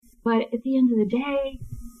But at the end of the day,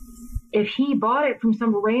 if he bought it from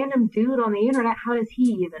some random dude on the internet, how does he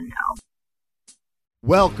even know?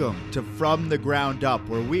 Welcome to From the Ground Up,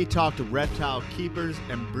 where we talk to reptile keepers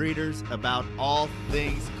and breeders about all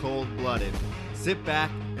things cold-blooded. Sit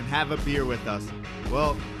back and have a beer with us.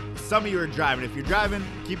 Well, some of you are driving. If you're driving,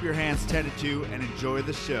 keep your hands tended to and enjoy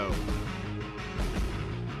the show.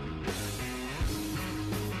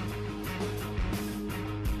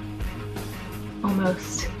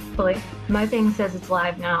 Almost. Like, my thing says it's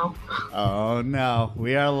live now. Oh no,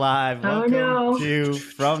 we are live. Welcome to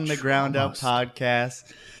From the Ground Up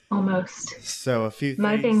podcast. Almost. So a few things.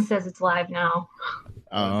 My thing says it's live now.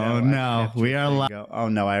 Oh no, we are live. Oh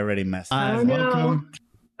no, I already messed up. Oh no. Welcome.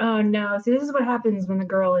 Oh no. See, this is what happens when the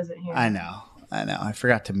girl isn't here. I know. I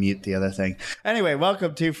forgot to mute the other thing. Anyway,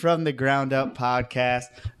 welcome to From the Ground Up podcast.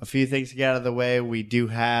 A few things to get out of the way. We do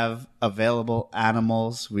have available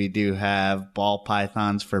animals. We do have ball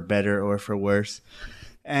pythons for better or for worse,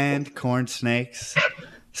 and corn snakes.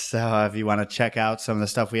 So if you want to check out some of the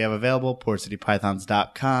stuff we have available,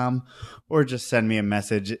 portcitypythons.com, or just send me a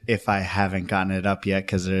message if I haven't gotten it up yet,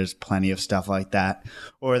 because there's plenty of stuff like that.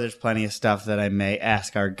 Or there's plenty of stuff that I may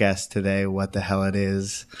ask our guest today what the hell it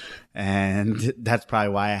is. And that's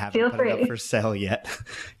probably why I haven't put it up for sale yet,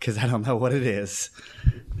 because I don't know what it is.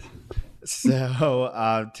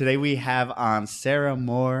 So today we have on Sarah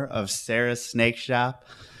Moore of Sarah's Snake Shop.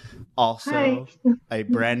 Also, a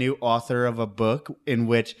brand new author of a book in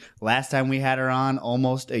which last time we had her on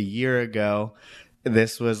almost a year ago,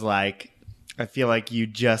 this was like, I feel like you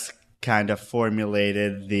just kind of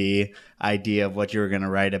formulated the idea of what you were going to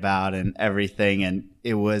write about and everything. And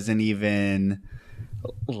it wasn't even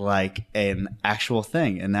like an actual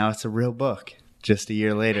thing. And now it's a real book just a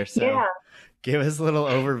year later. So give us a little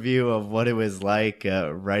overview of what it was like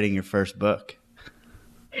writing your first book.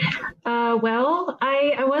 Well,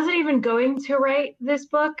 I wasn't even going to write this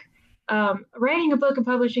book. Writing a book and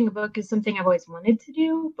publishing a book is something I've always wanted to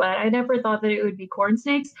do, but I never thought that it would be corn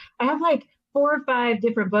snakes. I have like 4 or 5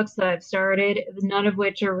 different books that I've started, none of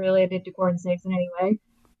which are related to corn snakes in any way.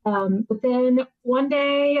 But then one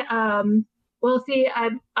day, I'm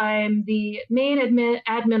the main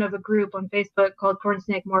admin of a group on Facebook called Corn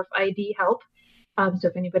Snake Morph ID Help. So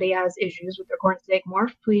if anybody has issues with their corn snake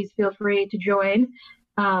morph, please feel free to join.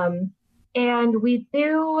 And we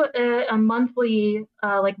do a monthly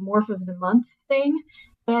like morph of the month thing.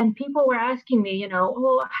 And people were asking me,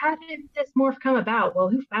 well, how did this morph come about? Well,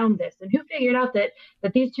 who found this? And who figured out that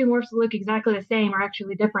these two morphs look exactly the same are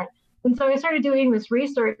actually different? And so I started doing this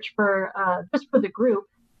research for just for the group.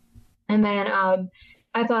 And then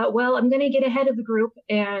I thought, well, I'm going to get ahead of the group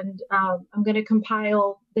and I'm going to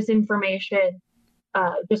compile this information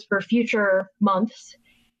just for future months.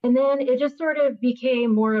 And then it just sort of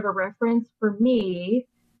became more of a reference for me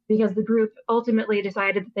because the group ultimately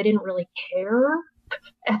decided that they didn't really care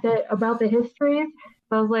about the histories.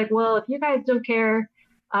 So I was like, well, if you guys don't care,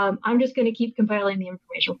 I'm just going to keep compiling the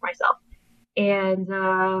information for myself. And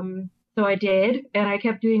so I did, and I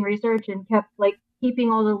kept doing research and kept like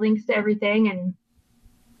keeping all the links to everything. And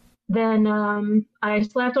then I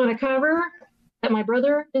slapped on a cover that my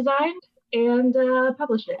brother designed and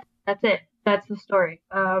published it. That's it. That's the story.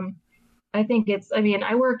 I think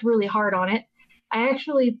I worked really hard on it. I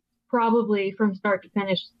actually probably from start to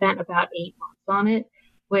finish spent about 8 months on it,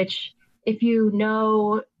 which if you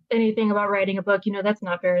know anything about writing a book, that's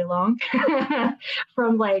not very long.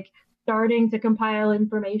 From like starting to compile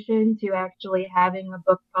information to actually having a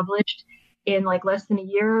book published in like less than a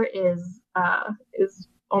year is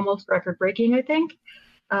almost record breaking, I think.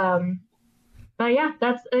 But yeah,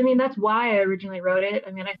 that's why I originally wrote it.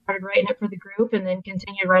 I started writing it for the group and then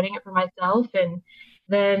continued writing it for myself. And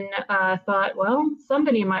then thought, well,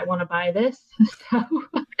 somebody might want to buy this. So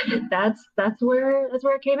that's where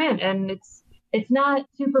it came in. And it's not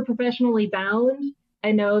super professionally bound.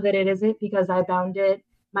 I know that it isn't because I bound it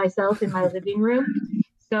myself in my living room.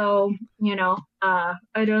 So,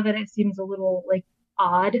 I know that it seems a little like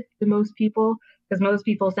odd to most people because most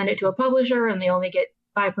people send it to a publisher and they only get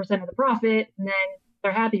 5% of the profit, and then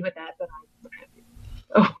they're happy with that, but I'm not happy.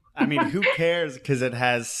 Oh. I mean, who cares? Because it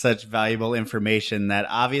has such valuable information that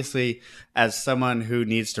obviously, as someone who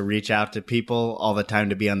needs to reach out to people all the time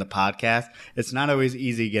to be on the podcast, it's not always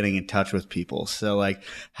easy getting in touch with people. So, like,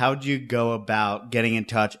 how'd you go about getting in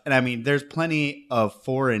touch? And there's plenty of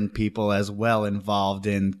foreign people as well involved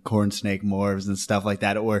in corn snake morphs and stuff like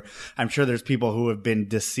that. Or I'm sure there's people who have been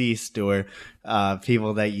deceased or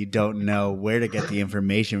people that you don't know where to get the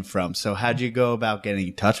information from. So how'd you go about getting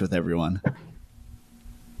in touch with everyone?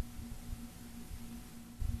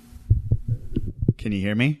 Can you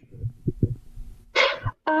hear me?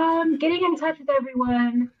 Getting in touch with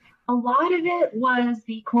everyone. A lot of it was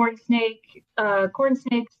the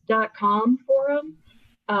cornsnakes.com forum.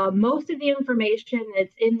 Most of the information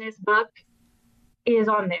that's in this book is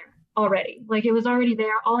on there already. Like it was already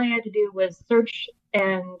there. All I had to do was search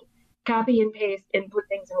and copy and paste and put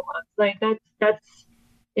things in books. Like that's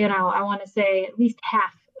I want to say at least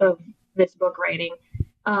half of this book writing.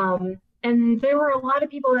 And there were a lot of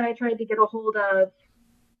people that I tried to get a hold of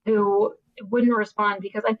who wouldn't respond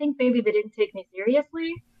because I think maybe they didn't take me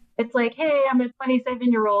seriously. It's like, hey, I'm a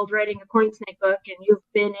 27-year-old writing a corn snake book, and you've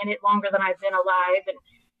been in it longer than I've been alive. And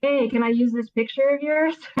hey, can I use this picture of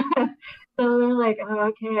yours? So they're like, oh,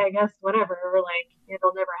 okay, I guess whatever. Like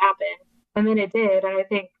it'll never happen. And then it did. And I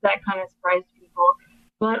think that kind of surprised people.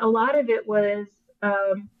 But a lot of it was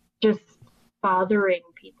just bothering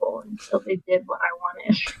people until they did what I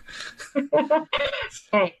wanted.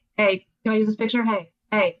 Hey, can I use this picture?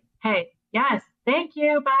 Hey, yes, thank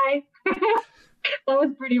you, bye. That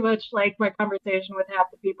was pretty much like my conversation with half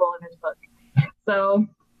the people in this book. So,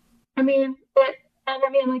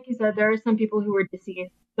 like you said, there are some people who were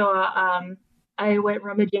deceased. So I went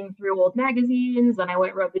rummaging through old magazines and I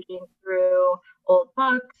went rummaging through old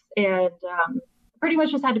books and pretty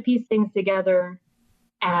much just had to piece things together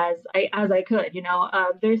as I could.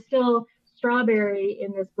 There's still Strawberry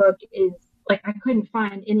in this book is like I couldn't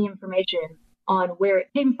find any information on where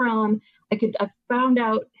it came from. I found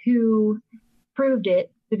out who proved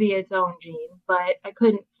it to be its own gene, but I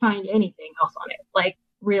couldn't find anything else on it. Like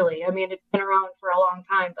really, it's been around for a long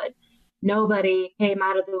time, but nobody came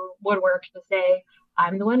out of the woodwork to say,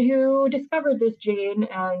 I'm the one who discovered this gene.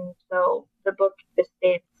 And so the book just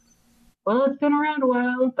states, well, it's been around a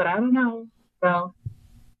while, but I don't know. So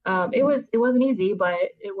it wasn't easy,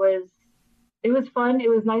 but it was fun. It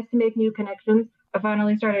was nice to make new connections. I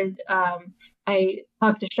finally started, I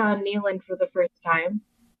talked to Sean Nealon for the first time,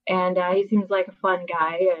 and he seems like a fun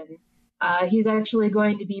guy. And he's actually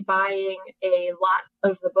going to be buying a lot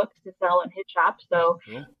of the books to sell in his shop. So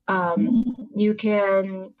you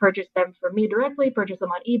can purchase them from me directly, purchase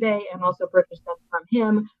them on eBay, and also purchase them from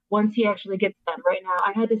him once he actually gets them. Right now,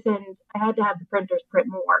 I had to have the printers print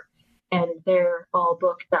more, and they're all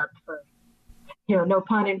booked up for, no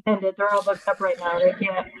pun intended. They're all booked up right now. They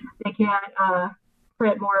can't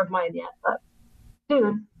print more of mine yet, but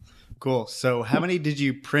soon. Cool. So how many did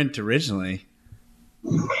you print originally?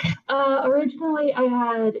 Originally, I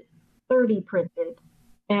had 30 printed,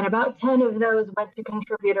 and about 10 of those went to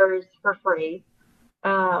contributors for free,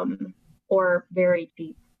 or very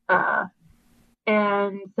cheap.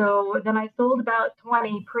 And so then I sold about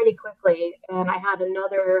 20 pretty quickly, and I had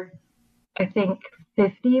another, I think,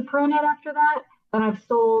 50 printed after that, and I've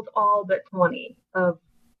sold all but 20 of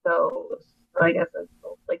those. So I guess I've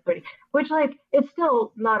sold like 30, which it's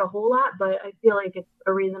still not a whole lot, but I feel like it's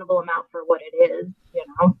a reasonable amount for what it is,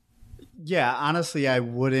 Yeah, honestly, I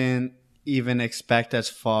wouldn't even expect as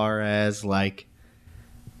far as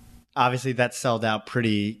obviously that sold out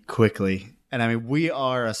pretty quickly. And we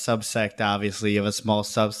are a subsect, obviously, of a small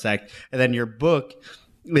subsect. And then your book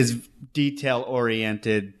is detail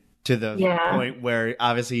oriented to the point where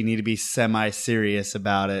obviously you need to be semi-serious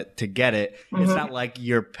about it to get it. Mm-hmm. It's not like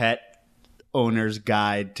your pet owner's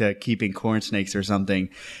guide to keeping corn snakes or something.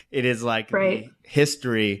 It is the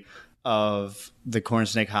history of the corn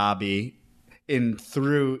snake hobby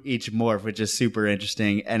through each morph, which is super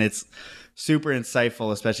interesting. And it's super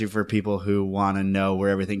insightful, especially for people who want to know where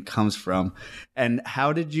everything comes from. And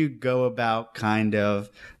how did you go about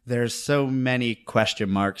there's so many question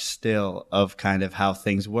marks still of kind of how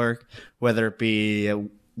things work, whether it be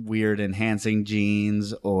weird enhancing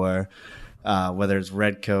genes or whether it's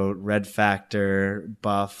red coat, red factor,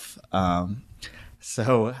 buff.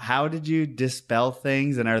 So how did you dispel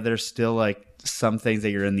things? And are there still some things that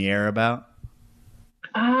you're in the air about?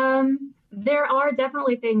 There are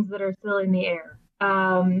definitely things that are still in the air.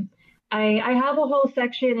 I have a whole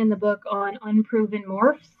section in the book on unproven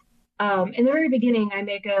morphs. In the very beginning, I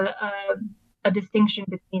make a distinction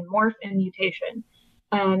between morph and mutation.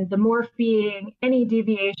 And the morph being any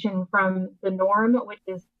deviation from the norm, which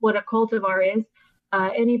is what a cultivar is.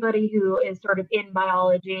 Anybody who is sort of in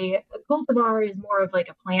biology, a cultivar is more of a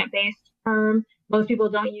plant-based term. Most people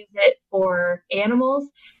don't use it for animals,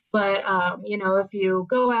 but if you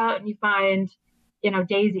go out and you find,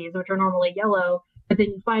 daisies, which are normally yellow, but then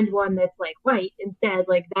you find one that's white instead,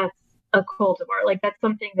 that's a cultivar. That's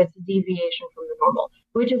something that's a deviation from the normal,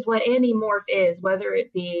 which is what any morph is, whether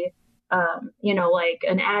it be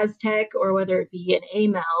an Aztec or whether it be an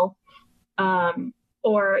Amel,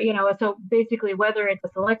 or, so basically whether it's a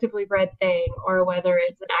selectively bred thing or whether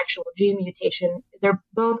it's an actual gene mutation, they're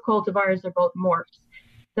both cultivars, they're both morphs.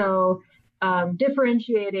 So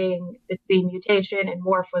differentiating between mutation and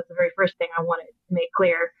morph was the very first thing I wanted to make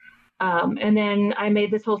clear. And then I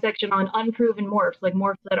made this whole section on unproven morphs, like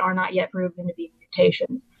morphs that are not yet proven to be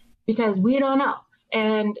mutations, because we don't know.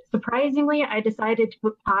 And surprisingly, I decided to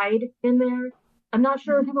put pied in there. I'm not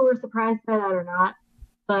sure if people were surprised by that or not,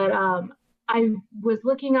 but I was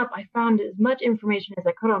looking up, I found as much information as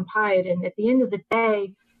I could on pied. And at the end of the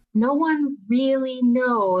day, no one really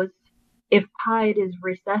knows if pied is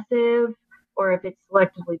recessive or if it's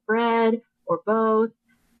selectively bred or both.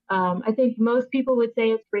 I think most people would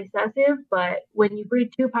say it's recessive, but when you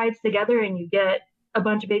breed two pieds together and you get a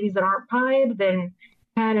bunch of babies that aren't pied, then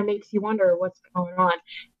kind of makes you wonder what's going on.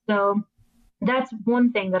 So that's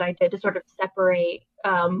one thing that I did to sort of separate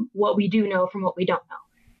what we do know from what we don't know.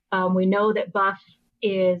 We know that buff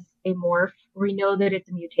is a morph. We know that it's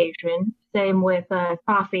a mutation. Same with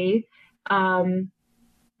coffee.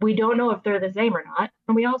 We don't know if they're the same or not.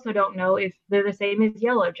 And we also don't know if they're the same as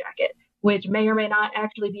yellow jacket, which may or may not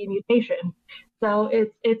actually be a mutation. So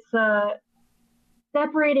it's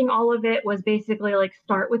separating all of it was basically like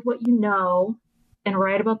start with what you know and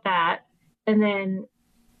write about that, and then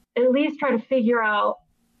at least try to figure out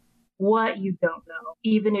what you don't know.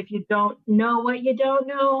 Even if you don't know what you don't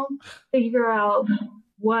know, figure out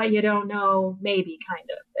what you don't know, maybe kind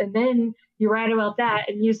of. And then you write about that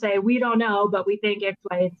and you say, we don't know, but we think X,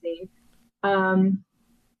 Y, and Z.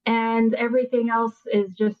 And everything else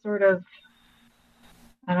is just sort of,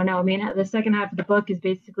 I don't know. I mean, the second half of the book is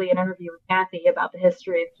basically an interview with Kathy about the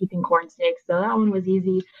history of keeping corn snakes. So that one was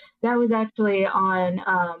easy. That was actually on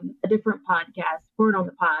a different podcast, Corn on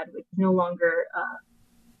the Pod, which is no longer,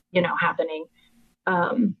 happening,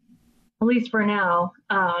 at least for now.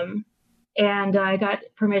 And I got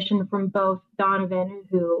permission from both Donovan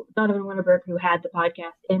Winterberg, who had the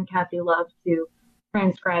podcast, and Kathy Love to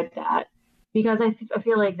transcribe that, because I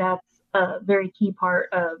feel like that's a very key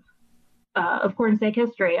part of corn snake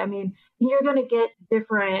history. I mean, you're going to get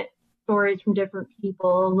different stories from different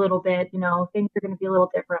people a little bit, things are going to be a little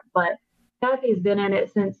different, but Kathy's been in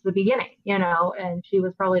it since the beginning, and she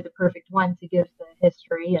was probably the perfect one to give the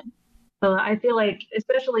history. And so I feel like,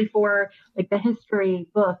 especially for like the history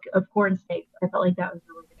book of corn snakes, I felt like that was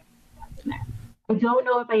really good in there. I don't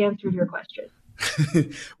know if I answered your question.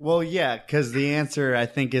 Well, yeah, because the answer I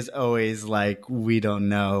think is always like, we don't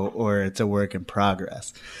know, or it's a work in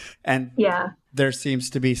progress. And yeah, there seems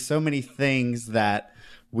to be so many things that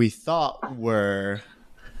we thought were,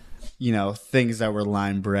 things that were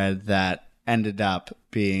line bred that ended up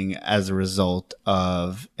being as a result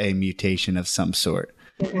of a mutation of some sort.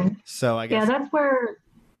 Mm-hmm. So I guess. Yeah, that's where,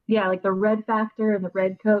 like the red factor and the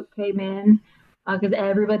red coat came in. Because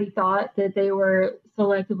everybody thought that they were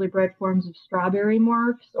selectively bred forms of strawberry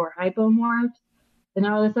morphs or hypomorphs. And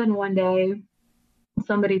all of a sudden, one day,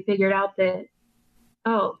 somebody figured out that,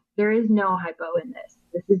 there is no hypo in this.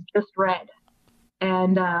 This is just red.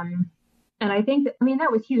 And I think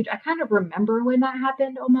that was huge. I kind of remember when that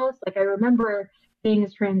happened almost. Like, I remember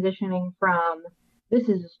things transitioning from this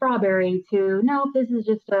is a strawberry to, no, this is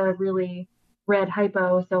just a really red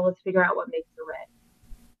hypo. So let's figure out what makes it red.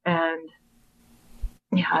 And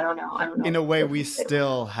yeah, I don't know. In a way, we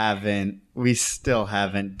still haven't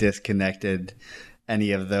disconnected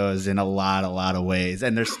any of those in a lot of ways.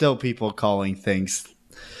 And there's still people calling things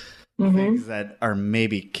that are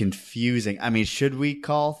maybe confusing. I mean, should we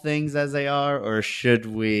call things as they are, or should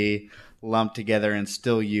we lump together and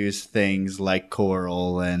still use things like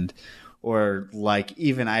coral or like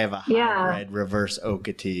even I have a hybrid reverse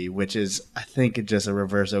Okatee, which is, I think, just a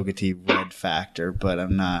reverse Okatee red factor, but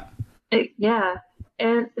I'm not. Yeah.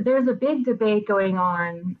 And there's a big debate going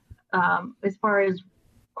on as far as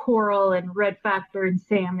coral and red factor and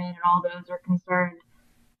salmon and all those are concerned,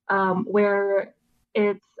 where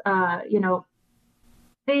it's,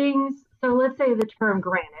 things. So let's say the term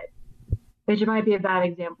granite, which might be a bad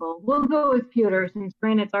example. We'll go with pewter since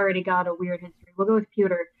granite's already got a weird history. We'll go with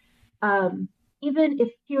pewter. Even if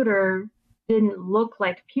pewter didn't look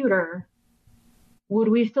like pewter, would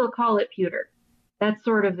we still call it pewter? That's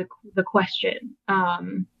sort of the question.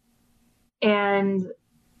 And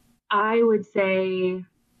I would say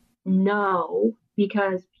no,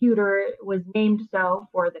 because pewter was named so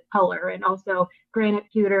for the color, and also granite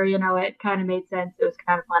pewter, it kind of made sense. It was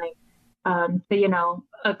kind of funny. So,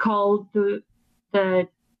 called the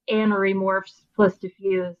anerimorphs plus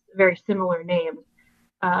diffuse, very similar names.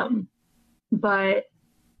 But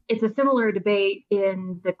it's a similar debate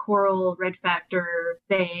in the coral red factor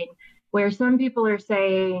thing, where some people are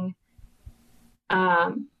saying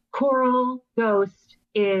coral ghost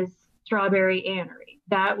is strawberry anery.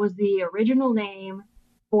 That was the original name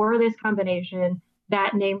for this combination.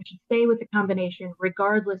 that name should stay with the combination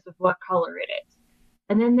regardless of what color it is.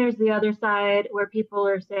 And then there's the other side where people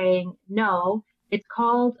are saying, no, it's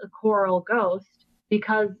called a coral ghost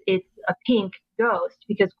because it's a pink ghost,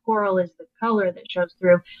 because coral is the color that shows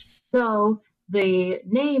through. So the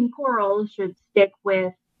name coral should stick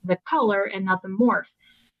with the color and not the morph.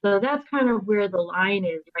 So that's kind of where the line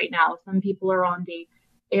is right now. Some people are on the,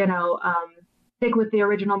 stick with the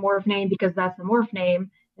original morph name because that's the morph name.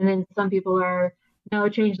 And then some people are, no,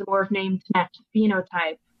 change the morph name to match the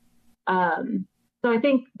phenotype. So I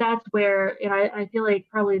think that's where, I feel like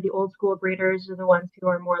probably the old school breeders are the ones who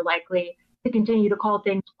are more likely to continue to call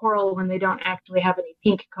things coral when they don't actually have any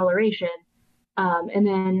pink coloration. And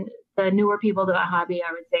then the newer people to the hobby,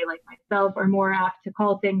 I would say, like myself, are more apt to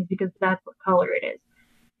call things because that's what color it is.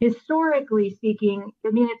 Historically speaking, I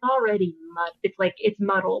mean, it's already it's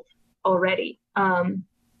muddled already,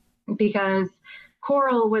 because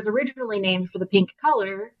coral was originally named for the pink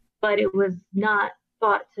color, but it was not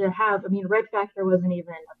thought to have, I mean, red factor wasn't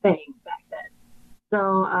even a thing back then.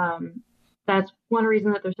 So that's one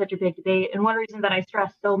reason that there's such a big debate, and one reason that I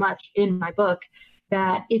stress so much in my book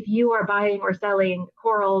that if you are buying or selling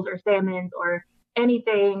corals or salmons or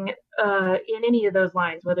anything in any of those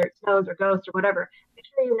lines, whether it's snows or ghosts or whatever, make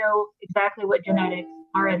sure you know exactly what genetics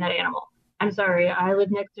are in that animal. I'm sorry, I live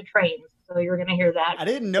next to trains, so you're going to hear that. I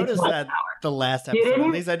didn't notice that the last episode. At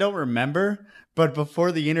least I don't remember. But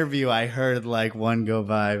before the interview, I heard like one go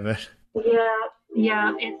by. But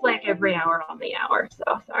yeah, it's like every hour on the hour.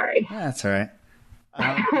 So sorry. Yeah, that's all right.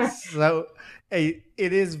 So it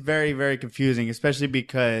is very, very confusing, especially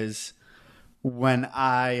because when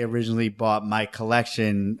I originally bought my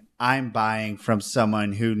collection, I'm buying from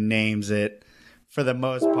someone who names it, for the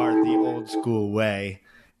most part, the old school way.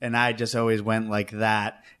 And I just always went like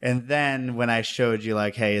that. And then when I showed you,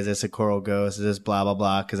 like, hey, is this a coral ghost? Is this blah, blah,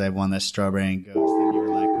 blah? Because I won this strawberry and ghost. And you were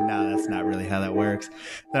like, no, that's not really how that works.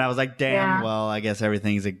 Then I was like, damn, well, I guess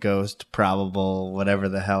everything's a ghost, probable, whatever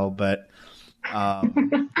the hell. But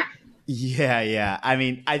yeah. I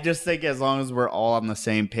mean, I just think as long as we're all on the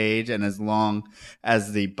same page and as long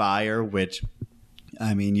as the buyer, which,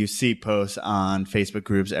 I mean, you see posts on Facebook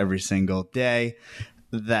groups every single day,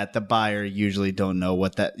 that the buyer usually don't know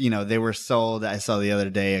what that, they were sold. I saw the other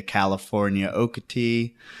day a California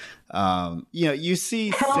Okatee. You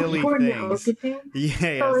see silly things. Okatee? Yeah,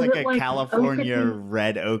 it was like a California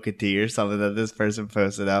red Okatee or something that this person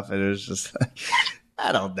posted up, and it was just like,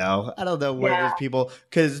 I don't know where there's people,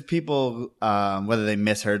 because people, whether they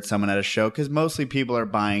misheard someone at a show, because mostly people are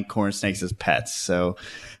buying corn snakes as pets. So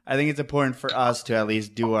I think it's important for us to at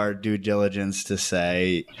least do our due diligence to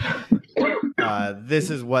say, this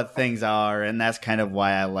is what things are, and that's kind of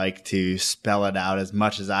why I like to spell it out as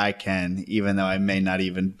much as I can, even though I may not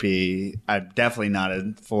even be, I'm definitely not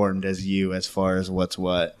informed as you as far as what's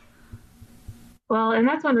what. Well, and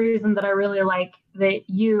that's one reason that I really like that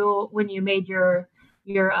you, when you made your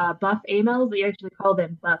buff A-males, that you actually call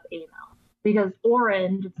them buff A-males, because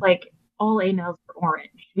orange, it's like all A-males are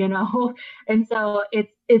orange, and so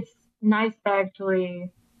it's nice to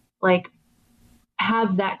actually like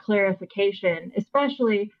have that clarification,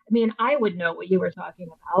 especially, I mean, I would know what you were talking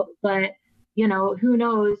about, but who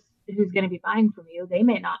knows who's going to be buying from you? They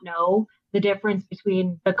may not know the difference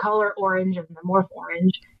between the color orange and the morph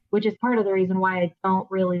orange, which is part of the reason why I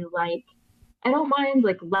don't mind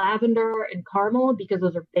like lavender and caramel, because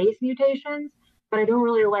those are base mutations, but I don't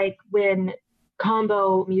really like when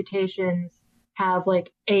combo mutations have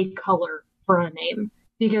like a color for a name,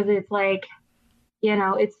 because it's like,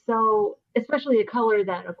 it's so, especially a color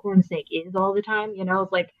that a corn snake is all the time,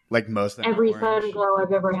 it's like most of them every sun glow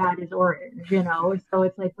I've ever had is orange, so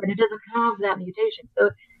it's like, but it doesn't have that mutation.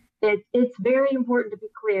 So it's very important to be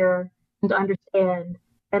clear and to understand,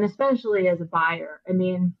 and especially as a buyer. I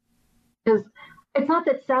mean, because it's not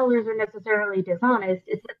that sellers are necessarily dishonest,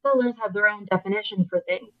 it's that sellers have their own definition for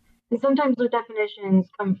things. And sometimes their definitions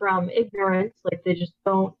come from ignorance, like they just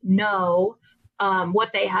don't know what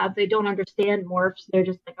they have. They don't understand morphs. They're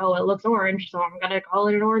just like, oh, it looks orange, so I'm going to call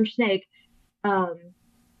it an orange snake. And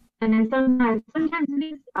then sometimes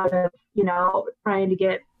it is out of, trying to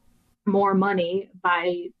get more money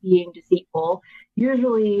by being deceitful.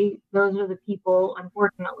 Usually those are the people,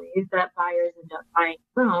 unfortunately, that buyers end up buying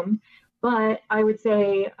from. But I would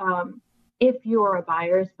say if you're a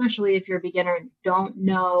buyer, especially if you're a beginner and don't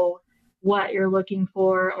know what you're looking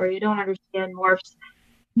for, or you don't understand morphs,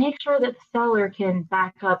 make sure that the seller can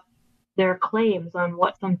back up their claims on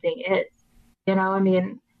what something is. I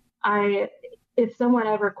mean, if someone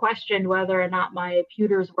ever questioned whether or not my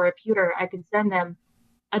pewters were a pewter, I could send them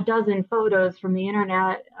a dozen photos from the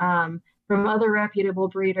internet, from from other reputable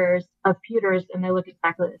breeders of pewters, and they look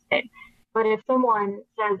exactly the same. But if someone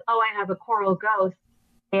says, "Oh, I have a coral ghost,"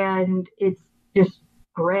 and it's just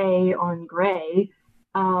gray on gray,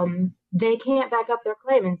 they can't back up their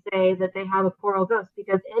claim and say that they have a coral ghost,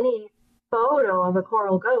 because any photo of a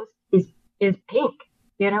coral ghost is pink.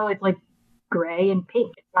 It's like gray and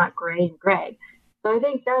pink. It's not gray and gray. So I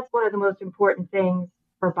think that's one of the most important things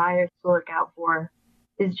for buyers to look out for,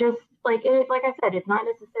 is just like I said, it's not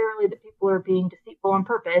necessarily that people are being deceitful on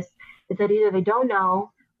purpose. It's that either they don't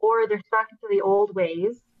know, or they're stuck to the old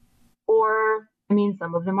ways, or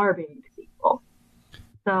some of them are being deceitful.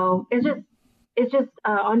 So it's just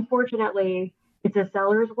unfortunately, it's a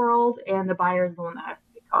seller's world, and the buyer's the one that has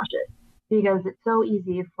to be cautious, because it's so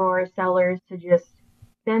easy for sellers to just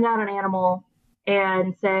send out an animal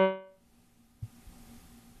and say,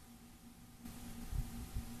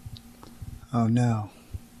 "Oh no,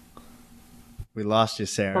 we lost you,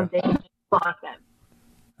 Sarah." Something block them.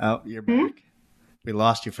 Oh, you're back. We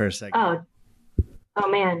lost you for a second. Oh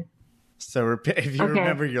man. So if you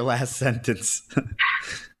remember your last sentence.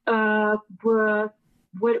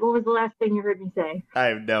 What was the last thing you heard me say? I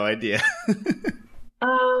have no idea.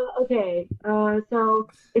 Okay. So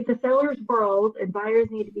it's a seller's world, and buyers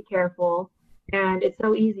need to be careful. And it's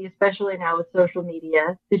so easy, especially now with social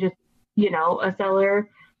media, to just, a seller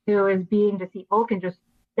who is being deceitful can just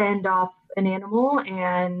send off an animal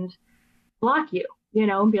and block you,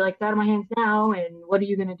 and be like, "It's out of my hands now, and what are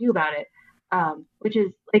you going to do about it?" Which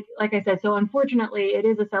is, like I said, so unfortunately, it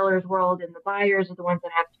is a seller's world, and the buyers are the ones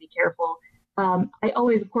that have to be careful. I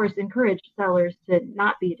always, of course, encourage sellers to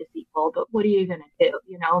not be deceitful, but what are you going to do?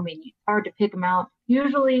 It's hard to pick them out.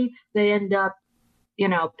 Usually they end up,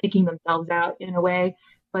 picking themselves out in a way,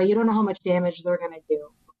 but you don't know how much damage they're going to do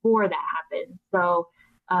before that happens. So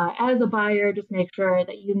as a buyer, just make sure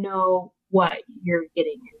that you know what you're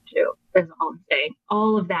getting into, is all I'm saying.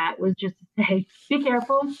 All of that was just to say, be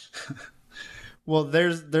careful. Well,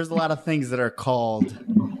 there's a lot of things that are called,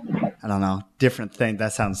 I don't know, different things.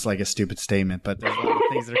 That sounds like a stupid statement, but there's a lot of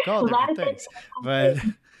things that are called different things. But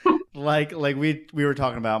like we were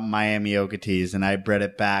talking about Miami Okeetees, and I bred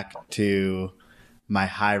it back to my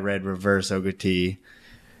high red reverse Okeetee.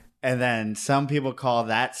 And then some people call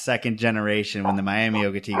that second generation, when the Miami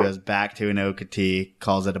Okeetee goes back to an Okeetee,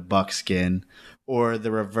 calls it a buckskin. Or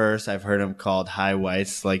the reverse, I've heard them called high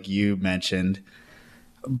whites, like you mentioned.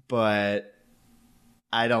 But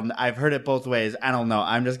I've heard it both ways. I don't know.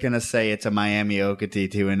 I'm just going to say it's a Miami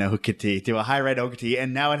Okeetee to an Okeetee, to a high red Okeetee.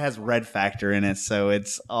 And now it has red factor in it. So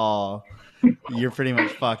it's all, you're pretty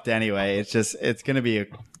much fucked anyway. It's going to be a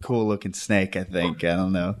cool looking snake, I think. I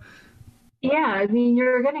don't know. Yeah,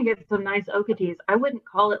 you're going to get some nice Okeetees. I wouldn't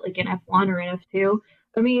call it like an F1 or an F2.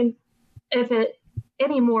 If it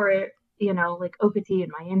anymore, like Okeetee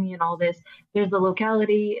and Miami and all this, there's the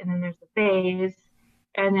locality, and then there's the phase.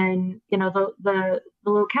 And then, the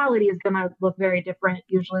locality is going to look very different,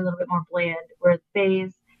 usually a little bit more bland, where the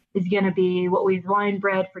phase is going to be what we've line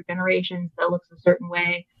bred for generations that looks a certain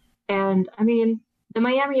way. And, the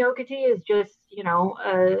Miami Okeetee is just,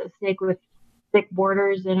 a snake with thick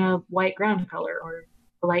borders in a white ground color or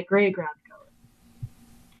a light gray ground color.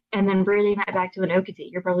 And then breeding that back to an Okeetee,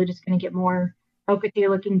 you're probably just going to get more Okeetee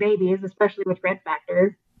looking babies, especially with red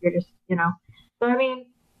factor. You're just, So,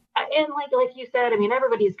 and like you said,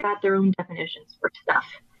 everybody's got their own definitions for stuff,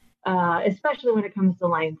 especially when it comes to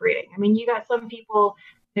line breeding. You got some people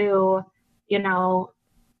who,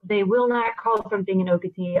 they will not call something an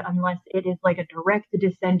Okeetee unless it is like a direct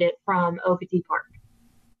descendant from Okeetee Park.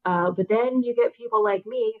 But then you get people like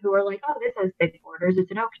me who are like, "Oh, this has thick borders, it's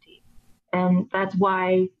an Okeetee." And that's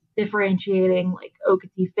why differentiating like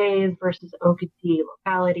Okeetee phase versus Okeetee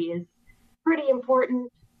locality is pretty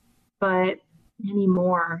important. But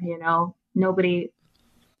anymore, nobody,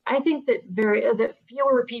 I think that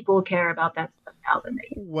fewer people care about that stuff now than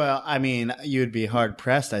they do. Well, you'd be hard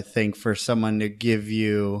pressed, I think, for someone to give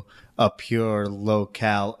you a pure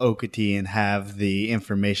locale Okeetee and have the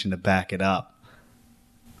information to back it up.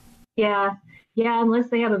 Yeah, unless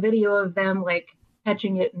they have a video of them like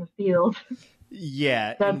catching it in the field.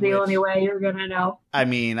 Yeah. That's the only way you're going to know.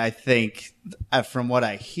 I think from what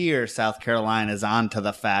I hear, South Carolina is on to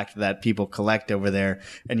the fact that people collect over there,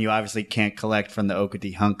 and you obviously can't collect from the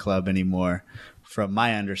Okeetee Hunt Club anymore, from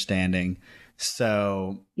my understanding.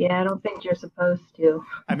 So yeah, I don't think you're supposed to.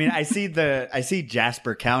 I see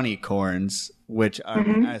Jasper County corns, which are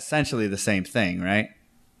essentially the same thing, right?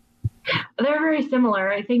 They're very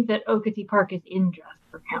similar. I think that Okeetee Park is in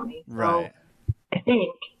Jasper County. So right. I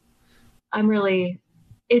think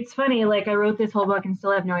it's funny, like I wrote this whole book and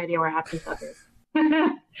still have no idea where half this stuff is.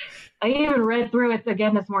 I even read through it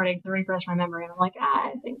again this morning to refresh my memory, and I'm like,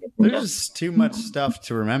 I think it's There's just too much stuff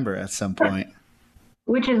to remember at some point.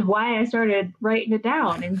 Which is why I started writing it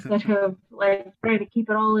down instead of like trying to keep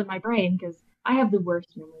it all in my brain, because I have the worst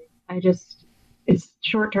memory. It's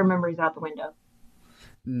short-term memories out the window.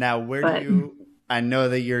 Now, I know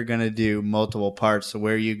that you're going to do multiple parts, so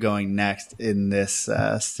where are you going next in this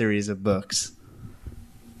series of books?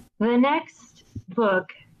 The next book,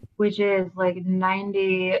 which is like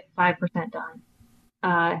 95%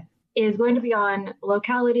 done, is going to be on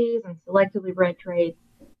localities and selectively bred traits,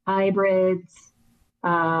 hybrids.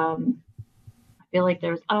 I feel like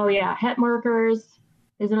het markers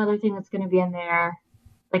is another thing that's going to be in there,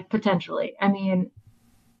 like potentially. I mean,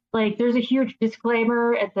 like there's a huge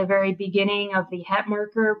disclaimer at the very beginning of the het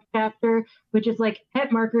marker chapter, which is like,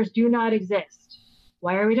 het markers do not exist.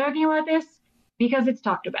 Why are we talking about this? Because it's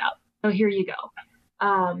talked about. So here you go.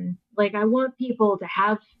 Like I want people to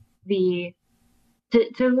have to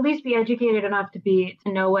at least be educated enough to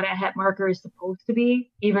know what a het marker is supposed to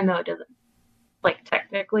be, even though it doesn't like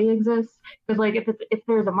technically exist. Because like if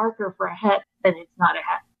there's a marker for a het, then it's not a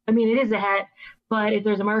het. I mean, it is a het, but if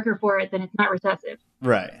there's a marker for it, then it's not recessive.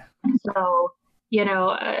 Right. So,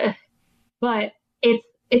 but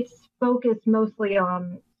it's focused mostly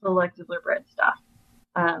on selectively bred stuff.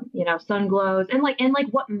 Sun glows and like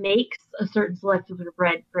what makes a certain selectively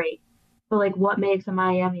bred trait. So like what makes a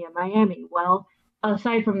Miami? Well,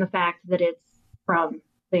 aside from the fact that it's from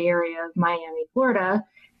the area of Miami, Florida,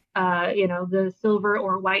 the silver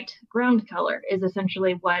or white ground color is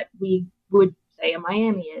essentially what we would say a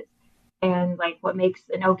Miami is. And like what makes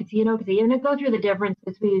an Okatee, and it goes through the difference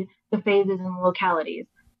between the phases and the localities.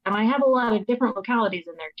 And I have a lot of different localities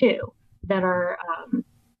in there too that are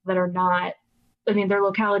not. I mean, they're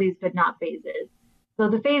localities but not phases. So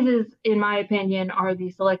the phases, in my opinion, are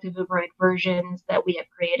the selectively bred versions that we have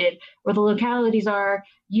created. Where the localities are,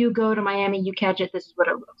 you go to Miami, you catch it. This is what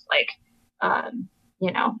it looks like.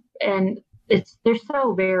 And they're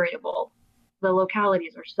so variable. The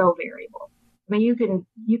localities are so variable. I mean,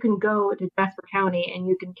 you can go to Jasper County and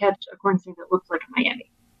you can catch a corn snake that looks like a Miami.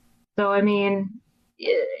 So, I mean,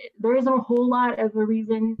 there isn't a whole lot of a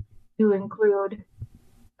reason to include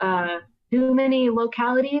too many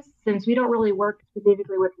localities, since we don't really work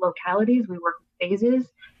specifically with localities. We work with phases.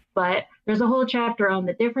 But there's a whole chapter on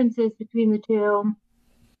the differences between the two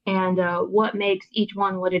and what makes each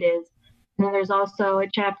one what it is. And then there's also a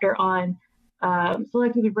chapter on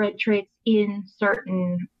selectively bred traits in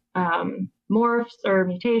certain morphs or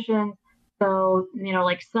mutations. So,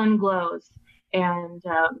 like sun glows and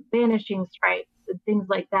vanishing stripes and things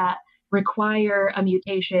like that require a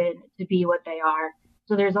mutation to be what they are.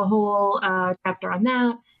 So there's a whole chapter on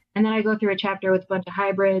that. And then I go through a chapter with a bunch of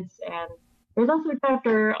hybrids. And there's also a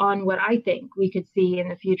chapter on what I think we could see in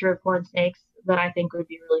the future of corn snakes that I think would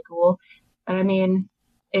be really cool. And I mean,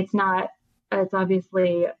 it's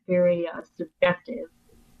obviously very subjective.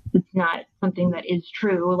 It's not something that is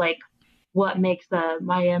true. Like what makes a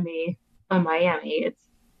Miami a Miami?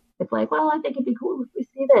 It's like, well, I think it'd be cool if we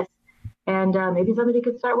see this. And maybe somebody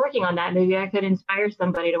could start working on that. Maybe I could inspire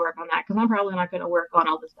somebody to work on that, because I'm probably not going to work on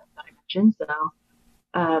all the stuff that I mentioned. So,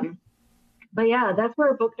 but yeah, that's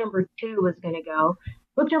where book number 2 was going to go.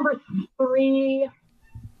 Book number 3,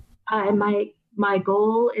 my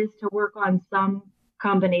goal is to work on some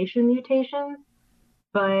combination mutations,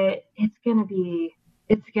 but it's going to be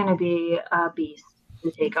a beast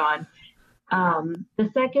to take on. The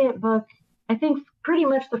second book, I think pretty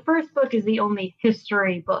much the first book is the only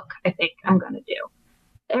history book I think I'm going to do.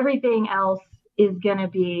 Everything else is going to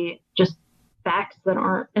be just facts that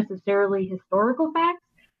aren't necessarily historical facts.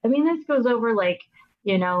 I mean, this goes over like,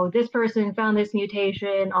 this person found this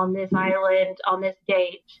mutation on this island on this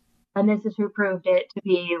date, and this is who proved it to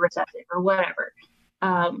be recessive or whatever.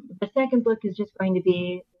 The second book is just going to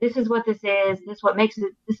be, this is what this is, this is what makes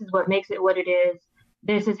it what it is,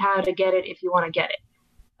 this is how to get it if you want to get it.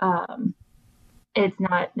 It's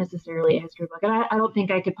not necessarily a history book. And I don't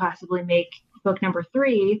think I could possibly make book number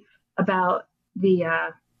 3 about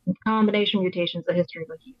the combination mutations a history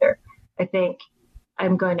book either. I think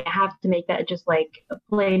I'm going to have to make that just like a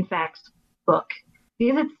plain facts book,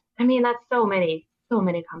 because that's so many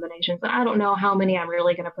combinations. And I don't know how many I'm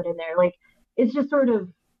really going to put in there. Like, it's just sort of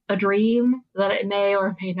a dream that it may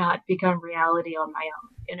or may not become reality on my own.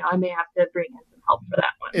 I may have to bring in some help for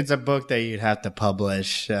that one. It's a book that you'd have to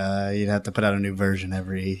publish. You'd have to put out a new version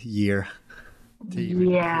every year.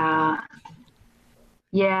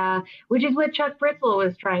 Yeah, which is what Chuck Britzel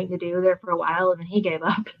was trying to do there for a while, and then he gave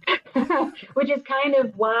up. which is kind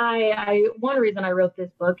of one reason I wrote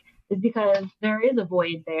this book is because there is a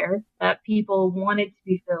void there that people wanted to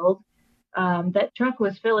be filled, that Chuck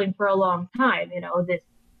was filling for a long time, this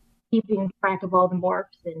keeping track of all the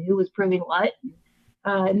morphs and who was proving what.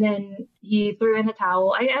 And then he threw in the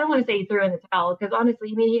towel. I don't want to say he threw in the towel because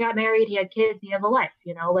honestly, I mean, he got married, he had kids, he has a life,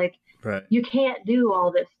 like Right. you can't do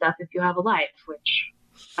all this stuff if you have a life, which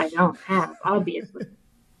I don't have, obviously.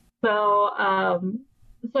 So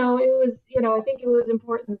it was, I think it was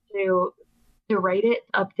important to write it,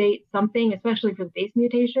 update something, especially for the base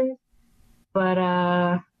mutations. But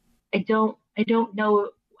I don't know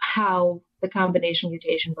how the combination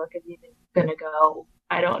mutation book is even going to go.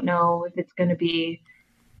 I don't know if it's going to be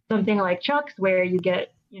something like Chuck's where you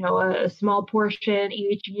get, a small portion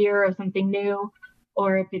each year of something new,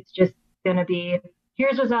 or if it's just going to be,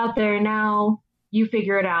 here's what's out there now, you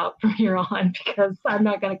figure it out from here on, because I'm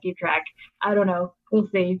not going to keep track. I don't know. We'll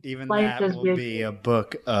see. Even life that will be a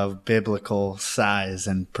book of biblical size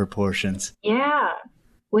and proportions. Yeah.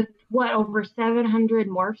 With what, over 700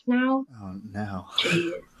 morphs now? Oh, no.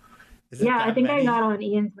 Jeez. Yeah, I think I got on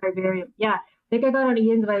Ian's Vivarium. Yeah, I think I got on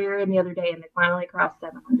Ian's Vivarium the other day, and they finally crossed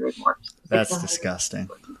 700 morphs. That's disgusting.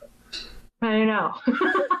 I know.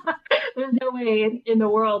 There's no way in the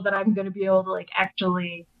world that I'm going to be able to,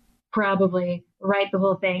 actually probably write the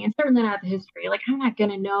whole thing, and certainly not the history. I'm not going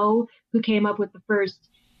to know who came up with the first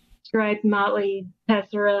striped motley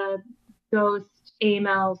tessera ghost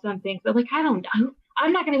amel something. So I don't know.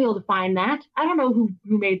 I'm not going to be able to find that. I don't know who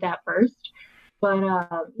made that first, but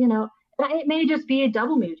it may just be a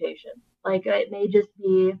double mutation. It may just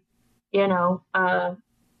be, I don't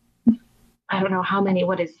know how many.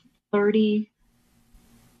 What is 30?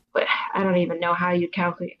 But I don't even know how you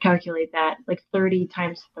calculate that. 30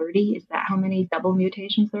 times 30, is that how many double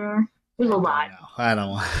mutations there are? There's a lot. I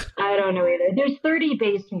don't know either. There's 30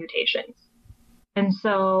 base mutations. And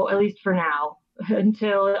so, at least for now,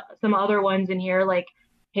 until some other ones in here like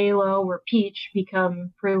Halo or Peach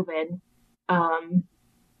become proven.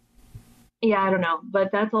 Yeah, I don't know.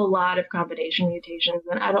 But that's a lot of combination mutations.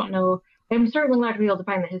 And I don't know. I'm certainly not going to be able to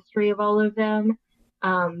find the history of all of them.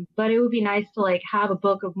 But it would be nice to have a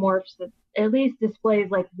book of morphs that at least displays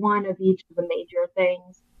one of each of the major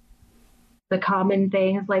things, the common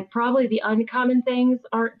things. Probably the uncommon things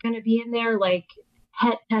aren't going to be in there, like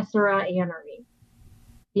Het Tessera Anery,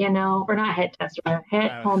 or not Het Tessera,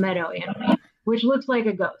 Het Palmetto Anery, which looks like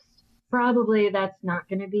a ghost. Probably that's not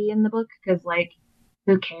going to be in the book because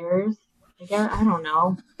who cares? I don't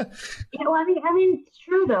know. I mean, it's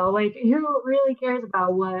true though. Who really cares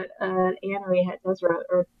about what Anery Het Tessera,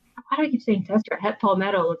 or why do I keep saying Tessera? Het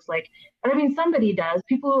Palmetto looks like? I mean, somebody does.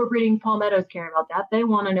 People who are breeding palmettos care about that. They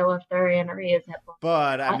want to know if their Anery is Het Palmetto.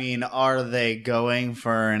 But I mean, are they going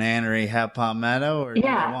for an Anery Het Palmetto, or do they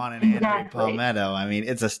want an Anery Palmetto? I mean,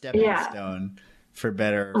 it's a stepping stone for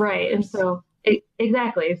better. Right, and so.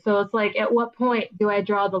 Exactly. So it's at what point do I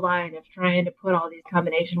draw the line of trying to put all these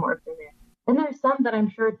combination morphs in there? And there's some that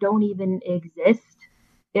I'm sure don't even exist.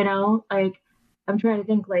 I'm trying to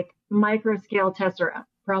think microscale tessera.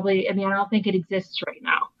 Probably, I don't think it exists right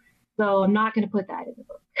now. So I'm not going to put that in the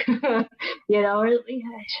book. Or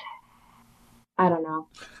I don't know.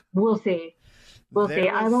 We'll see. We'll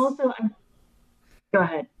see. Go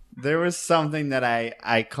ahead. There was something that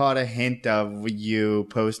I caught a hint of you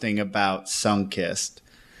posting about Sunkist,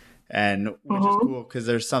 and which is cool because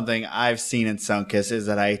there's something I've seen in Sunkist is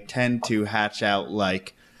that I tend to hatch out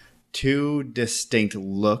two distinct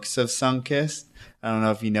looks of Sunkist. I don't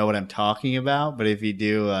know if you know what I'm talking about, but if you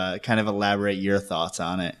do, kind of elaborate your thoughts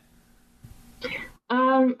on it.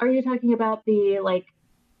 Are you talking about the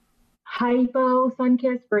hypo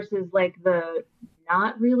Sunkist versus the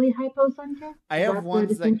not really hypo Sunkist? I have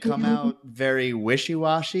ones that come out very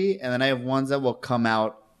wishy-washy, and then I have ones that will come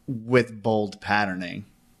out with bold patterning.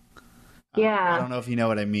 Yeah. I don't know if you know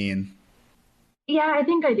what I mean. Yeah, I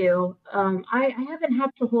think I do. I haven't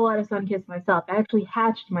hatched a whole lot of Sunkist myself. I actually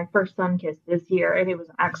hatched my first Sunkist this year, and it was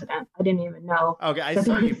an accident. I didn't even know. Okay, I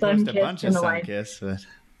saw you post a bunch of Sunkists. But...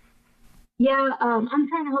 Yeah, I'm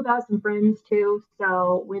trying to help out some friends, too.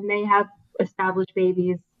 So when they have established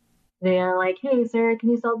babies, they're like, hey, Sarah, can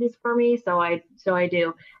you sell these for me? So I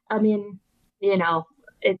do. I mean,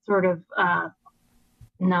 it's sort of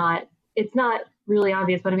it's not really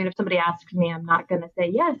obvious, but I mean, if somebody asks me, I'm not going to say,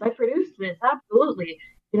 yes, I produced this. Absolutely.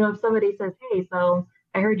 If somebody says, hey, so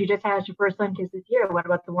I heard you just hatched your first Sunkist this year. What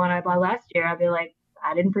about the one I bought last year? I'd be like,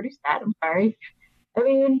 I didn't produce that. I'm sorry. I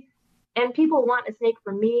mean, and people want a snake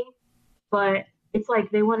from me, but it's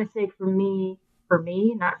they want a snake from me,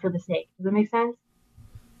 not for the snake. Does that make sense?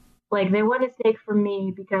 They want a snake from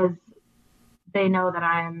me because they know that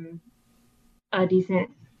I'm a decent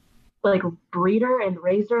like breeder and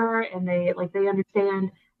raiser, and they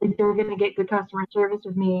understand like they're gonna get good customer service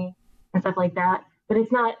with me and stuff like that. But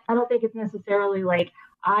it's not. I don't think it's necessarily like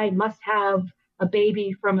I must have a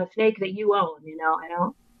baby from a snake that you own. You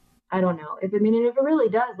know, I don't know. If it really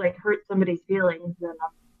does like hurt somebody's feelings, then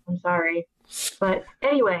I'm sorry. But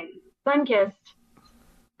anyway, Sunkissed.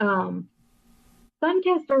 Um,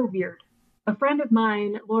 Sunkissed are weird. A friend of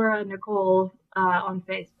mine, Laura Nicole, on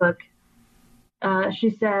Facebook, she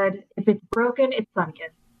said, if it's broken, it's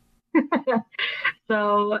Sunkissed.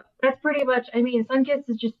 So that's pretty much, Sunkissed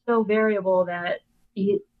is just so variable that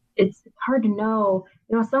it's hard to know.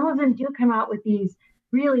 You know, some of them do come out with these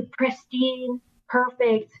really pristine,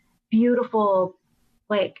 perfect, beautiful,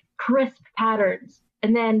 like crisp patterns.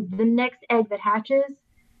 And then the next egg that hatches,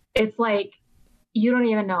 it's like you don't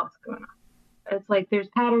even know what's going on. It's like there's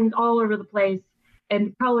patterns all over the place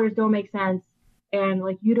and colors don't make sense and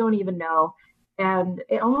like you don't even know. And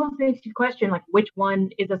it almost makes you question like which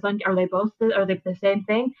one is a sun. Are they the same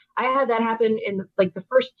thing? I had that happen in like the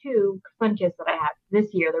first two Sunkissed that I had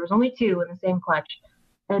this year. There was only two in the same clutch.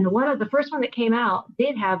 And the first one that came out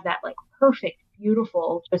did have that like perfect,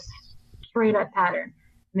 beautiful, just straight up pattern.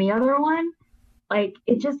 And the other one, like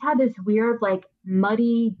it just had this weird, like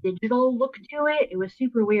muddy digital look to it. It was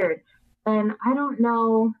super weird. And I don't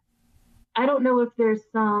know if there's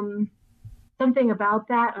something about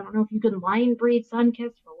that. I don't know if you can line breed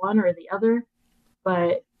Sunkissed for one or the other,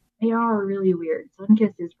 but they are really weird.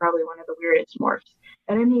 Sunkissed is probably one of the weirdest morphs.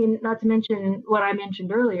 And I mean, not to mention what I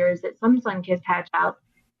mentioned earlier is that some Sunkissed hatch out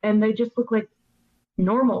and they just look like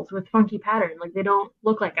normals with funky pattern. Like they don't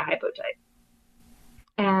look like a hypotype.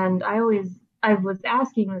 And I was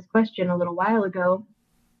asking this question a little while ago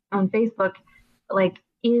on Facebook, like,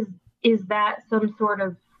 is that some sort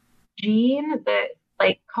of gene that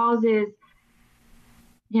like causes,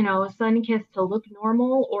 you know, Sunkissed to look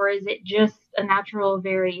normal, or is it just a natural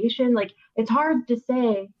variation? Like it's hard to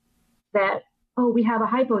say that, oh, we have a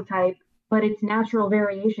hypotype, but its natural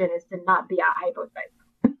variation is to not be a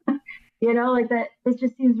hypotype. You know, like that, it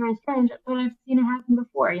just seems very strange, but I've seen it happen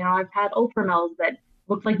before. You know, I've had ultramels that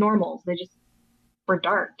looked like normals. They just were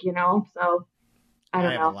dark, you know? So I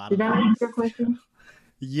don't know. Did that answer your question?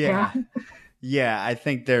 Yeah. Yeah, I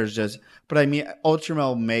think there's just, but I mean,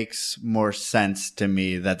 Ultramel makes more sense to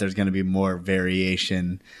me that there's going to be more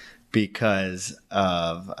variation because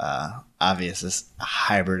of obvious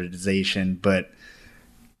hybridization. But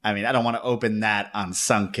I mean, I don't want to open that on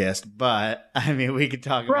Sunkissed, but I mean, we could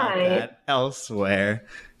talk about that elsewhere.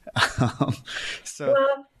 So,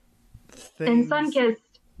 well, and Sunkissed,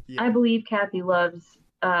 yeah. I believe Kathy loves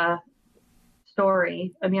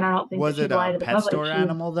story. I mean, I don't think was it a pet store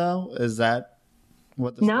animal though? Is that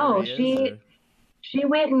what the story is? She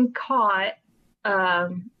went and caught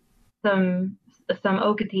some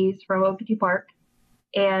Okeetees from Oketee Park,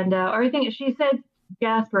 and or I think she said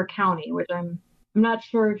Jasper County, which I'm not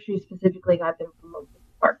sure if she specifically got them from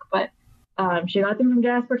Oketee Park, but she got them from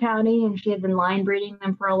Jasper County, and she had been line breeding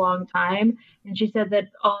them for a long time. And she said that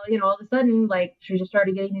all of a sudden, like she just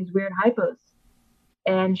started getting these weird hypos,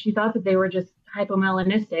 and she thought that they were just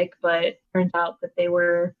hypomelanistic, but it turns out that they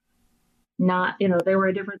were not. They were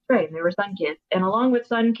a different strain. They were Sunkissed, and along with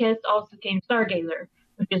Sunkissed also came Stargazer,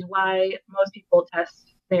 which is why most people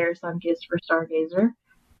test their Sunkissed for Stargazer.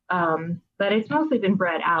 But it's mostly been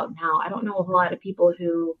bred out now. I don't know of a lot of people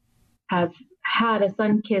who have had a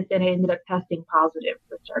Sunkissed and ended up testing positive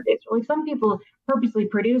for Stargazer. Like some people purposely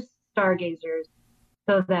produce Stargazers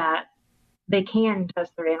so that they can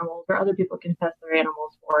test their animals, or other people can test their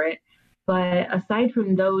animals for it. But aside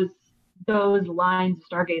from those lines of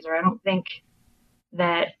Stargazer, I don't think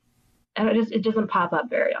that it doesn't pop up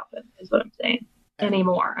very often, is what I'm saying,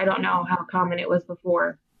 anymore. I don't know how common it was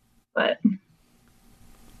before, but.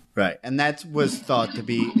 Right. And that was thought to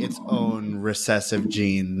be its own recessive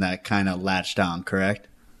gene that kind of latched on, correct?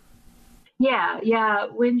 Yeah.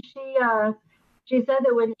 When she said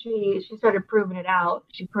that when she started proving it out,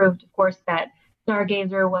 she proved, of course, that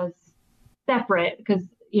Stargazer was separate because,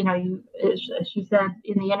 she said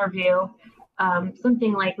in the interview,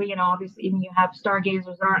 something like, obviously you have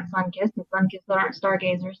Stargazers that aren't Sunkissed and Sunkissed that aren't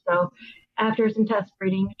Stargazers. So after some test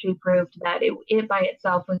breeding, she proved that it by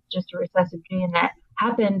itself was just a recessive gene that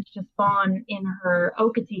happened to spawn in her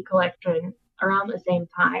Oketee collection around the same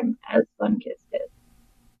time as Sunkissed did.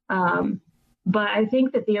 But I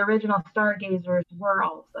think that the original Stargazers were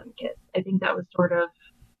all Sunkissed. I think that was sort of,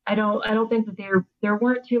 I don't think that there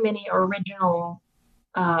weren't too many original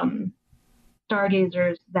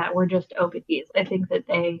Stargazers that were just Oketees. I think that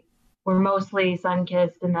they were mostly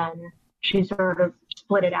Sunkissed, and then she sort of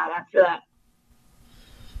split it out after that.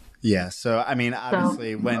 Yeah. So I mean,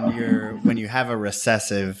 obviously, when you have a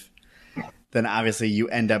recessive, then obviously you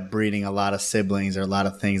end up breeding a lot of siblings or a lot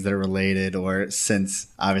of things that are related. Or since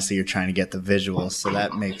obviously you're trying to get the visuals, so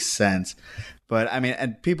that makes sense. But I mean,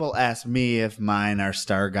 and people ask me if mine are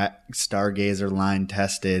Stargazer line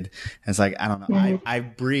tested. And it's like, I don't know. I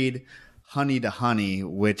breed honey to honey,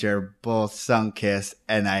 which are both sun-kissed,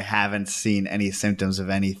 and I haven't seen any symptoms of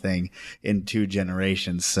anything in 2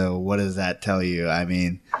 generations. So what does that tell you? I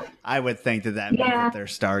mean, I would think that means that they're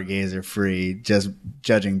Stargazer free, just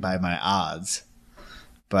judging by my odds.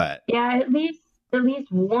 But yeah, at least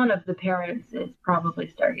one of the parents is probably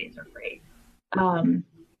Stargazer free.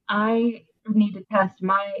 I need to test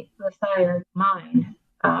the sire mine,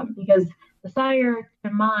 because the sire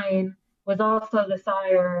to mine was also the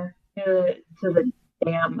sire to the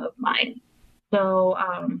dam of mine. So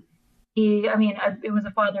it was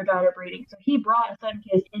a father-daughter breeding. So he brought a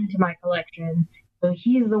sun-kissed into my collection. So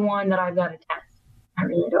he's the one that I've got to test. I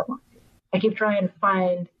really don't want to. I keep trying to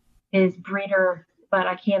find his breeder, but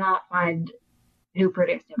I cannot find who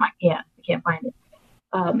produced him. I can't find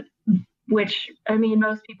it. Which, I mean,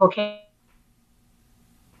 most people can't.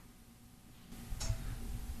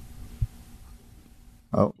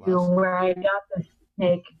 Where I got the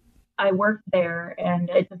snake, I worked there, and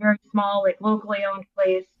it's a very small, like locally owned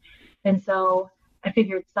place. And so I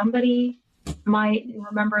figured somebody might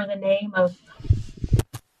remember the name of.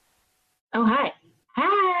 Oh, hi.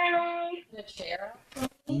 Hi. The chair?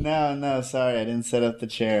 No, sorry, I didn't set up the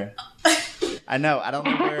chair. I know, I don't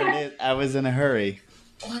know where it is. I was in a hurry.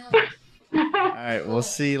 Wow. All right, we'll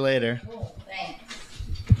see you later. Cool, thanks.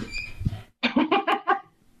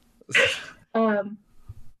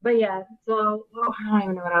 But yeah, so I don't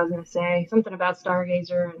even know what I was going to say. Something about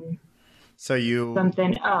Stargazer and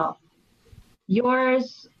something. Oh,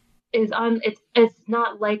 yours is on. It's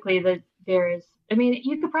not likely that there's. I mean,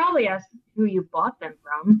 you could probably ask who you bought them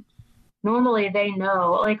from. Normally, they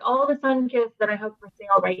know. Like all the sun-kissed that I have for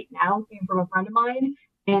sale right now came from a friend of mine,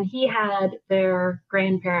 and he had their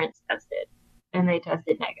grandparents tested, and they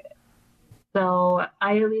tested negative. So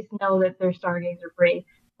I at least know that they're Stargazer free.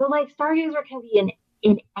 So like Stargazer can be in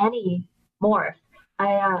any morph.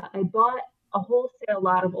 I bought a wholesale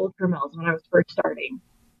lot of Ultramills when I was first starting.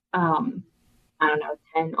 I don't know,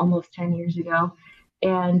 almost 10 years ago.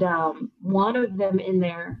 And one of them in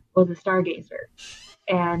there was a Stargazer.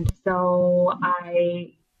 And so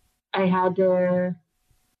I had to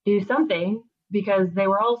do something because they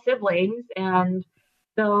were all siblings. And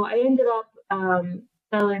so I ended up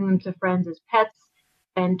selling them to friends as pets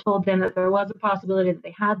and told them that there was a possibility that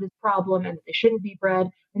they had this problem and that they shouldn't be bred.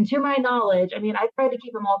 And to my knowledge, I mean, I tried to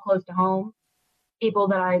keep them all close to home, people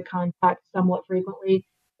that I contact somewhat frequently.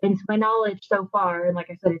 And to my knowledge so far, and like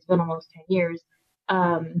I said, it's been almost 10 years,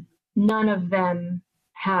 none of them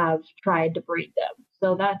have tried to breed them.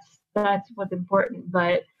 So that's what's important.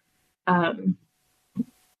 But,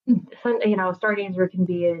 Stargazer can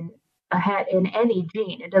be in any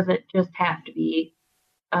gene. It doesn't just have to be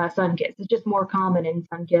sun-kissed. It's just more common in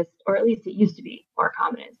sun-kissed, or at least it used to be more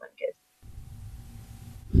common in sun-kissed.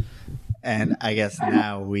 And I guess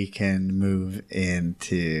now we can move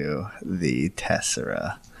into the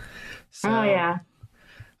Tessera. So, oh yeah.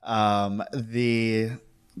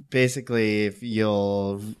 Basically, if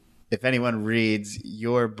anyone reads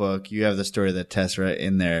your book, you have the story of the Tessera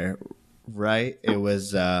in there, right? It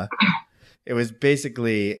was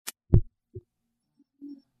basically.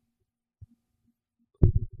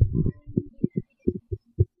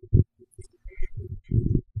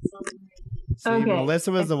 See, okay.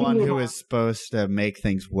 Melissa was the one who was supposed to make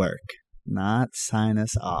things work, not sign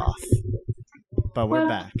us off. But we're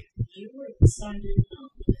back.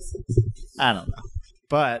 I don't know.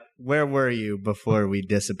 But where were you before we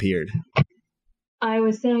disappeared? I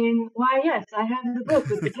was saying, why, yes, I have the book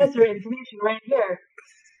with the Tessera information right here.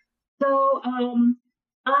 So,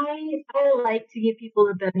 I like to give people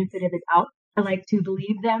the benefit of the doubt. I like to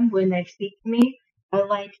believe them when they speak to me. I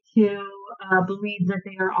like to believe that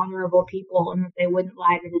they are honorable people and that they wouldn't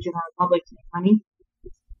lie to the general public to make money.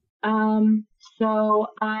 So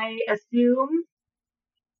I assume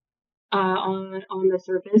on the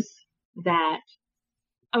surface that,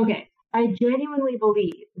 okay, I genuinely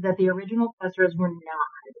believe that the original Tesseras were not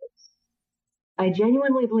hybrids. I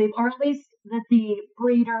genuinely believe, or at least that the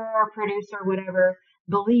breeder or producer, whatever,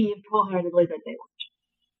 believed wholeheartedly that they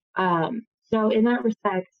were. So in that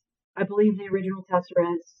respect, I believe the original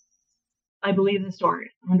Tesseras. I believe the story,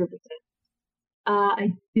 100%.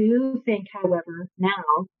 I do think, however,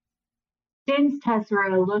 now, since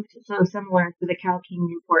Tessera looked so similar to the Kalki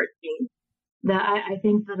Newport gene, that I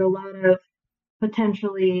think that a lot of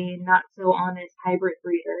potentially not so honest hybrid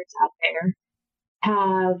breeders out there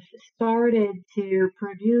have started to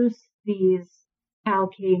produce these cow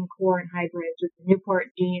cane corn hybrids with the Newport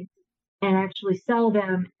gene and actually sell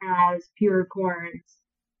them as pure corns,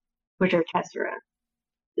 which are Tessera.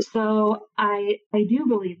 So I do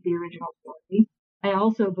believe the original story. I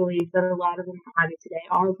also believe that a lot of them today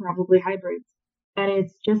are probably hybrids. And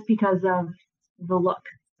it's just because of the look.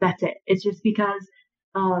 That's it. It's just because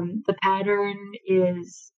the pattern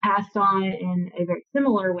is passed on in a very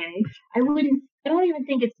similar way. I don't even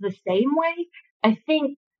think it's the same way. I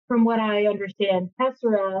think from what I understand,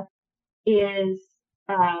 Tessera is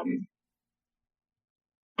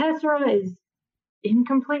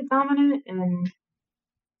incomplete dominant, and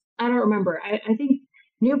I don't remember. I think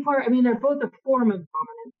Newport, they're both a form of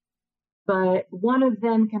dominant, but one of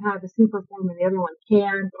them can have a super form and the other one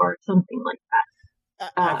can't, or something like that.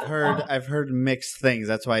 I've heard mixed things.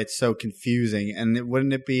 That's why it's so confusing. And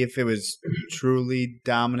wouldn't it be if it was truly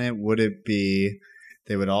dominant? Would it be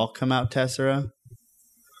they would all come out Tessera,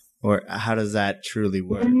 or how does that truly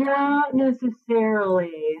work? Not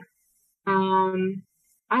necessarily.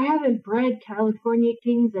 I haven't bred California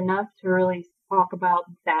Kings enough to really talk about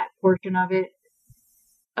that portion of it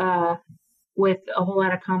with a whole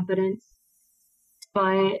lot of confidence.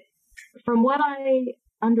 But from what I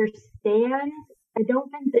understand, I don't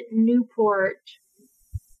think that Newport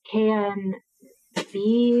can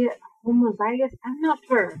be homozygous. I'm not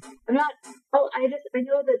sure. I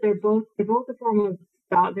know that they're both a form of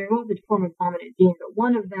dominant gene, but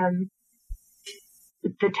one of them,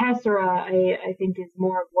 the Tessera, I think is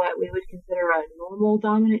more of what we would consider a normal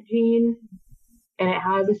dominant gene, and it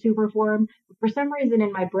has a super form. But for some reason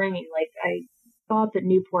in my brain, I thought that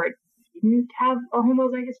Newport didn't have a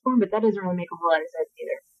homozygous form, but that doesn't really make a whole lot of sense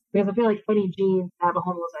either, because I feel like any genes have a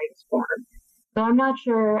homozygous form. So I'm not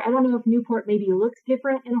sure. I don't know if Newport maybe looks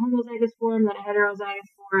different in a homozygous form than a heterozygous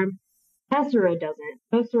form. Tessera doesn't.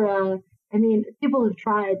 Tessera, people have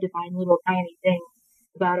tried to find little tiny things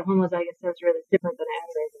about a homozygous Tessera that's different than a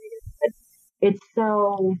heterozygous, but it's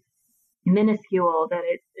so minuscule that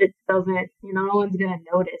it doesn't, no one's going to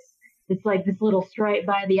notice. It's like this little stripe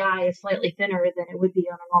by the eye is slightly thinner than it would be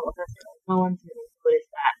on a normal Tessera. No one's going to notice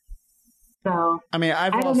that. So,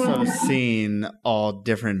 I've also seen all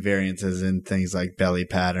different variances in things like belly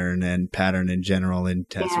pattern and pattern in general in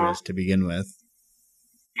Tesseras to begin with.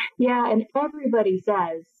 Yeah, and everybody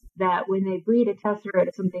says that when they breed a Tessera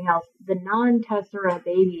to something else, the non-Tessera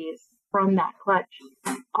babies from that clutch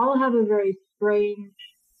all have a very strange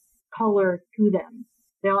color to them.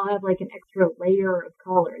 They all have like an extra layer of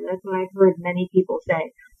color. That's what I've heard many people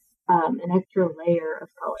say. An extra layer of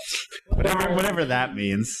color. Whatever that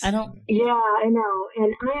means. Yeah, I know.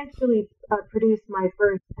 And I actually produced my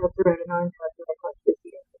first Tessera to non-Tessera clutch this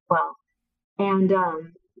year as well. And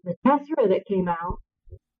the Tessera that came out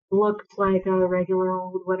looked like a regular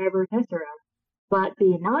old whatever Tessera. But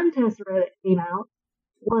the non-Tessera that came out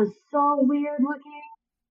was so weird looking.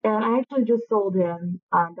 And I actually just sold him,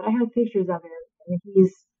 but I have pictures of him. And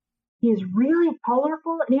he's really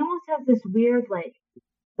colorful, and he almost has this weird, like,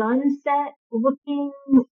 sunset looking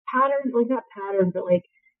pattern, like not pattern, but like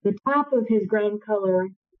the top of his ground color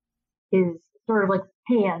is sort of like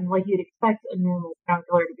tan, like you'd expect a normal ground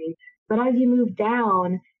color to be. But as you move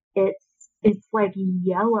down, it's like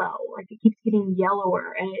yellow, like it keeps getting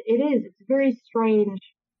yellower, and it's a very strange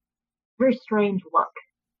look.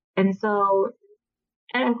 And so,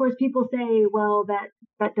 and of course people say, well,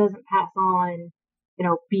 that doesn't pass on,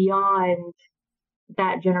 beyond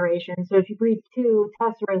that generation. So if you breed two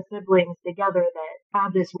Tessera siblings together that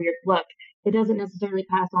have this weird look, it doesn't necessarily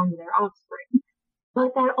pass on to their offspring.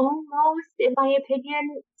 But that almost, in my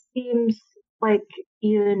opinion, seems like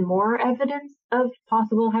even more evidence of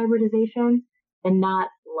possible hybridization and not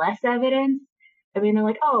less evidence. They're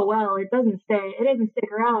like, oh, well, it doesn't stick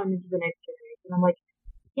around into the next generation. I'm like,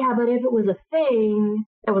 yeah, but if it was a thing,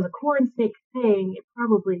 that was a corn snake thing, it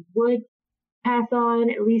probably would pass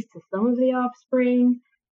on at least to some of the offspring,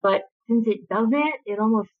 but since it doesn't, it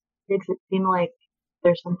almost makes it seem like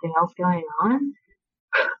there's something else going on.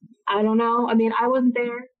 I don't know. I wasn't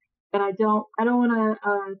there, and I don't want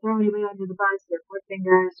to throw anybody under the bus or put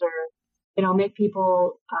fingers or make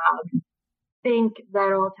people think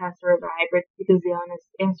that all Tesseras are hybrids, because the honest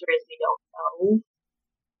answer is we don't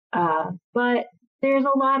know. But there's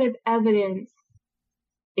a lot of evidence,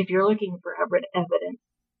 if you're looking for evidence,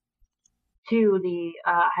 to the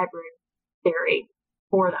hybrid theory,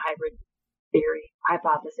 or the hybrid theory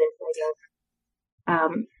hypothesis, I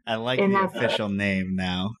guess. I like the official name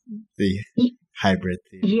now, the hybrid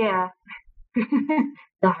theory. Yeah,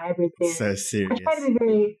 the hybrid theory. So serious.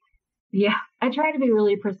 Yeah, I try to be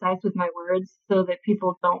really precise with my words so that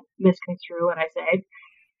people don't misconstrue what I say.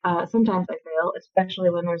 Sometimes I fail, especially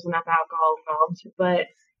when there's enough alcohol involved. But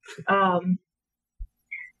um,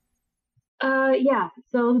 yeah.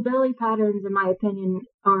 So the belly patterns, in my opinion,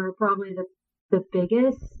 are probably the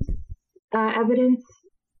biggest evidence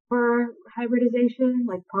for hybridization,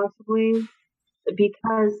 like possibly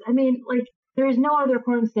because I mean, like there's no other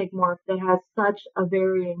corn snake morph that has such a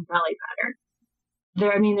varying belly pattern.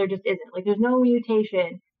 There just isn't. Like, there's no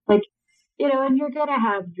mutation. Like, and you're gonna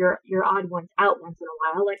have your odd ones out once in a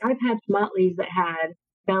while. Like, I've had Mutleys that had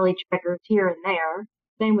belly checkers here and there.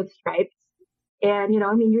 Same with stripes. And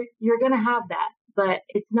you're gonna have that, but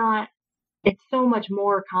it's not. It's so much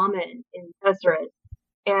more common in Tesseras,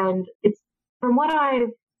 and it's from what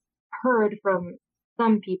I've heard from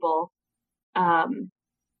some people. Um,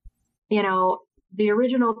 the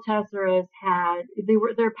original Tesseras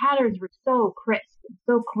their patterns were so crisp and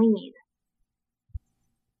so clean.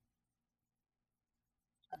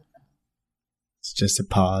 It's just a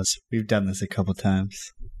pause. We've done this a couple times.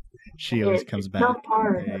 She always comes back. So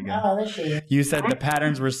hard. There you go. Oh, there she is. You said the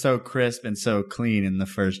patterns were so crisp and so clean in the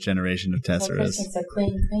first generation of Tesseras. So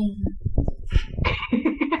clean.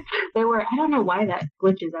 They were. I don't know why that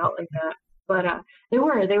glitches out like that. But they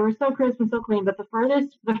were so crisp and so clean. But the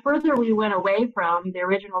further we went away from the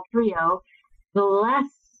original trio, the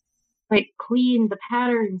less like clean the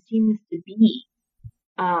pattern seems to be.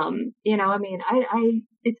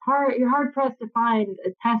 It's hard. You're hard pressed to find a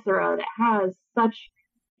Tessera that has such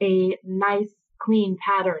a nice, clean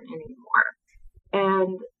pattern anymore.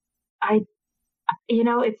 And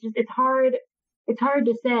it's hard. It's hard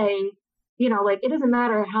to say. It doesn't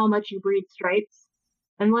matter how much you breed stripes,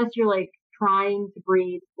 unless you're like trying to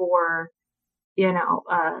breed for,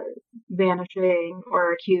 vanishing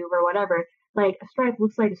or a cube or whatever. Like a stripe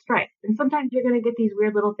looks like a stripe, and sometimes you're gonna get these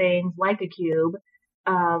weird little things like a cube.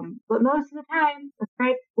 But most of the time, a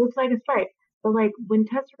stripe looks like a stripe. But like when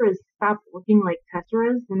Tesseras stop looking like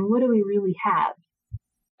Tesseras, then what do we really have?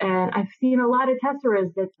 And I've seen a lot of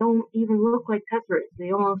Tesseras that don't even look like Tesseras.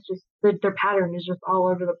 They almost just their pattern is just all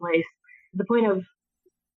over the place. To the point of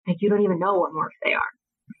like you don't even know what morph they are.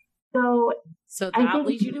 So that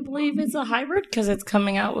leads you to believe it's a hybrid because it's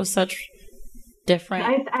coming out with such different.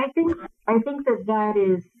 I think that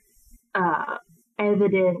is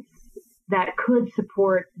evidence that could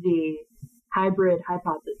support the hybrid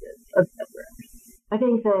hypothesis of Tessera. I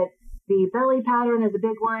think that the belly pattern is a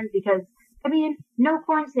big one because no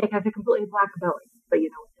corn snake has a completely black belly, but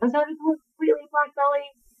what does have a completely black belly?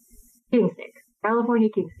 King snake, California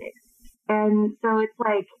king snake, and so it's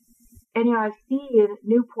like. And I've seen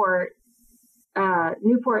Newport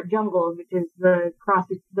Jungles, which is the cross,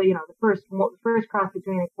 the first cross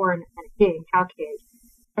between a corn and a king, cow cage,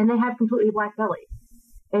 and they have completely black bellies.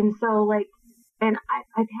 And so I've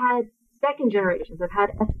had second generations. I've had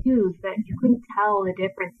F2s that you couldn't tell the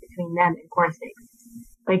difference between them and corn snakes.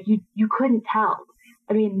 Like you couldn't tell.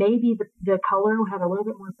 Maybe the color had a little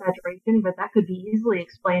bit more saturation, but that could be easily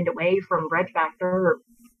explained away from red factor or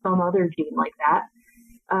some other gene like that.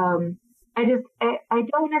 I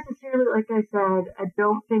don't necessarily, like I said, I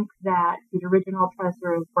don't think that the original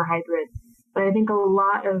Tesseras were hybrids, but I think a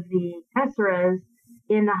lot of the Tesseras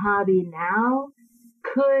in the hobby now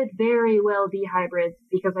could very well be hybrids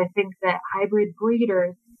because I think that hybrid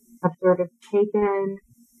breeders have sort of taken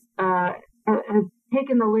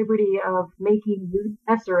the liberty of making new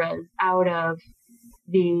Tesseras out of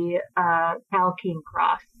the Cal King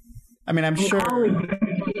cross. I'm sure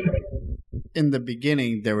in the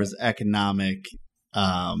beginning there was economic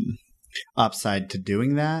upside to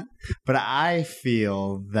doing that, but I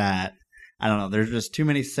feel that I don't know, there's just too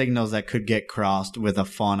many signals that could get crossed with a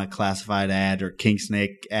fauna classified ad or king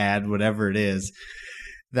snake ad, whatever it is,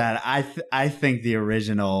 that I think the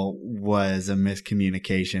original was a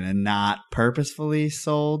miscommunication and not purposefully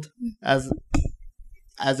sold as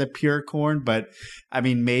a pure corn. But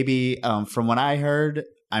maybe from what I heard,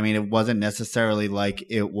 it wasn't necessarily like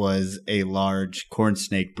it was a large corn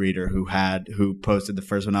snake breeder who posted the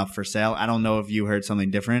first one up for sale. I don't know if you heard something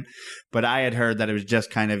different, but I had heard that it was just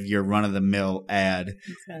kind of your run-of-the-mill ad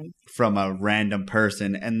from a random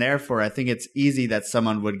person. And therefore, I think it's easy that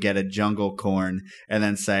someone would get a jungle corn and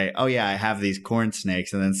then say, oh yeah, I have these corn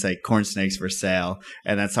snakes, and then say corn snakes for sale.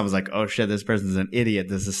 And then someone's like, oh shit, this person's an idiot.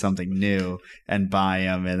 This is something new, and buy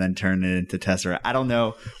them and then turn it into Tessera. I don't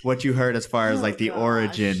know what you heard as far as the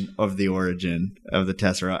origin of the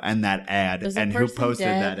Tessera and that ad and who posted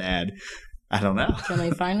that ad. I don't know. Can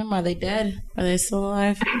we find them? Are they dead? Are they still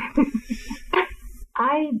alive?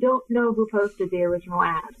 I don't know who posted the original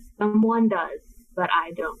ad. Someone does, but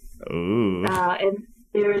I don't. Ooh. And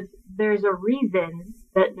there's a reason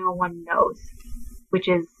that no one knows, which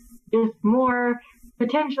is just more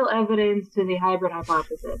potential evidence to the hybrid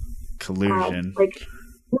hypothesis. Collusion.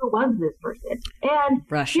 Who was this person? And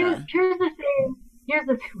Russia. Here's the thing.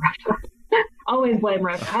 Russia. Always blame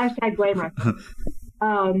Russia. Hashtag blame Russia.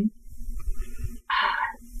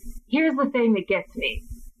 Here's the thing that gets me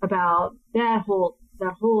about that whole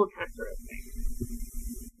Tessera thing.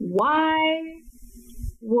 Why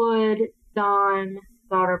would Don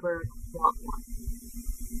Soderbergh want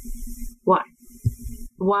one?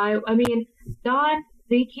 Why? I mean, Don,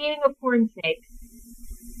 the king of corn snakes,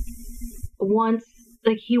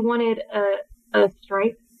 he wanted a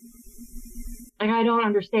stripe. I don't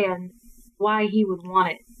understand why he would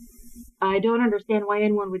want it. I don't understand why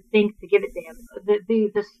anyone would think to give it to him.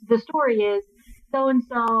 The story is so and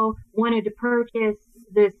so wanted to purchase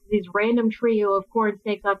these random trio of corn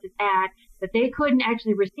snakes off this ad, that they couldn't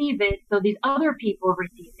actually receive it, so these other people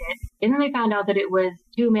received it, and then they found out that it was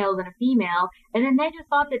 2 males and a female, and then they just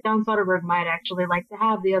thought that Don Soderbergh might actually like to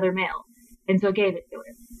have the other male, and so gave it to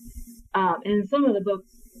him. And some of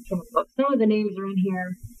the names are in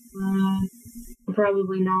here.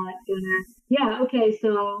 Probably not gonna. Yeah, okay,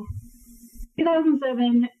 so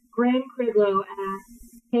 2007, Graham Criglow asked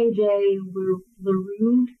KJ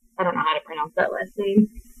LaRue, I don't know how to pronounce that last name,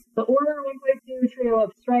 to order 1.2 trio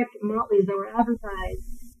of striped motleys that were advertised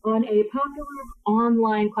on a popular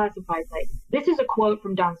online classified site. This is a quote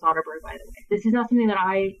from Don Soderbergh, by the way. This is not something that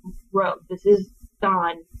I wrote. This is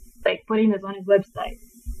Don, putting this on his website.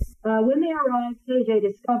 When they arrived, KJ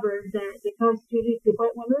discovered that they constituted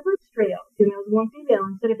 2.1 reverse trio, 2 males and 1 female,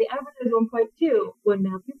 instead of the advertised 1.2, 1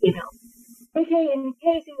 male, 2 females. AK and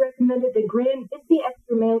Casey recommended that Graham get the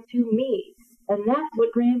extra male to me, and that's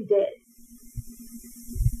what Graham did.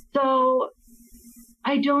 So,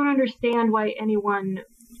 I don't understand why anyone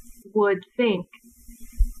would think,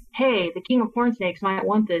 hey, the king of corn snakes might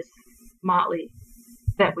want this motley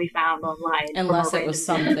that we found online. Unless it was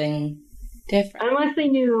something different. Unless they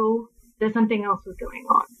knew that something else was going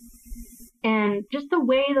on. And just the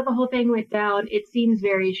way that the whole thing went down, it seems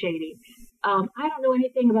very shady. I don't know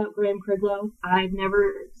anything about Graham Criglow. I've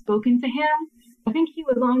never spoken to him. I think he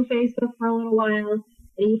was on Facebook for a little while. And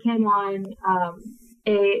he came on,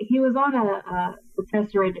 he was on a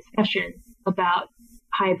Tessera discussion about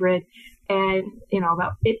hybrid and,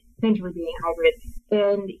 about it potentially being hybrid.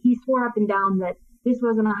 And he swore up and down that this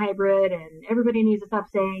wasn't a hybrid and everybody needs to stop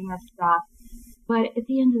saying that stuff. But at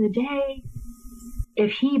the end of the day,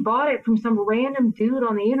 if he bought it from some random dude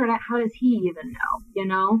on the internet, how does he even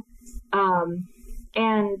know,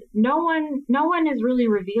 and no one is really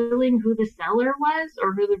revealing who the seller was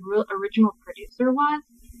or who the original producer was.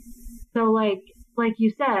 So like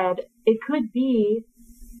you said, it could be,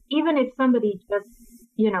 even if somebody just,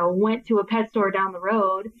 went to a pet store down the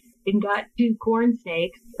road and got 2 corn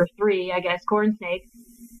snakes, or 3, I guess, corn snakes,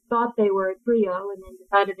 thought they were a trio, and then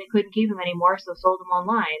decided they couldn't keep them anymore, so sold them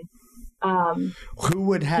online. Who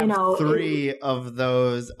would have 3 of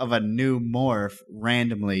those of a new morph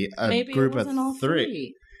randomly? Maybe group it wasn't of all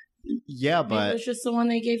 3. Yeah, but maybe it was just the one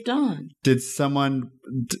they gave Don. Did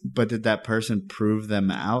that person prove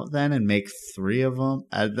them out then and make 3 of them?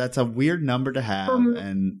 That's a weird number to have.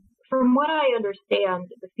 From what I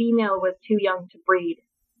understand, the female was too young to breed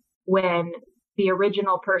when the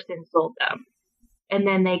original person sold them. And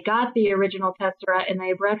then they got the original Tessera and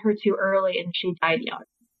they bred her too early and she died young.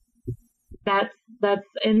 That's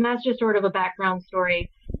just sort of a background story.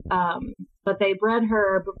 But they bred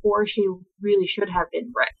her before she really should have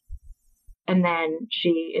been bred. And then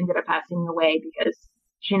she ended up passing away because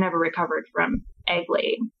she never recovered from egg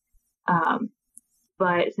laying.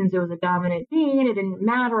 But since it was a dominant gene, it didn't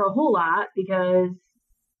matter a whole lot because,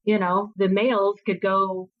 the males could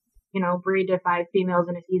go, breed to 5 females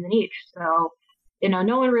in a season each. So,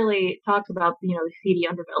 no one really talks about, the seedy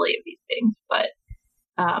underbelly of these things. But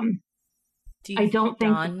I don't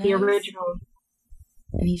think the original.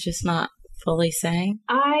 And he's just not fully saying?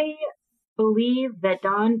 I believe that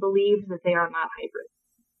Don believes that they are not hybrid.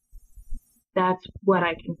 That's what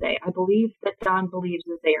I can say. I believe that Don believes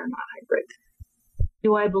that they are not hybrid.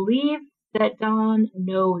 Do I believe that Don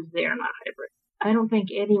knows they are not hybrid? I don't think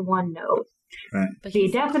anyone knows. Right. But the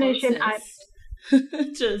definition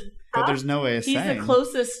but there's no way of saying. He's the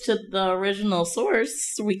closest to the original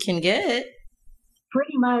source we can get.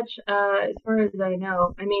 Pretty much, as far as I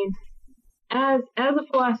know. I mean, as a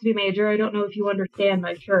philosophy major, I don't know if you understand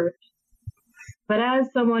my church, but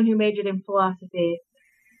as someone who majored in philosophy,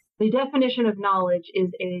 the definition of knowledge is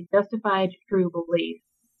a justified true belief,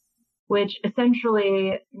 which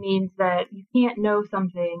essentially means that you can't know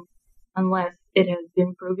something unless it has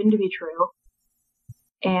been proven to be true.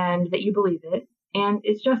 and that you believe it, and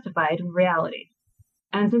it's justified in reality.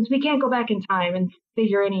 And since we can't go back in time and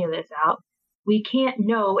figure any of this out, we can't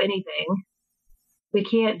know anything. We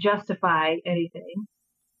can't justify anything.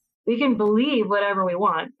 We can believe whatever we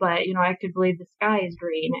want, but, I could believe the sky is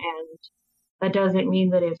green, and that doesn't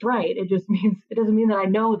mean that it's right. It doesn't mean that I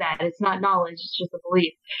know that. It's not knowledge, it's just a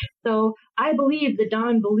belief. So I believe that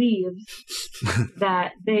Don believes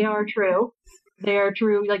that they are true. They are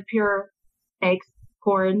true, like pure snakes,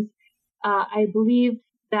 corns. I believe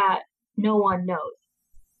that no one knows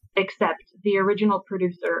except the original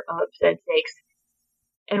producer of said snakes,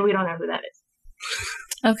 and we don't know who that is.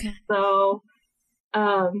 Okay. So,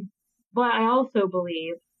 but I also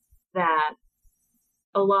believe that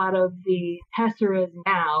a lot of the tesseras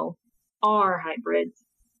now are hybrids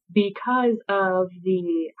because of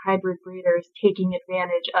the hybrid breeders taking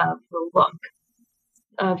advantage of the look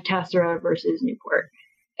of tessera versus Newport.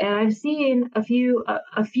 And I've seen a few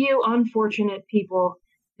unfortunate people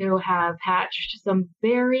who have hatched some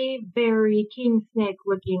very, very king snake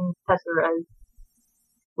looking tesseras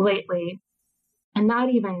lately. And not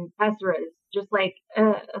even tesseras, just like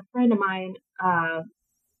a friend of mine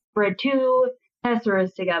bred two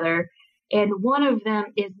tesseras together, and one of them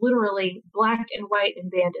is literally black and white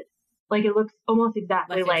and banded. Like it looks almost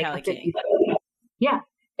exactly like a 50. Yeah,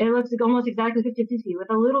 it looks almost exactly 50-50 with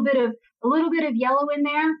a little bit of yellow in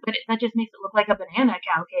there, but that just makes it look like a banana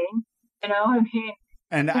cow king.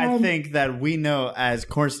 And I think that we know as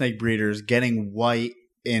corn snake breeders, getting white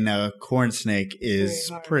in a corn snake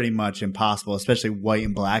is pretty much impossible, especially white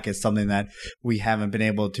and black is something that we haven't been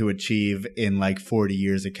able to achieve in like 40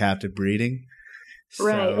 years of captive breeding.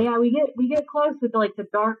 Right. So, yeah, we get close with like the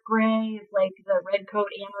dark gray, like the red coat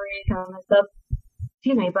amory kind of stuff.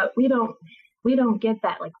 Excuse me, but we don't get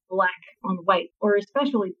that like black on white, or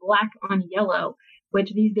especially black on yellow,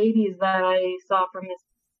 which these babies that I saw from this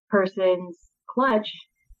person's clutch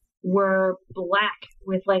were black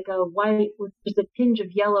with like a white with just a tinge of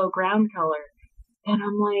yellow ground color. And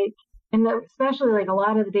I'm like, and especially like a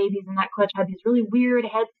lot of the babies in that clutch had these really weird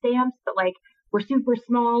head stamps that like were super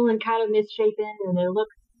small and kind of misshapen, and they look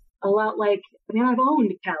a lot like, I've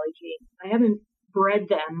owned Cali Kings. I haven't bred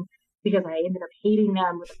them because I ended up hating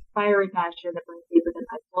them with a fiery passion that brings deeper than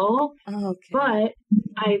my soul. Okay. But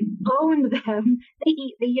I owned them. They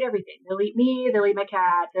eat everything. They'll eat me, they'll eat my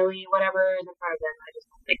cat, they'll eat whatever is in front of them. I just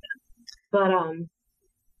don't like them.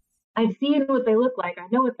 But I've seen what they look like. I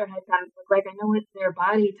know what their head types look like. I know what their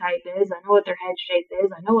body type is. I know what their head shape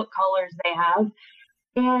is. I know what colors they have.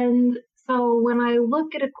 And so when I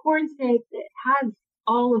look at a corn snake that has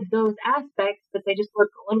all of those aspects, but they just look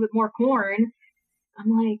a little bit more corn, I'm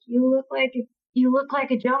like, you look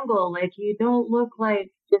like a jungle. Like you don't look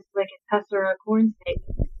like just like a tessera corn snake.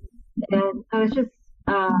 And so it's just,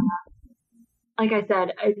 like I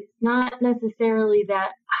said, it's not necessarily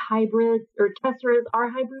that hybrids or tesseras are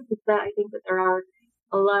hybrids. It's that I think that there are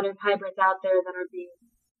a lot of hybrids out there that are being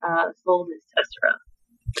sold as tessera.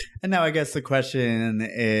 And now I guess the question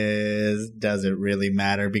is, does it really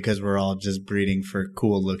matter? Because we're all just breeding for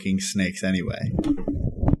cool looking snakes anyway.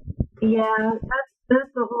 Yeah,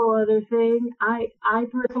 that's the whole other thing. I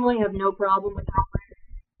personally have no problem with hybrids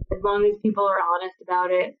as long as people are honest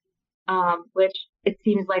about it. Which it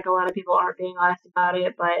seems like a lot of people aren't being honest about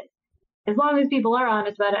it, but as long as people are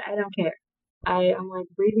honest about it, I don't care. I'm like,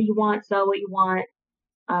 breed what you want, sell what you want.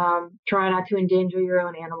 Try not to endanger your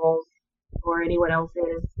own animals or anyone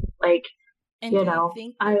else's. Like, and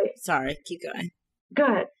sorry, keep going.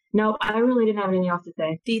 Good. No, I really didn't have anything else to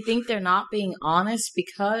say. Do you think they're not being honest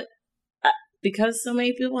because so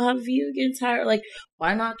many people have a view against hybrid? Like,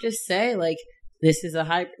 why not just say, like, this is a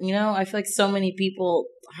hybrid? I feel like so many people,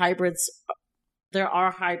 hybrids, there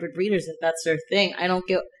are hybrid breeders if that's their thing. I don't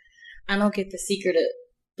get the secret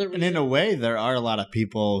of and in a way, there are a lot of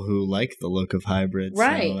people who like the look of hybrids.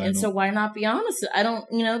 Right. So why not be honest?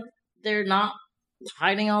 They're not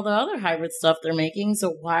hiding all the other hybrid stuff they're making.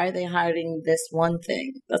 So why are they hiding this one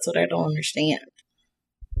thing? That's what I don't understand.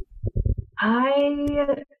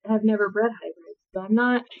 I have never bred hybrids, so I'm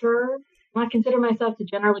not sure. I consider myself to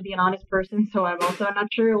generally be an honest person, so I'm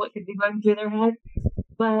not sure what could be going through their head.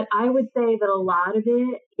 But I would say that a lot of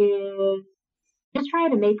it is just trying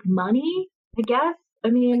to make money, I guess.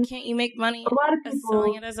 But can't you make money a lot of people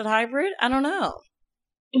selling it as a hybrid? I don't know.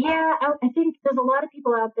 Yeah, I think there's a lot of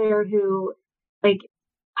people out there who, like,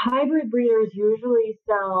 hybrid breeders usually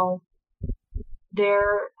sell their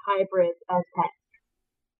hybrids as pets.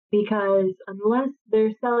 Because unless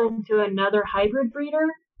they're selling to another hybrid breeder,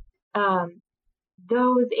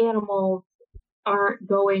 those animals aren't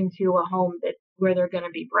going to a home where they're going to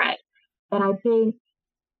be bred. And I think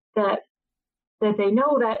that that they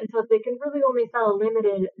know that, and so they can really only sell a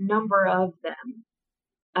limited number of them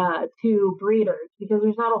to breeders, because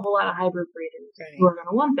there's not a whole lot of hybrid breeders who are going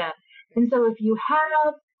to want them. And so if you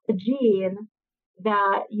have a gene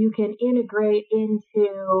that you can integrate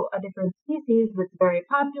into a different species that's very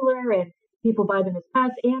popular, and people buy them as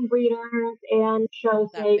pets and breeders and show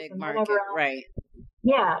snakes and whatever else. Right.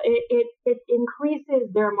 Yeah, it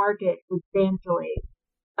increases their market substantially,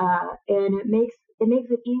 and it makes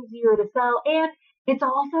it easier to sell. And it's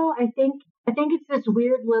also, I think it's this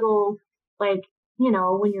weird little, like,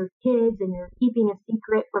 when you're kids and you're keeping a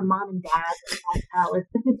secret from mom and dad, and that's how it's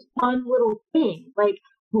this fun little thing. Like,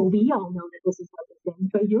 well, we all know that this is what this is,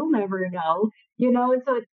 but you'll never know, And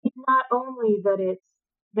so it's not only that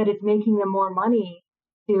it's making them more money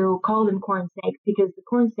to call them corn snakes, because the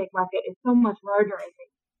corn snake market is so much larger, I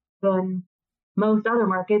think, than most other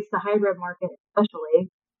markets, the hybrid market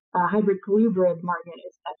especially, hybrid colubrid market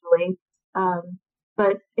especially.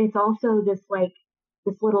 But it's also this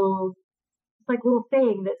little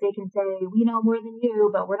thing that they can say, we know more than you,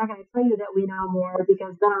 but we're not going to tell you that we know more,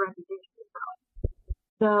 because then our reputation is gone.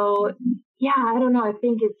 So yeah, I don't know. I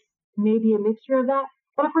think it's maybe a mixture of that.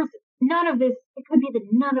 But of course, it could be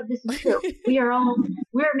that none of this is true.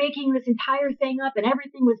 We're making this entire thing up, and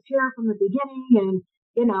everything was pure from the beginning, and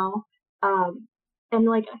and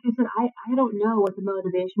like I said, I don't know what the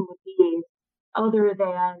motivation would be other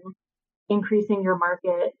than increasing your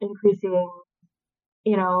market, increasing,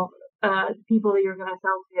 people that you're going to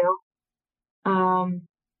sell to.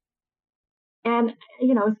 And,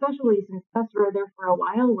 especially since pets were there for a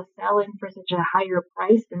while, was selling for such a higher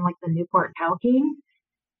price than like the Newport Cow King.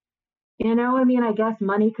 I guess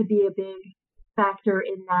money could be a big factor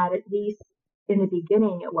in that, at least in the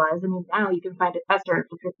beginning it was. Now you can find a tester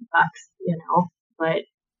for $50, but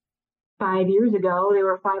 5 years ago they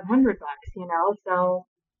were $500, so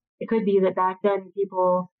it could be that back then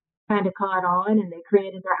people kind of caught on and they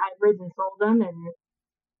created their hybrids and sold them, and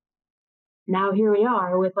now here we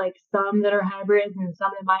are with like some that are hybrids and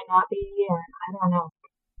some that might not be, and I don't know.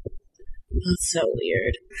 That's so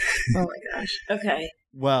weird. Oh my gosh. Okay.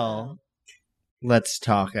 Well, let's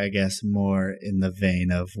talk, I guess, more in the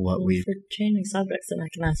vein of what we've... For changing subjects, then I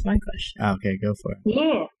can ask my question. Okay, go for it.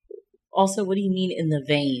 Yeah. Also, what do you mean in the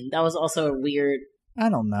vein? That was also a weird... I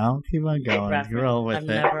don't know. Keep on going. Roll with I've it.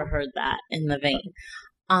 never heard that, in the vein.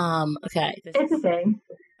 Okay. It's a thing.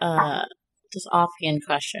 Just offhand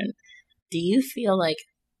question. Do you feel like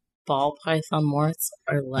ball python morphs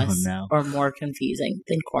are less or more confusing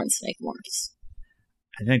than corn snake morphs?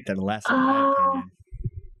 I think they're less, in my opinion.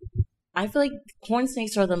 I feel like corn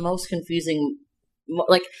snakes are the most confusing,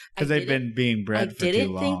 because they've been being bred for too long. I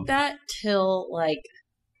didn't think that till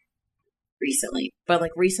recently,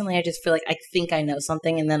 but recently I just feel like I think I know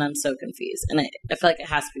something, and then I'm so confused, and I feel like it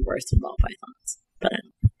has to be worse than ball pythons. But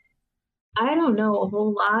I don't know a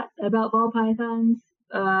whole lot about ball pythons.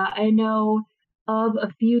 I know of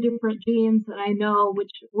a few different genes, and I know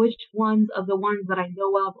which ones of the ones that I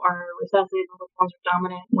know of are recessive, and which ones are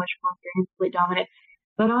dominant, and which ones are incomplete dominant.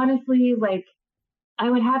 But honestly, I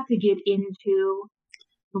would have to get into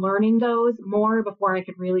learning those more before I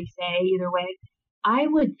could really say either way. I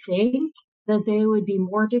would think that they would be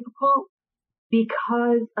more difficult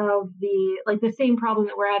because of the same problem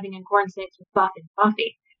that we're having in corn snakes with buff and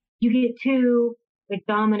buffy. You get two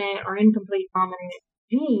dominant or incomplete dominant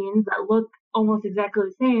genes that look almost exactly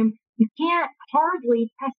the same. You can't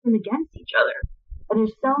hardly test them against each other. And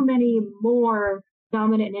there's so many more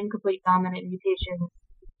dominant and incomplete dominant mutations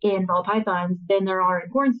in ball pythons than there are in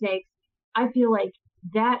corn snakes. I feel like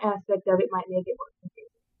that aspect of it might make it more confusing.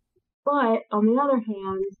 But on the other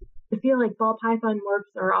hand, I feel like ball python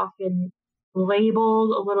morphs are often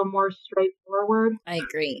labeled a little more straightforward. I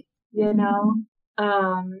agree. I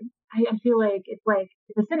feel like it's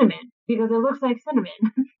a cinnamon, because it looks like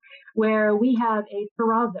cinnamon, where we have a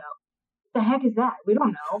terrazzo. What the heck is that? We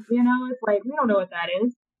don't know. It's we don't know what that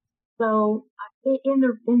is. So in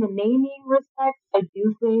the naming respect, I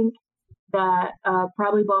do think that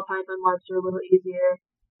probably ball python morphs are a little easier.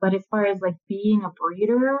 But as far as being a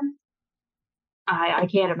breeder, I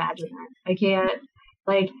can't imagine that. I can't.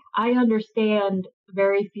 I understand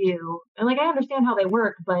very few, and I understand how they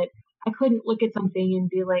work, but I couldn't look at something and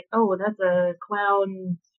be like, oh, that's a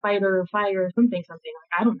clown spider fire something.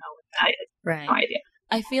 I don't know what that is. Right. No idea.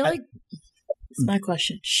 I feel like it's my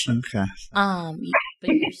question. Okay.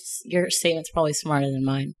 But your statement's probably smarter than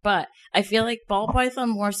mine. But I feel like ball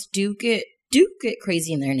python morphs do get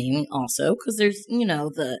crazy in their naming also, because there's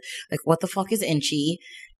the what the fuck is Inchy,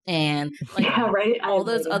 and yeah, right. all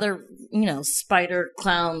those other spider,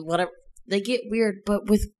 clown, whatever. they get weird. But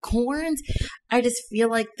with corns, I just feel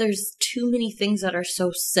like there's too many things that are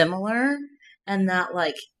so similar, and that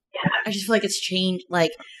like I just feel like it's changed.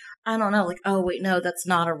 Like I don't know, like oh wait, no, that's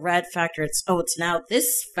not a red factor. It's now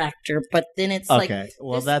this factor. But then it's okay.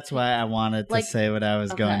 Well, that's why I wanted to like, say what I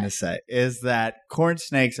was going to say is that corn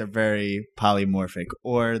snakes are very polymorphic,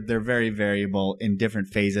 or they're very variable in different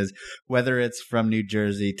phases. Whether it's from New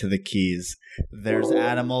Jersey to the Keys, there's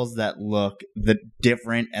animals that look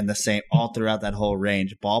different and the same all throughout that whole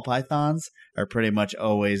range. Ball pythons are pretty much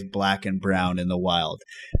always black and brown in the wild.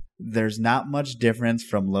 There's not much difference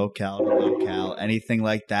from locale to locale, anything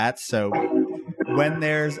like that. So when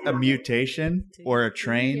there's a mutation or a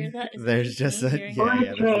train, there's just a there's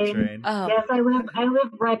a train. Oh. Yes, I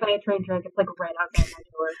live right by a train track. It's like right outside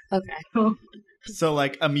my door. Okay. So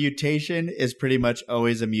like a mutation is pretty much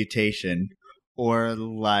always a mutation. Or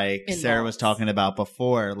like Sarah was talking about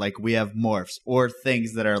before, like we have morphs or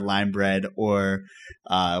things that are line bred or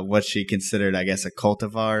what she considered, I guess, a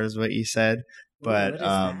cultivar is what you said. But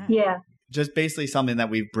just basically something that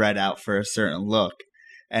we've bred out for a certain look.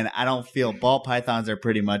 And I don't feel ball pythons are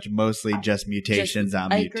pretty much mostly just mutations on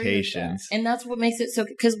mutations. And that's what makes it so,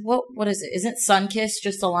 because what is it? Isn't Sunkiss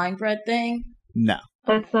just a line bred thing? No.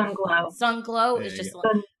 That's Sunglow. Sunglow is just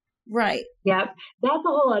right. Yep. That's a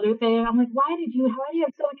whole other thing. I'm like, why do you have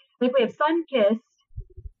so like we have Sunkissed,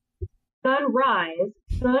 Sunrise,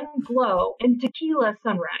 Sunglow, and Tequila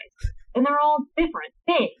Sunrise. And they're all different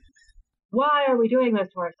things. Why are we doing this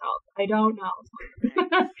to ourselves? I don't know.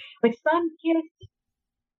 Like Sunkissed,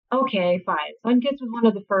 okay, fine. Sunkissed was one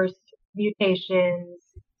of the first mutations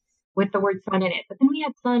with the word sun in it. But then we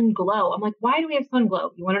had Sunglow. I'm like, why do we have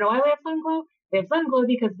Sunglow? You want to know why we have Sunglow? We have Sunglow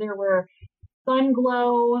because there were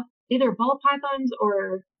Sunglow, either ball pythons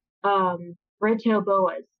or red-tailed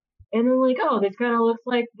boas. And then like, oh, this kind of looks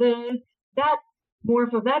like that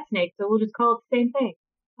morph of that snake, so we'll just call it the same thing.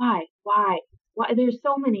 Why? There's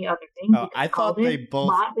so many other things. Oh, I thought they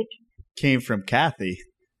both came from Kathy.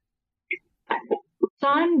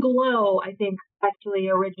 Sunglow, I think, actually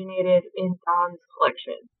originated in Don's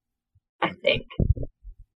collection. I think.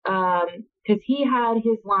 Because he had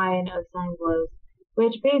his line of Sunglows,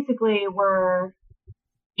 which basically were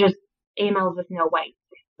just amels with no white.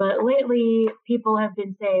 But lately, people have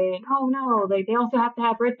been saying, "Oh no, they also have to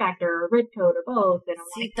have red factor or red coat or both." And I'm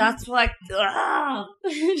like, that's like, I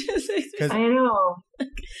know.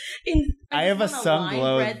 I have a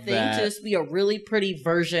Sunglow red thing to just be a really pretty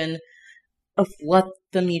version of what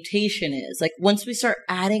the mutation is. Like once we start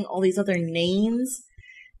adding all these other names,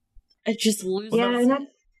 it just loses. Yeah, and that's.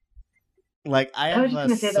 Like I have a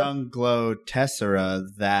Sunglow Tessera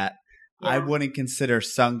that I wouldn't consider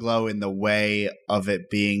Sunglow in the way of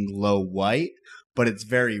it being low white, but it's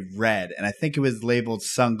very red. And I think it was labeled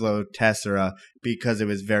Sunglow Tessera because it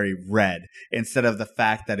was very red instead of the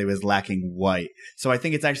fact that it was lacking white. So I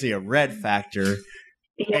think it's actually a red factor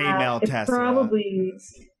amel Tessera. Probably,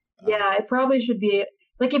 it probably should be.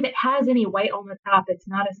 Like if it has any white on the top, it's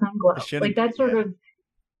not a Sunglow. Like that sort of.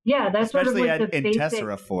 Yeah, that's especially sort of like in basic...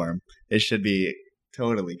 Tessera form. It should be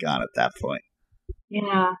totally gone at that point.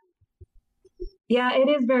 Yeah. Yeah, it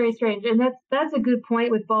is very strange. And that's a good point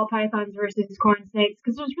with ball pythons versus corn snakes,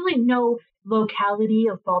 because there's really no locality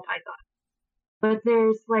of ball python. But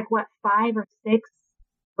there's like, 5 or 6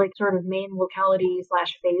 like sort of main locality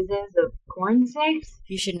 / phases of corn snakes.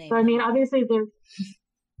 You should name So, I mean, obviously there's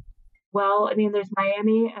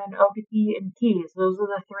Miami and Okatee and Keys. Those are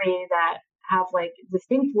the 3 that have like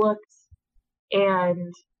distinct looks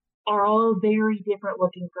and are all very different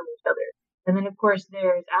looking from each other. And then of course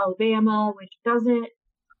there's Alabama, which isn't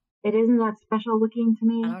that special looking to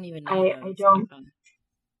me. I don't even know. I don't.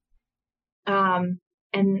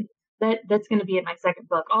 And that's going to be in my second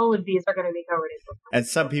book. All of these are going to be covered in book. And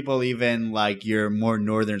some people even like your more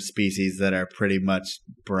northern species that are pretty much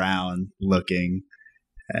brown looking.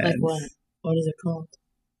 And like what? What is it called?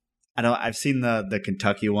 I've seen the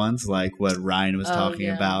Kentucky ones, like what Ryan was talking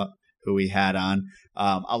about, who we had on.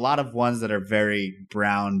 A lot of ones that are very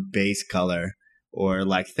brown base color, or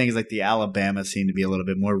like things like the Alabama seem to be a little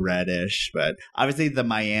bit more reddish. But obviously the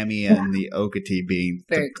Miami and the Okatee being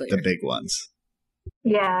the big ones.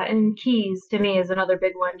 Yeah, and Keys to me is another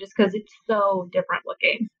big one, just because it's so different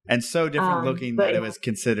looking. And so different looking that it was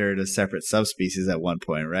considered a separate subspecies at one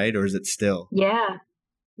point, right? Or is it still? Yeah.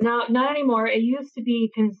 No, not anymore. It used to be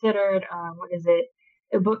considered, what is it?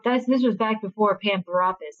 This was back before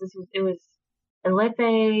Pantheropus. It was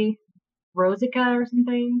Alepe rosica or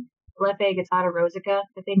something. Alepe guttata rosica,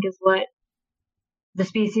 I think is what the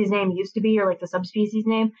species name used to be, or like the subspecies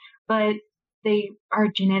name. But they are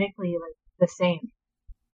genetically like the same.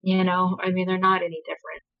 You know, I mean, they're not any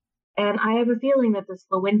different. And I have a feeling that the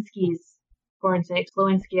Slowinski's corn snake,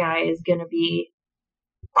 Slowinskii, is going to be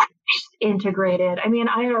integrated. I mean,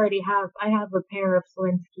 I have a pair of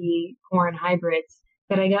Slowinski corn hybrids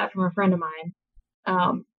that I got from a friend of mine.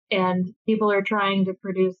 And people are trying to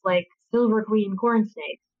produce like Silver Queen corn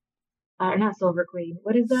snakes. Not Silver Queen.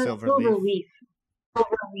 What is that? Silver leaf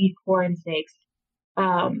corn snakes.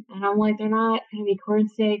 And I'm like, they're not going to be corn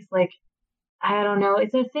snakes. Like, I don't know.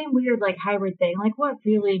 It's that same weird like hybrid thing. Like, what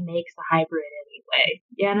really makes a hybrid anyway?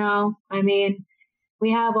 You know? I mean,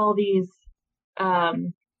 we have all these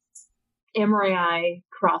Emery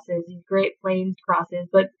crosses, these Great Plains crosses,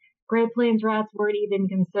 but Great Plains rats weren't even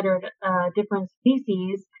considered a different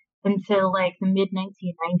species until like the mid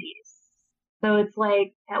 1990s. So it's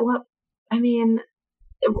like, what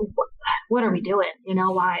are we doing? You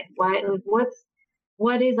know, why, like,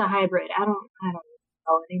 what is a hybrid? I don't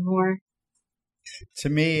know anymore. To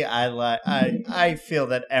me, I feel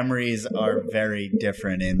that Emerys are very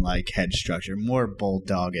different in like head structure, more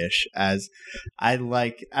bulldogish. As I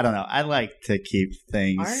like to keep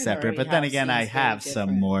things separate. But then again, I have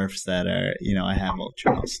some morphs that are, you know, I have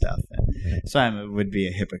ultramel stuff, so I would be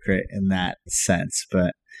a hypocrite in that sense.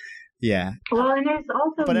 But yeah, well, and there's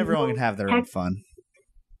also everyone can have their own fun.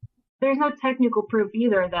 There's no technical proof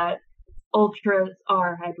either that ultras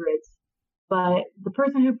are hybrids. But the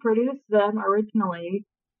person who produced them originally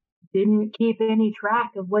didn't keep any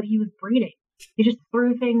track of what he was breeding. He just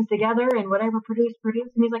threw things together and whatever produced.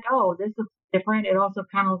 And he's like, oh, this looks different. It also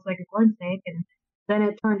kind of looks like a corn snake. And then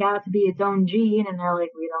it turned out to be its own gene. And they're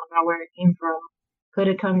like, we don't know where it came from. Could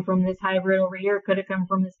it come from this hybrid over here? Could it come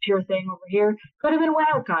from this pure thing over here? Could have been a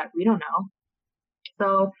wild caught. We don't know.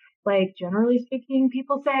 So, like, generally speaking,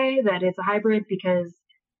 people say that it's a hybrid because,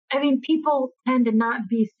 I mean, people tend to not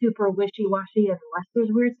be super wishy-washy unless there's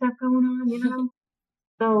weird stuff going on, you know?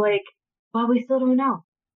 So, like, well, we still don't know.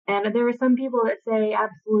 And there are some people that say,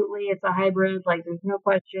 absolutely, it's a hybrid, like, there's no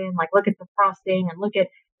question, like, look at the frosting and look at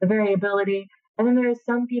the variability. And then there's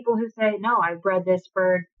some people who say, no, I've bred this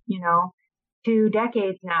for, 2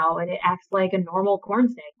 decades now, and it acts like a normal corn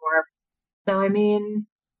snake morph. So, I mean,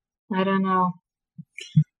 I don't know.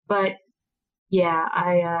 But, yeah,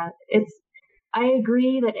 I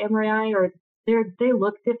agree that Emery they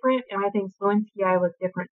look different, and I think Slowinskii look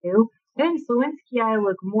different too. I think Slowinskii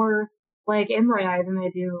look more like Emery than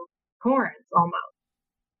they do corns almost.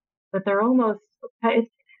 But they're almost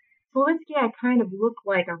Slowinskii kind of look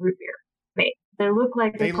like a root beer. They look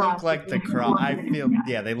like the cross. I feel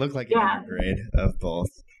they look like an intergrade of both.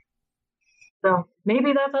 So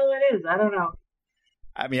maybe that's all it is. I don't know.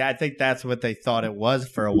 I mean, I think that's what they thought it was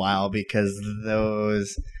for a while because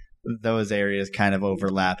those areas kind of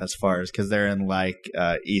overlap as far as because they're in like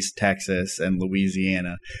East Texas and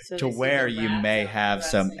Louisiana, so to where you may have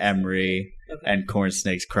some Emery and corn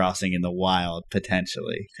snakes crossing in the wild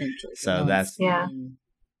potentially. So that's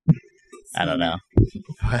I don't know.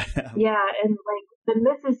 Yeah, and like the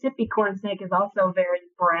Mississippi corn snake is also very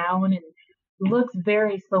brown and looks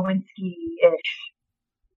very Slowinski-ish.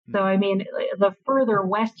 So I mean, the further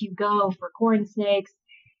west you go for corn snakes,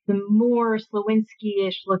 the more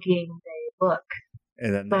Slowinski-ish looking they look.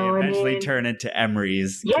 And then they eventually turn into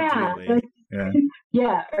Emerys. Yeah.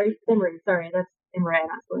 Yeah, or Emery. Sorry, that's Emery,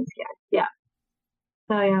 not Slowinski. Yeah.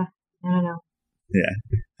 So, yeah, I don't know.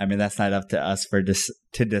 Yeah. I mean, that's not up to us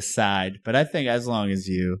to decide. But I think as long as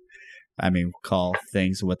you, call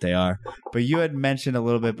things what they are. But you had mentioned a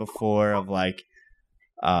little bit before of like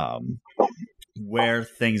where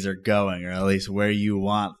things are going, or at least where you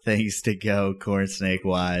want things to go corn snake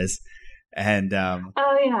wise. And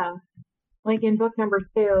oh yeah, like in book number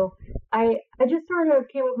 2, I just sort of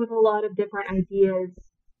came up with a lot of different ideas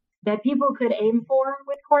that people could aim for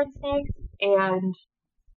with corn snakes, and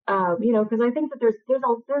because I think that there's a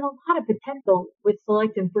lot of potential with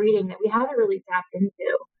selective breeding that we haven't really tapped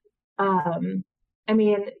into. I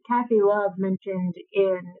mean, Kathy Love mentioned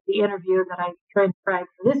in the interview that I transcribed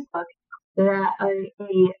for this book that a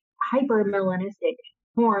hypermelanistic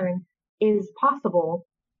corn is possible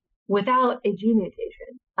without a gene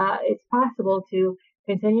mutation. It's possible to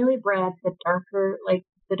continually bred the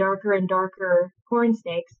darker and darker corn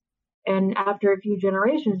snakes, and after a few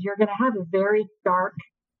generations, you're going to have a very dark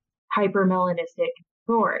hypermelanistic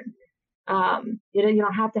corn. You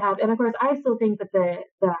don't have to have, and of course, I still think that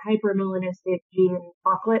the hypermelanistic gene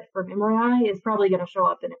auklet from Emery is probably going to show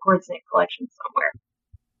up in a corn snake collection somewhere.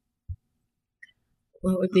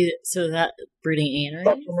 What would be that breeding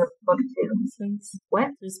section aneries? of book 2. Since What?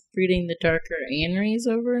 just breeding the darker aneries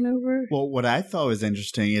over and over. Well, what I thought was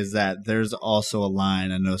interesting is that there's also a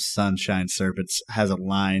line. I know Sunshine Serpents has a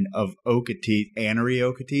line of Oketees, anery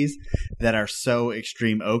Oketees, that are so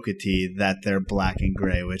extreme Oketee that they're black and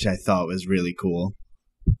gray, which I thought was really cool.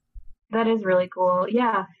 That is really cool.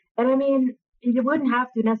 Yeah. And I mean, you wouldn't have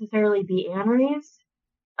to necessarily be aneries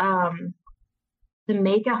to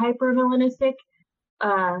make a hypermelanistic.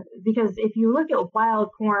 Because if you look at wild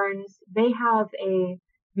corns, they have a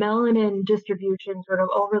melanin distribution sort of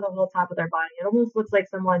over the whole top of their body. It almost looks like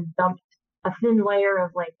someone dumped a thin layer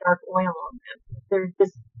of like dark oil on them. They're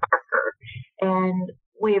just darker. And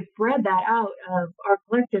we've bred that out of our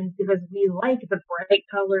collections because we like the bright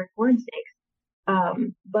colored corn snakes.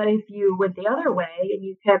 But if you went the other way and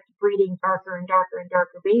you kept breeding darker and darker and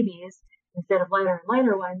darker babies instead of lighter and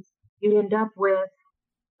lighter ones, you'd end up with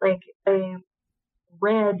like a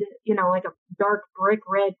red, like a dark brick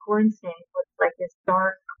red corn snake with like this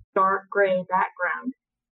dark gray background.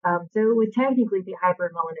 So it would technically be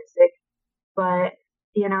hypermelanistic, but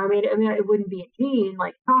I mean, it wouldn't be a gene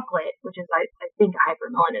like chocolate, which is I think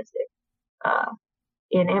hypermelanistic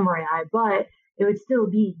in Emorii, but it would still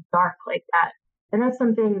be dark like that. And that's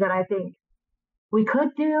something that I think we could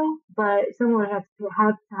do, but someone would have to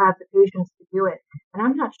have the patience to do it. And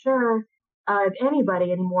I'm not sure if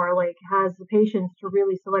anybody anymore like has the patience to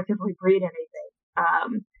really selectively breed anything.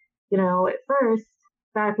 At first,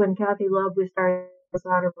 back when Kathy Love was starting,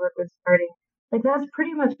 Soderbergh was starting, like that's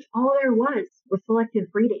pretty much all there was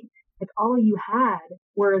selective breeding. Like all you had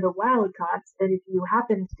were the wild caughts, and if you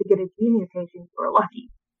happened to get a gene mutation, you were lucky.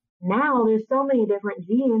 Now there's so many different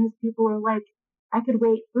genes, people are like, I could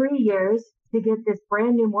wait 3 years to get this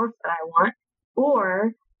brand new morph that I want,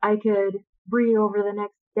 or I could breed over the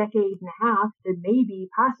next decade and a half to maybe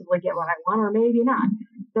possibly get what I want, or maybe not.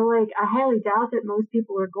 So like I highly doubt that most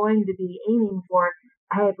people are going to be aiming for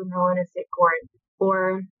a hypermelanistic corn.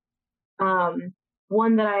 Or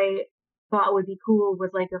one that I thought would be cool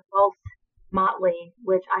was like a false motley,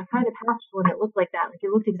 which I kind of hatched when it looked like that. Like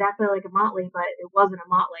it looked exactly like a motley, but it wasn't a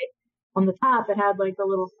motley. On the top it had like the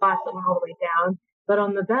little spots that went all the way down, but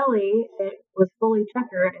on the belly it was fully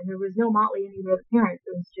checkered and there was no motley in either of the parents.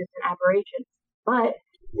 It was just an aberration. But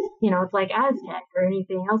it's like Aztec or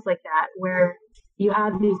anything else like that, where you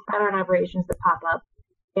have these pattern aberrations that pop up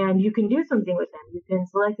and you can do something with them. You can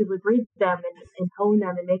selectively breed them and hone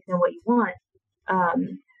them and make them what you want.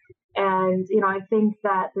 And I think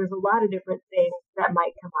that there's a lot of different things that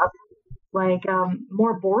might come up, like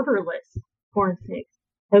more borderless corn snakes.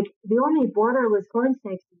 Like the only borderless corn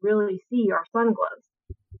snakes you really see are sun gloves,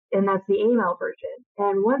 and that's the AML version.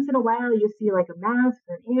 And once in a while you see like a mask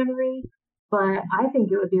or an anery. But I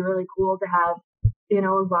think it would be really cool to have,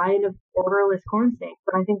 a line of borderless corn snakes.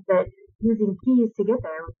 But I think that using keys to get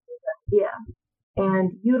there would be a good idea.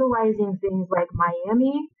 And utilizing things like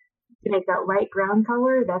Miami to make that light ground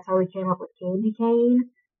color, that's how we came up with Candy Cane.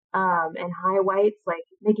 And high whites, like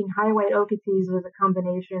making high white Oketees was a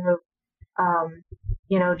combination of,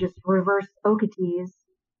 just reverse Oketees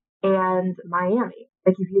and Miami.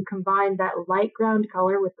 Like if you combine that light ground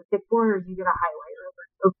color with the thick borders, you get a highlight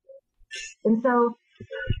reverse Oketee. And so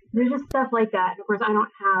there's just stuff like that. Of course, I don't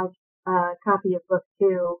have a copy of book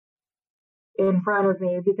 2 in front of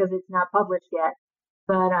me because it's not published yet.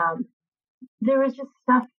 But there was just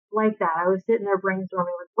stuff like that. I was sitting there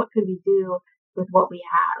brainstorming with what could we do with what we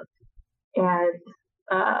have. And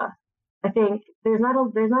I think there's not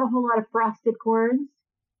a whole lot of frosted corns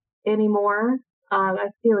anymore. I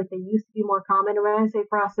feel like they used to be more common. And when I say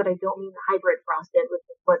frosted, I don't mean the hybrid frosted, which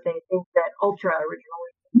is what they think that Ultra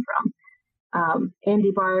originally came from.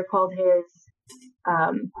 Andy Barr called his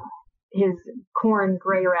corn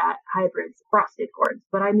gray rat hybrids frosted corns,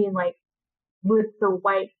 but I mean like with the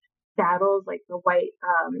white saddles, like the white,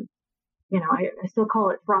 I still call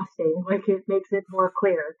it frosting, like it makes it more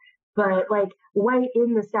clear, but like white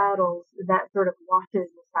in the saddles that sort of washes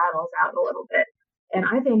the saddles out a little bit. And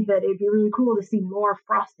I think that it'd be really cool to see more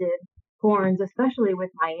frosted corns, especially with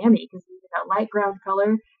Miami, because you get that light ground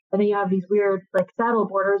color, and then you have these weird like saddle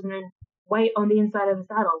borders, and then white on the inside of the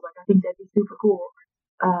saddles. Like I think that'd be super cool.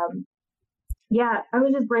 I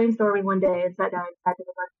was just brainstorming one day and sat down and typed in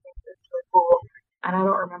a bunch of things that's really cool, and I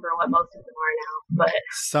don't remember what most of them are now. But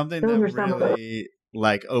something that really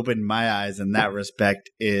like opened my eyes in that respect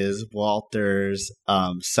is Walter's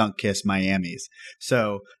Sunkiss Miamis.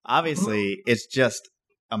 So obviously it's just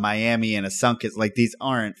a Miami and a Sunkiss. Like these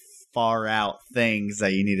aren't far out things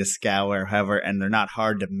that you need to scour, however, and they're not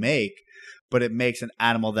hard to make. But it makes an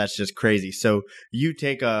animal that's just crazy. So you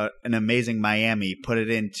take an amazing Miami, put it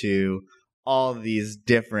into all these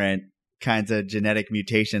different kinds of genetic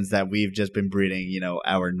mutations that we've just been breeding,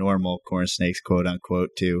 our normal corn snakes, quote unquote,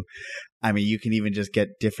 to. I mean, you can even just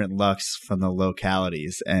get different looks from the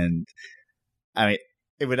localities. And I mean,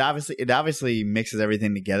 it obviously mixes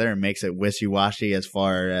everything together and makes it wishy-washy as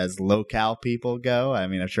far as locale people go. I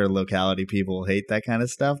mean, I'm sure locality people hate that kind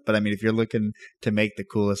of stuff. But I mean, if you're looking to make the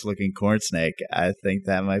coolest looking corn snake, I think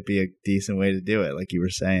that might be a decent way to do it, like you were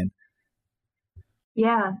saying.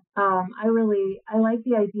 Yeah, I like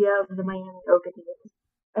the idea of the Miami Okinees.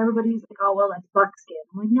 Everybody's like, oh, well, that's buckskin.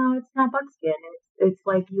 I'm like, no, it's not buckskin. It's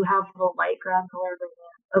like you have the light ground color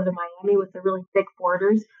of the Miami with the really thick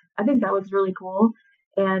borders. I think that looks really cool.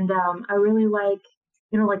 And I really like,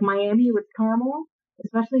 like Miami with caramel,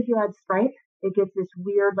 especially if you add stripe, it gets this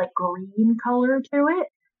weird like green color to it.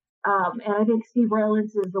 And I think Steve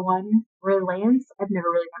Roylance is the one, Roy Lance. I've never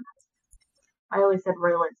really done that. I always said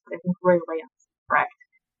Roylance, but I think Roy Lance. Correct.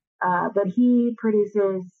 But he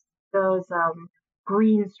produces those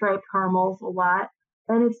green striped caramels a lot.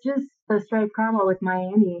 And it's just the striped caramel with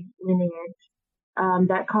Miami lineage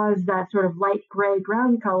that cause that sort of light gray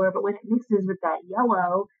ground color. But when it mixes with that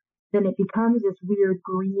yellow, then it becomes this weird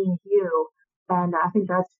green hue. And I think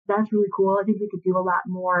that's really cool. I think we could do a lot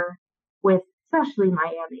more with especially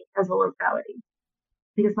Miami as a locality.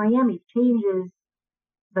 Because Miami changes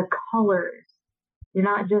the colors. You're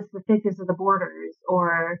not just the thickness of the borders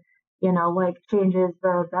or, like changes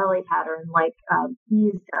the belly pattern like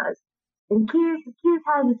Keys does. And Keys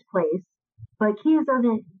has its place, but Keys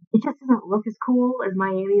it just doesn't look as cool as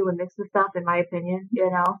Miami when mixed with stuff, in my opinion,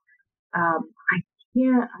 I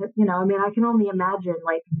can't, I can only imagine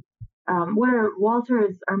like where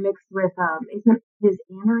Walters are mixed with, isn't his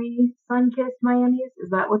Amory Sun-Kissed Miamis?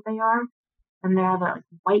 Is that what they are? And they have a like,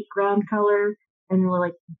 white ground color and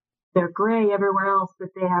they're gray everywhere else, but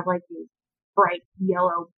they have like these bright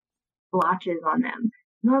yellow blotches on them.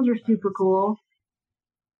 And those are super cool.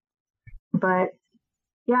 But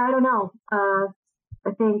yeah, I don't know.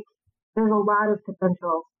 I think there's a lot of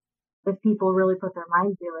potential if people really put their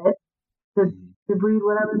mind to it to breed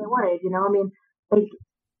whatever they wanted. I mean, like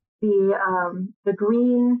the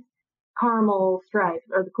green caramel stripes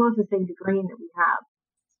are the closest thing to green that we have.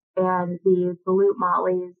 And the Duluth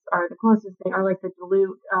Mollies are the closest thing, or like the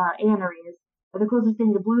Duluth Aneries are the closest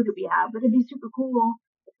thing to blue that we have. But it'd be super cool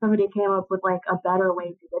if somebody came up with like a better way to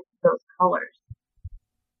get to those colors.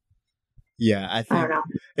 Yeah, I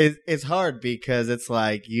think it's hard because it's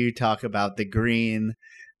like you talk about the green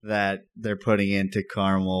that they're putting into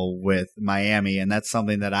caramel with Miami, and that's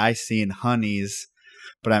something that I see in honeys,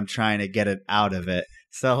 but I'm trying to get it out of it.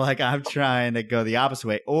 So, like, I'm trying to go the opposite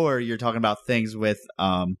way. Or you're talking about things with,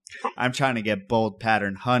 I'm trying to get bold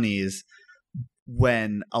pattern honeys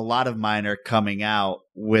when a lot of mine are coming out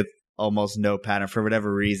with almost no pattern. For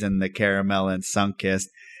whatever reason, the caramel and Sunkist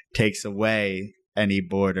takes away any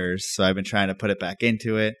borders. So I've been trying to put it back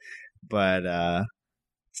into it. But,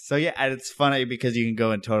 so yeah, and it's funny because you can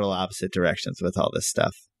go in total opposite directions with all this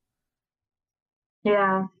stuff.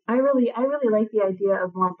 Yeah, I really like the idea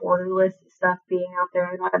of more borderless stuff being out there.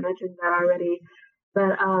 I know I mentioned that already,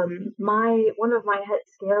 but one of my het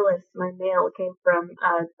scaleless, my male came from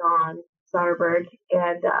Don Soderberg,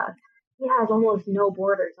 and he has almost no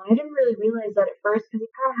borders. And I didn't really realize that at first because he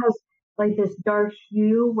kind of has like this dark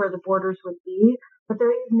hue where the borders would be, but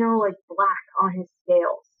there is no like black on his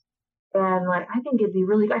scales. And like I think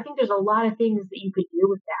there's a lot of things that you could do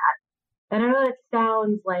with that. And I know that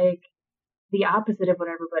sounds like the opposite of what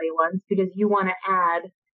everybody wants because you want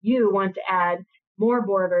to add more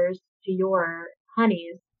borders to your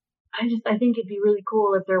honeys. I think it'd be really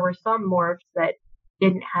cool if there were some morphs that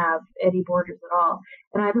didn't have any borders at all.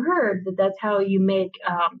 And I've heard that that's how you make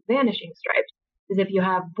vanishing stripes, is if you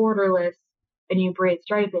have borderless and you braid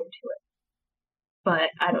stripe into it. But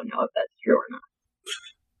I don't know if that's true or not.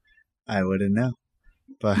 I wouldn't know.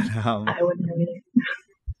 But I wouldn't know either.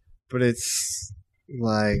 But it's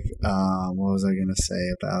like, what was I going to say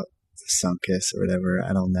about the Sunkiss or whatever?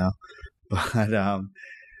 I don't know. But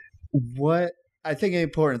what I think an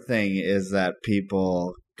important thing is that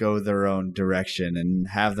people go their own direction and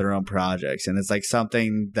have their own projects. And it's like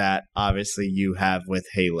something that obviously you have with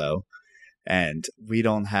Halo. And we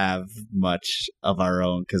don't have much of our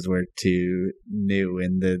own because we're too new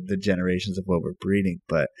in the generations of what we're breeding.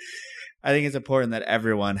 But I think it's important that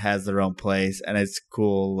everyone has their own place, and it's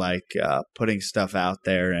cool, like putting stuff out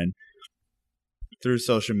there and through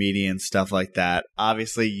social media and stuff like that.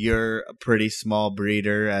 Obviously, you're a pretty small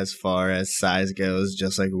breeder as far as size goes,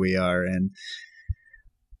 just like we are. And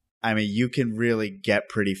I mean, you can really get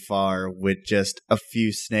pretty far with just a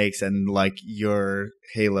few snakes, and like your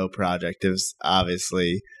Halo project is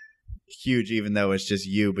obviously huge, even though it's just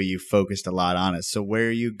you, but you focused a lot on it. So where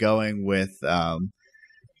are you going with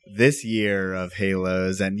this year of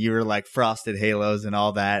halos? And you were like frosted halos and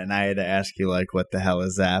all that, and I had to ask you like, what the hell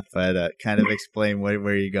is that? But kind of explain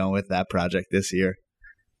where you're going with that project this year.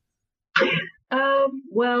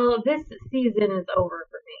 Well, this season is over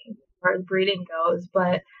for me as far as breeding goes,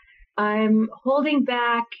 but I'm holding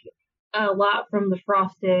back a lot from the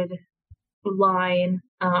frosted line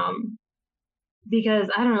because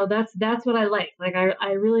I don't know, that's what I like. Like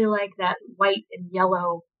I really like that white and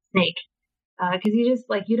yellow snake because you just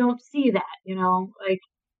like you don't see that, you know, like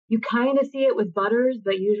you kind of see it with butters,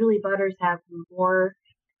 but usually butters have more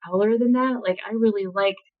color than that. Like I really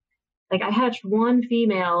liked, like I hatched one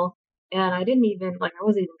female and I didn't even like I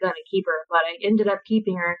wasn't even gonna keep her, but I ended up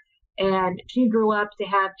keeping her, and she grew up to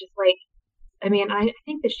have just like, I mean, I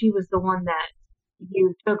think that she was the one that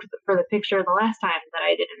you took for the picture the last time that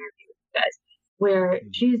I did an interview with you guys, where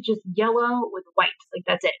she's just yellow with white. Like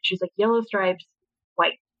that's it. She's like yellow stripes,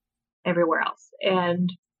 white everywhere else.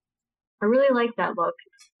 And I really like that look.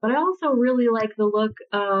 But I also really like the look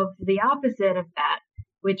of the opposite of that,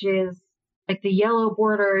 which is like the yellow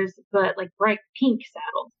borders, but like bright pink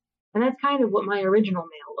saddles. And that's kind of what my original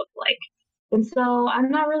male looked like. And so I'm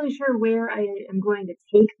not really sure where I am going to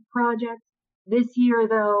take the project. This year,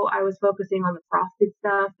 though, I was focusing on the frosted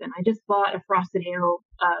stuff, and I just bought a frosted halo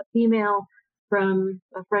female from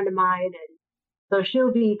a friend of mine, and so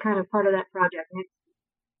she'll be kind of part of that project next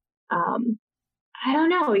year. I don't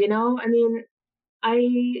know, you know, I mean,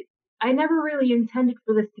 I never really intended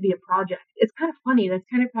for this to be a project. It's kind of funny. That's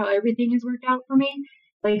kind of how everything has worked out for me.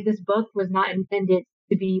 Like this book was not intended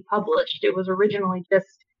to be published. It was originally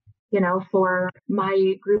just, you know, for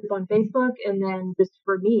my group on Facebook, and then just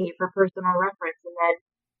for me, for personal reference. And then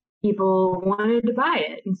people wanted to buy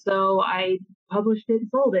it. And so I published it and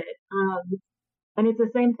sold it. And it's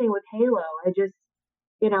the same thing with Halo. I just,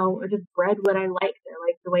 you know, I just bred what I liked. I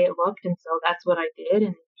liked the way it looked. And so that's what I did.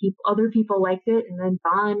 And other people liked it. And then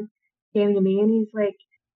Don came to me and he's like,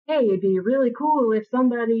 hey, it'd be really cool if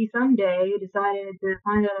somebody someday decided to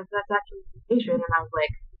find out if that's actually a mutation. And I was like,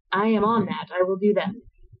 I am on that. I will do that.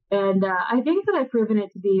 And I think that I've proven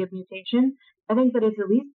it to be a mutation. I think that it's at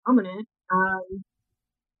least dominant.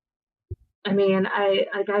 I mean, I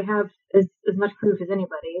have as much proof as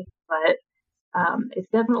anybody, but it's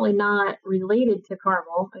definitely not related to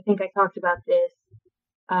caramel. I think I talked about this.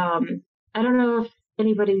 I don't know if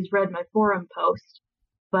anybody's read my forum post,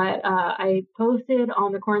 but I posted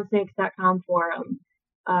on the cornsnakes.com forum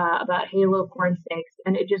about Halo corn snakes,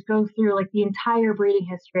 and it just goes through like the entire breeding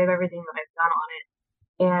history of everything that I've done on it.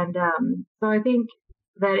 And so I think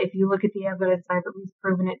that if you look at the evidence, I've at least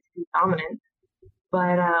proven it to be dominant.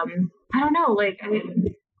 But I don't know, like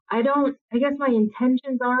I guess my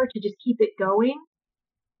intentions are to just keep it going.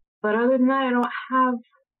 But other than that, I don't have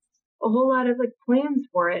a whole lot of like plans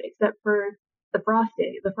for it, except for the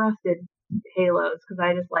frosted halos, because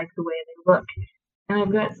I just like the way they look. And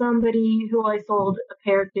I've got somebody who I sold a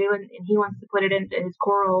pair to, and he wants to put it into his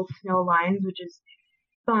coral snow lines, which is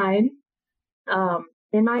fine.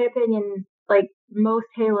 In my opinion, like most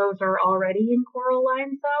halos are already in coral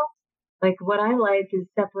lines, though. Like what I like is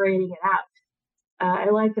separating it out. I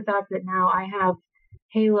like the fact that now I have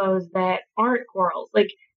halos that aren't corals. Like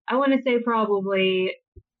I want to say probably,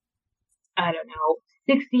 I don't know,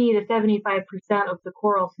 60 to 75% of the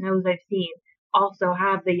coral snows I've seen also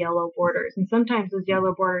have the yellow borders. And sometimes those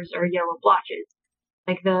yellow borders are yellow blotches.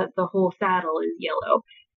 Like the whole saddle is yellow.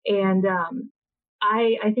 And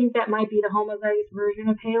I think that might be the homozygous version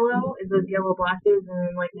of Halo, is those yellow blotches, and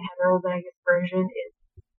then like the heterozygous version is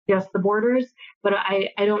just the borders. But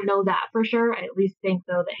I don't know that for sure. I at least think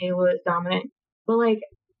though that Halo is dominant. But like,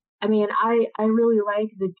 I mean, I really like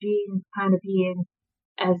the genes kind of being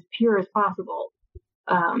as pure as possible,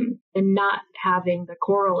 and not having the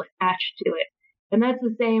coral attached to it. And that's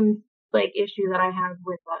the same like issue that I have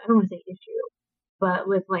with I don't want to say issue, but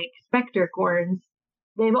with like Spectre corns.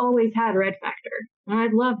 They've always had red factor, and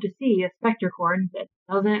I'd love to see a Spectre corn that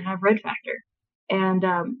doesn't have red factor. And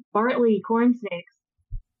Bartley corn snakes,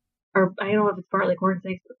 or I don't know if it's Bartley corn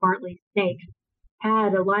snakes, but Bartley snakes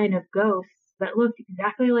had a line of ghosts that looked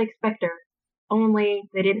exactly like Spectre, only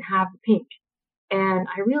they didn't have the pink. And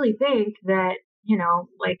I really think that, you know,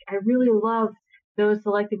 like I really love those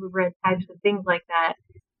selectively bred types of things like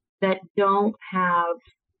that don't have,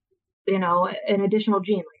 you know, an additional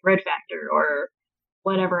gene like red factor or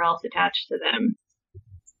whatever else attached to them.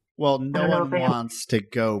 Well, no one wants to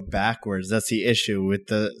go backwards. That's the issue with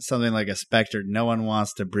something like a Spectre. No one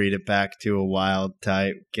wants to breed it back to a wild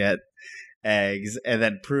type, get eggs, and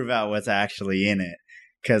then prove out what's actually in it.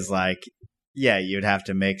 Because, like, yeah, you'd have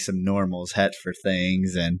to make some normals het for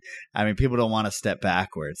things. And I mean, people don't want to step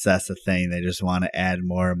backwards. That's the thing. They just want to add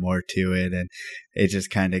more and more to it. And it just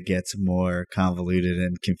kind of gets more convoluted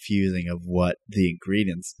and confusing of what the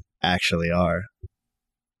ingredients actually are.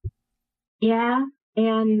 Yeah.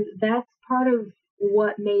 And that's part of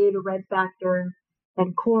what made Red Factor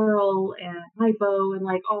and Coral and Hypo and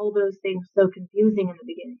like all those things so confusing in the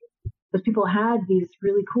beginning. Because people had these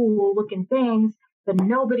really cool looking things, but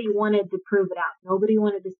nobody wanted to prove it out. Nobody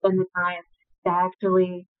wanted to spend the time to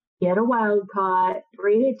actually get a wild caught,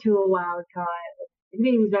 breed it to a wild caught, and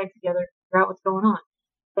get these back together, figure out what's going on.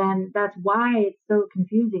 And that's why it's so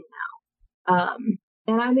confusing now.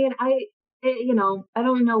 And I mean, I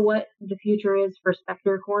don't know what the future is for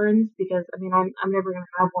specter corns because I mean, I'm never going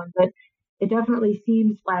to have one, but it definitely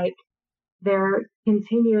seems like they're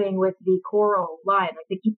continuing with the coral line. Like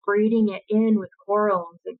they keep breeding it in with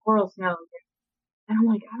corals and coral snows. And I'm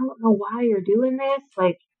like, I don't know why you're doing this.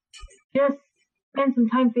 Like, just spend some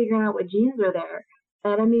time figuring out what genes are there.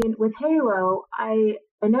 And I mean, with Halo, I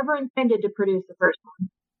never intended to produce the first one.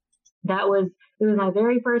 It was my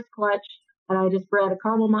very first clutch. And I just bred a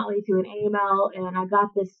caramel motley to an AML, and I got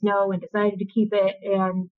this snow and decided to keep it,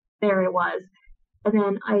 and there it was. And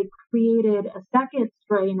then I created a second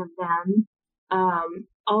strain of them,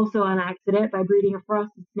 also on accident by breeding a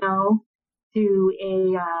frosted snow to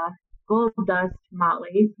a gold dust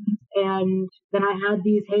motley. And then I had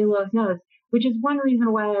these Halo snows, which is one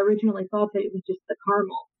reason why I originally thought that it was just the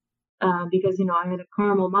caramel. Because, I had a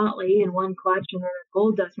caramel motley in one clutch and then a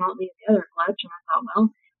gold dust motley in the other clutch. And I thought, well,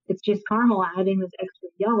 it's just caramel adding this extra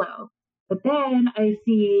yellow. But then I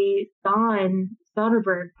see Don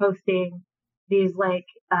Soderberg posting these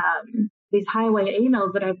these highway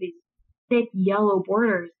AMLs that have these thick yellow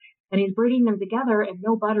borders, and he's breeding them together and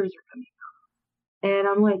no butters are coming out. And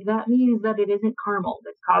I'm like, that means that it isn't caramel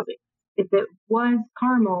that's causing it. If it was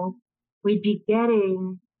caramel, we'd be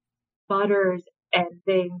getting butters and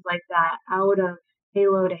things like that out of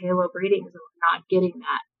Halo to Halo breedings, and we're not getting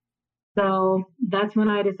that. So that's when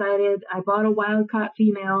I decided I bought a wild caught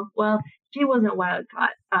female. Well, she wasn't wild caught.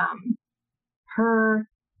 Her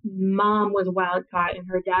mom was wild caught and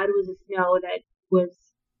her dad was a snow that was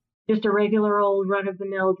just a regular old run of the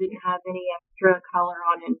mill, didn't have any extra color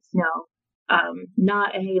on it, snow,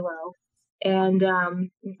 not a Halo. And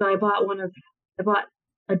so I bought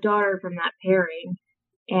a daughter from that pairing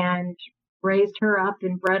and raised her up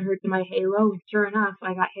and bred her to my Halo. And sure enough,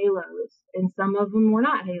 I got Halos, and some of them were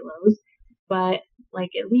not Halos, but like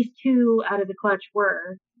at least 2 out of the clutch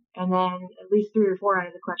were, and then at least 3 or 4 out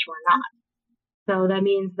of the clutch were not. So that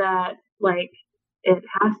means that like it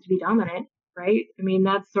has to be dominant, right? I mean,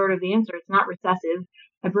 that's sort of the answer. It's not recessive.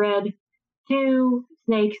 I bred 2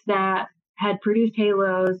 snakes that had produced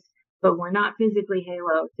Halos, but were not physically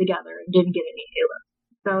Halo together and didn't get any Halos.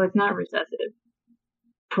 So it's not recessive.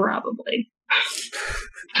 Probably.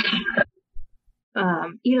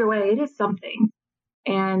 Either way, it is something.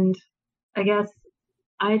 And I guess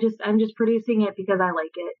I'm just producing it because I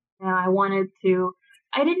like it. And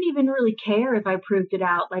I didn't even really care if I proved it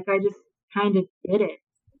out. Like I just kind of did it.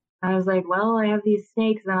 I was like, well, I have these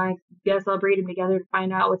snakes and I guess I'll breed them together to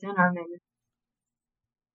find out what's in them. And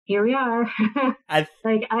here we are. I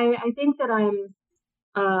think that I'm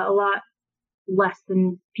a lot less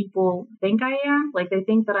than people think I am. Like they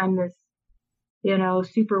think that I'm this,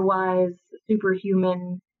 super wise,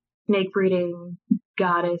 superhuman snake breeding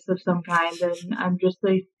goddess of some kind, and I'm just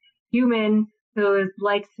a human who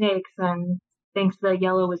likes snakes and thinks that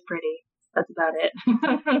yellow is pretty. That's about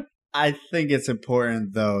it. I think it's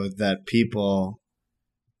important though that people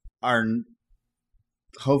are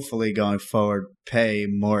hopefully going forward pay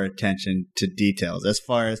more attention to details as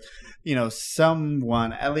far as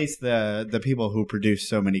someone, at least the people who produce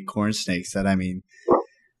so many corn snakes that, I mean,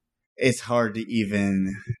 it's hard to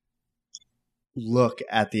even look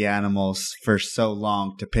at the animals for so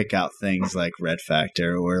long to pick out things like Red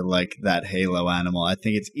Factor or like that Halo animal. I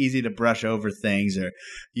think it's easy to brush over things, or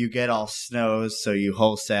you get all snows, so you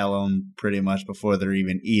wholesale them pretty much before they're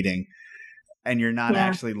even eating. And you're not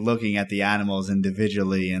actually looking at the animals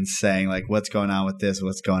individually and saying, like, what's going on with this,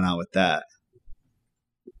 what's going on with that.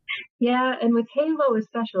 Yeah, and with Halo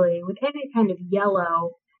especially, with any kind of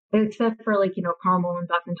yellow, except for like, caramel and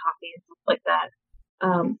buff and toffee and stuff like that,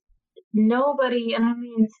 nobody, and I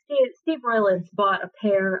mean, Steve Roylance bought a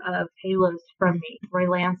pair of Halos from me.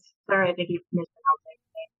 Roylance, sorry, I think you mispronounced his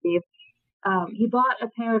name, Steve. He bought a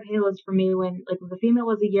pair of Halos from me when the female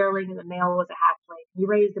was a yearling and the male was a halfling. He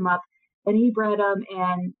raised them up and he bred them,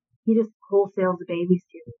 and he just wholesales the babies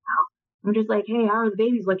to me now. I'm just like, hey, how are the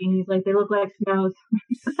babies looking? He's like, they look like snows.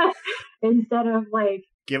 Instead of like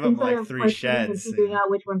give them like of 3 questioning sheds. and figuring out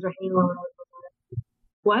which ones are Halo and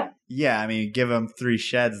what? Yeah, I mean, give them 3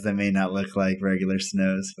 sheds. They may not look like regular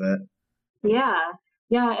snows, but Yeah,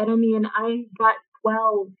 yeah, and I mean, I got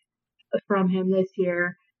 12 from him this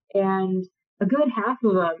year, and a good half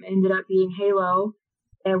of them ended up being Halo,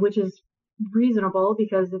 which is reasonable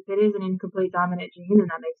because if it is an incomplete dominant gene, then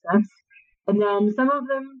that makes sense. And then some of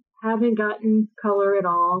them haven't gotten color at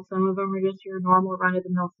all. Some of them are just your normal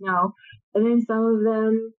run-of-the-mill snow, and then some of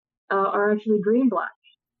them are actually green blotch,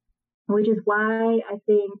 which is why I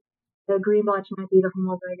think the green blotch might be the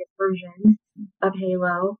homozygous version of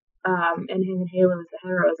Halo, and Halo is the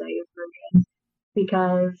heterozygous version,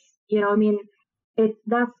 because I mean,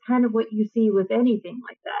 that's kind of what you see with anything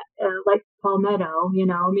like that, like palmetto.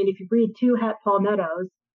 I mean, if you breed 2 het palmettos,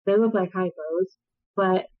 they look like hypos,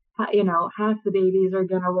 but half the babies are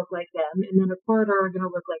going to look like them, and then a quarter are going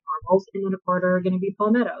to look like normals, and then a quarter are going to be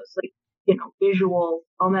palmettos, like visual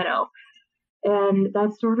palmetto. And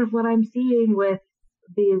that's sort of what I'm seeing with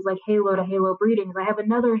these like Halo to Halo breedings. I have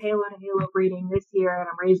another Halo to Halo breeding this year, and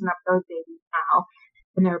I'm raising up those babies now,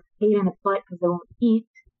 and they're pain in the butt because they won't eat.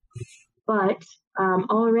 But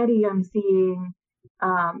already I'm seeing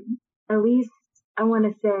at least, I want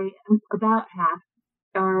to say, about half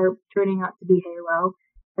are turning out to be Halo.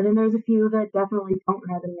 And then there's a few that definitely don't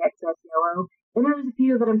have any excess yellow. And there's a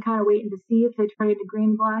few that I'm kind of waiting to see if they turn into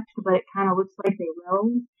green blotch, but it kind of looks like they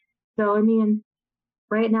will. So, I mean,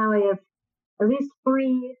 right now I have at least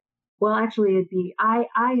 3. Well, actually, I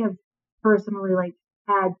have personally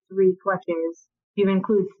had 3 clutches. You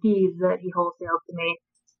include Steve's that he wholesaled to me,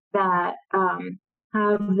 that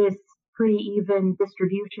have this pretty even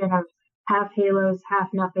distribution of half Halos, half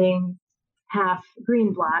nothing, half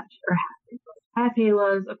green blotch, or half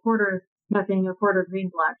Halos, a quarter nothing, a quarter green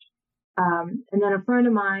blotch. And then a friend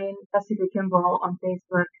of mine, Jessica Kimball on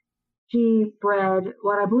Facebook, she bred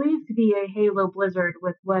what I believe to be a Halo Blizzard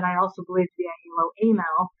with what I also believe to be a Halo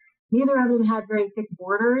Amel. Neither of them had very thick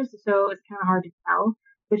borders, so it's kind of hard to tell.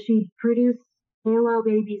 But she produced Halo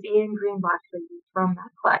babies and green blotch babies from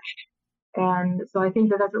that clutch. And so I think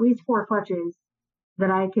that that's at least 4 clutches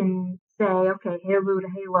that I can say, okay, Halo to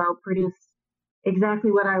Halo produce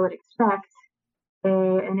exactly what I would expect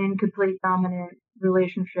an incomplete dominant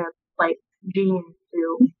relationship like gene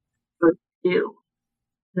to do.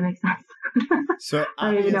 Does that make sense? So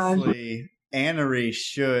obviously, anery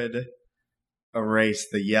should erase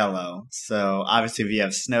the yellow. So obviously, if you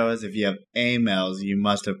have snows, if you have amels, you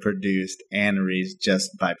must have produced aneries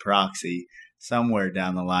just by proxy somewhere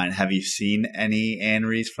down the line. Have you seen any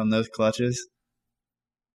aneries from those clutches?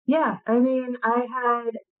 Yeah, I mean, I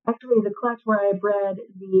had actually the clutch where I bred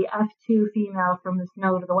the F2 female from the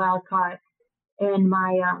snow to the wild caught, and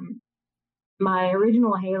my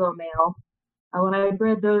original Halo male. When I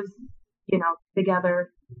bred those, together,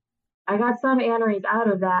 I got some aneries out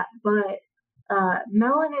of that, but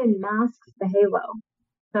melanin masks the Halo,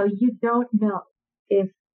 so you don't know if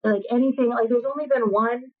anything. There's only been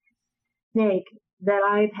one snake that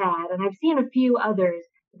I've had, and I've seen a few others.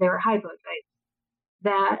 They were hypotypes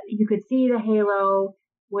that you could see the Halo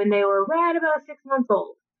when they were right about 6 months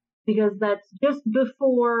old, because that's just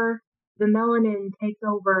before the melanin takes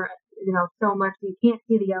over, so much that you can't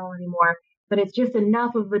see the yellow anymore. But it's just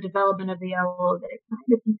enough of the development of the yellow that it kind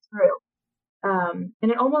of peeks through.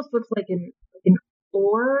 And it almost looks like an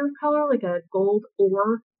ore color, like a gold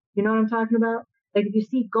ore. You know what I'm talking about? Like if you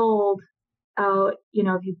see gold out,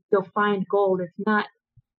 if you'll find gold, it's not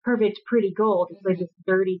perfect, pretty gold. It's like this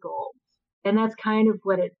dirty gold. And that's kind of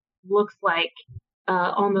what it looks like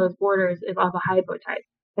on those borders of a hypotype.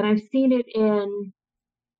 And I've seen it in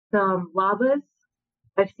some labas.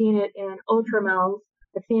 I've seen it in ultramels.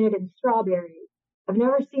 I've seen it in strawberries. I've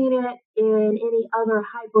never seen it in any other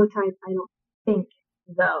hypotype, I don't think,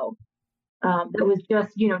 though. That was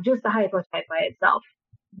just the hypotype by itself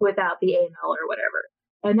without the AML or whatever.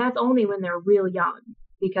 And that's only when they're real young,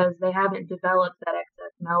 because they haven't developed that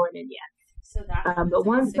excess melanin yet. So that but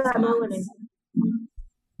once that melanin...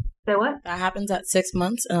 Say what? That happens at 6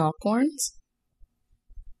 months in Alcorns?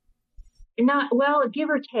 Not, well, give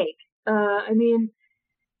or take. I mean...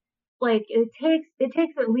 it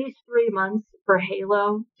takes at least 3 months for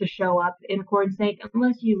Halo to show up in a corn snake,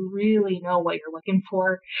 unless you really know what you're looking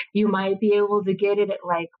for. You might be able to get it at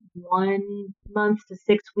 1 month to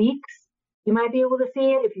 6 weeks. You might be able to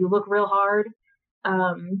see it if you look real hard.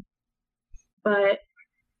 But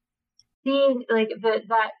seeing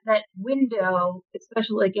that window,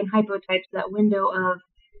 especially in hypotypes, that window of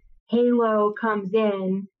Halo comes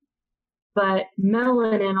in, but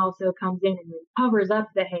melanin also comes in and covers up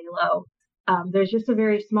the Halo. There's just a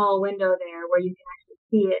very small window there where you can actually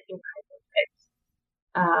see it in hypotypes.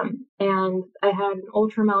 And I had an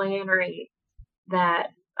ultramelanory that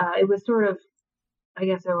it was sort of, I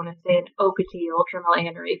guess I want to say an Okatee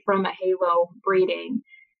ultramelanory from a halo breeding.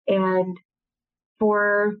 And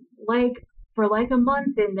for like a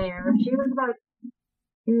month in there, she was about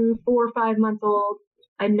 4 or 5 months old.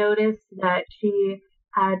 I noticed that she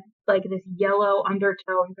had like this yellow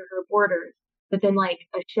undertone to her borders. But then like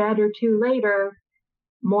a shed or two later,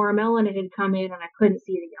 more melanin had come in and I couldn't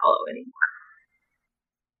see the yellow anymore.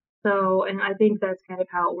 So, and I think that's kind of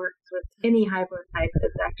how it works with any hybrid type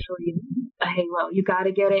that's actually a halo. You got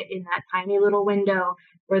to get it in that tiny little window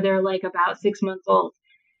where they're like about 6 months old,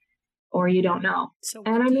 or you don't know. So,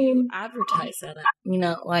 and I mean, you advertise that? You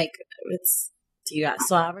know, like it's. Do you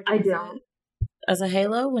still advertise I don't. it as a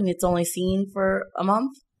halo when it's only seen for a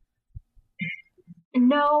month?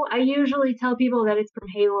 No, I usually tell people that it's from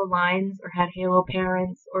halo lines or had halo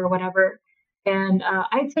parents or whatever. And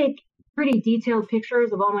I take pretty detailed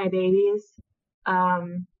pictures of all my babies.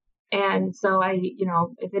 And so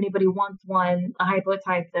if anybody wants one, a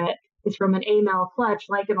haplotype that is from an A-male clutch,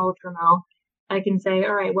 like an ultramel, I can say,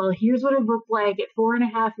 all right, well, here's what it looked like at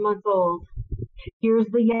 4.5 months old. Here's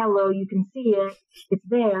the yellow. You can see it. It's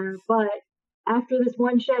there. But after this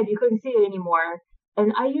one shed, you couldn't see it anymore.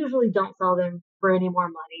 And I usually don't sell them for any more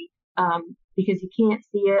money because you can't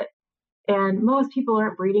see it. And most people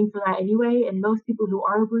aren't breeding for that anyway. And most people who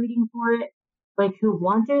are breeding for it, like who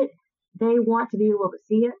want it, they want to be able to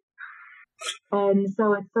see it. And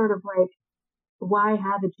so it's sort of like, why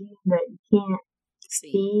have a gene that you can't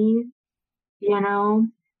see, you know?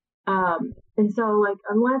 And so like,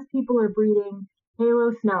 unless people are breeding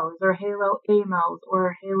halo snows or halo A-males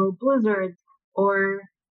or halo blizzards or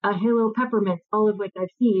halo peppermints, all of which I've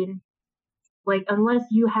seen, like unless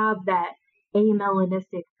you have that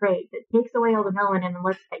amelanistic trait that takes away all the melanin and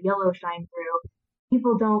lets that yellow shine through,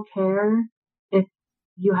 people don't care if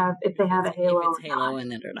they have a halo, if it's halo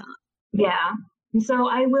in it or not. Yeah. And so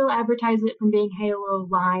I will advertise it from being halo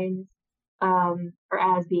lines, or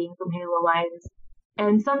as being from halo lines.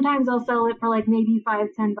 And sometimes I'll sell it for like maybe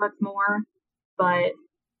 $5-10 more, but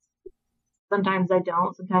sometimes I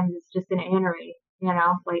don't. Sometimes it's just an anery,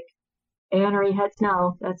 like anery het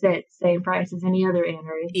snow. That's it. Same price as any other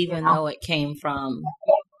anery. Even though it came from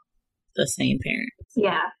the same parents.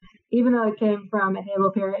 Yeah. Even though it came from a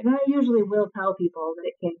halo parent. And I usually will tell people that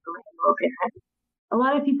it came from a halo parent. A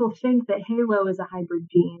lot of people think that halo is a hybrid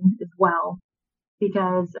gene as well.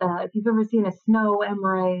 Because if you've ever seen a snow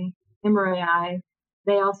emery,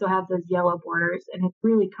 they also have those yellow borders. And it's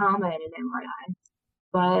really common in emery.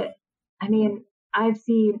 But, I mean, I've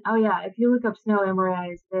seen, if you look up snow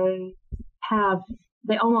emerys,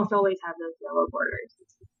 they almost always have those yellow borders.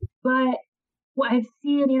 But what I've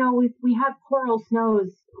seen, we have coral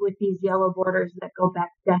snows with these yellow borders that go back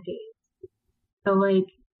decades. So, like,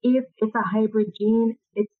 if it's a hybrid gene,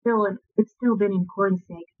 it's still been in corn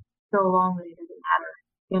snake so long that it doesn't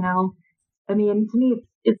matter, I mean, to me,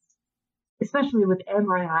 it's especially with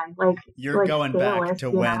emery, like you're going back to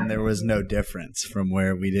when know? There was no difference from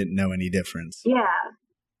where we didn't know any difference.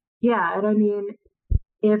 Yeah, and I mean,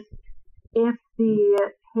 if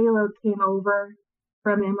the halo came over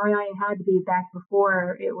from emery, it had to be back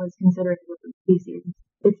before it was considered a different species.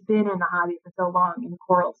 It's been in the hobby for so long in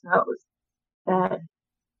coral snows that,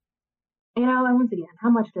 and once again, how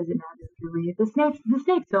much does it matter if you read? The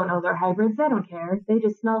snakes don't know they're hybrids. They don't care. They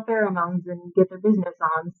just smell pheromones and get their business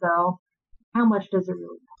on. So how much does it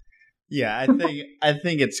really matter? Yeah, I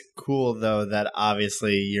think it's cool though that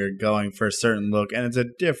obviously you're going for a certain look, and it's a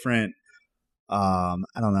different. I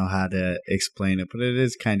don't know how to explain it, but it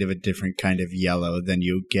is kind of a different kind of yellow than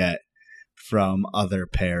you get from other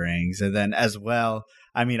pairings. And then as well,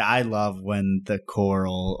 I mean, I love when the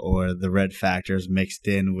coral or the red factors mixed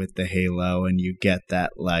in with the halo and you get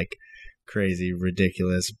that like crazy,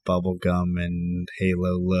 ridiculous bubblegum and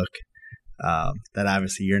halo look that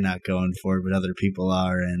obviously you're not going for, but other people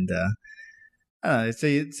are. And I don't know,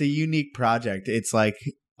 it's a unique project. It's like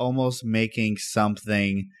almost making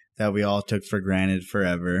something that we all took for granted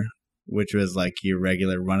forever, which was like your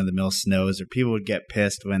regular run-of-the-mill snows, or people would get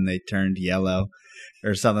pissed when they turned yellow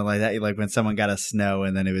or something like that. Like when someone got a snow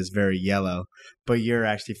and then it was very yellow, but you're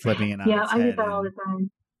actually flipping it on its head. Yeah, I get that all the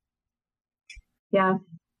time. Yeah,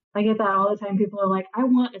 I get that all the time. People are like, I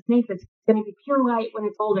want a snake that's going to be pure white when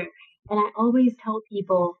it's older. And I always tell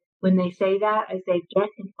people when they say that, I say, get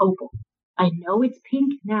an opal. I know it's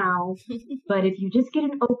pink now, but if you just get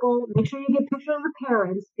an opal, make sure you get pictures of the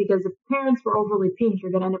parents, because if the parents were overly pink, you're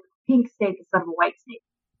going to end up with a pink snake instead of a white snake.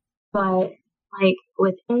 But like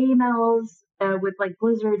with A-males, with like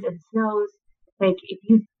blizzards and snows, like if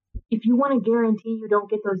you want to guarantee you don't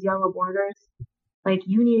get those yellow borders, Like,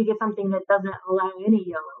 you need to get something that doesn't allow any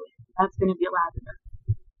yellow in. That's going to be lavender.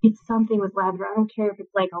 It's something with lavender. I don't care if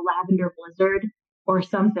it's like a lavender blizzard or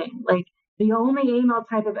something. Like, the only email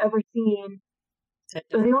type I've ever seen,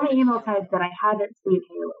 or the only email type that I haven't seen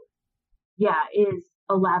halo, is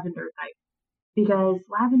a lavender type. Because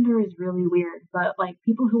lavender is really weird. But, like,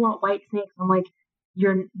 people who want white snakes, I'm like,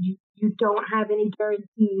 you don't have any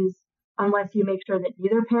guarantees unless you make sure that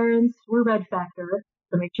neither parents were red factor.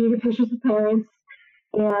 So make sure you get pictures of parents.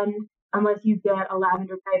 And unless you get a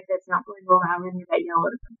lavender type that's not going to allow any of that yellow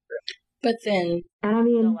to come through. But then, and I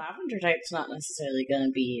mean, the lavender type's not necessarily going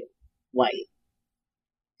to be white,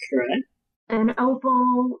 correct? And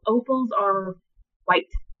opals are white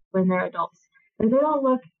when they're adults. And they don't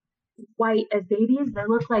look white as babies. They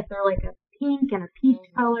look like they're like a pink and a peach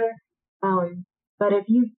color. But if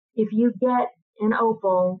you get an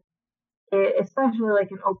opal, especially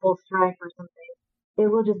like an opal stripe or something,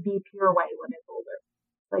 it will just be pure white when it's older.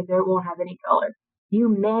 Like, they won't have any color. You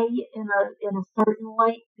may, in a certain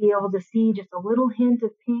light, be able to see just a little hint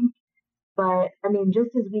of pink. But, I mean,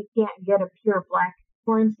 just as we can't get a pure black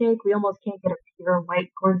corn snake, we almost can't get a pure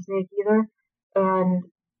white corn snake either. And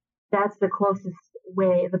that's the closest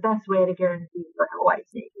way, the best way to guarantee you have a white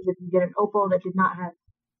snake is if you get an opal that did not have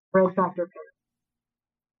red factor parents.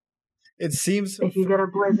 It seems if you get a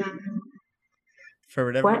blizzard, for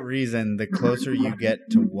whatever reason, the closer you get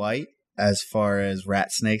to white, as far as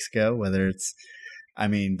rat snakes go, whether it's, I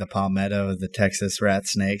mean, the palmetto, the Texas rat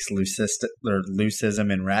snakes,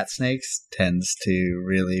 leucism in rat snakes tends to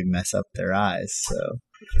really mess up their eyes. So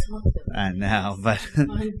I know, but I'm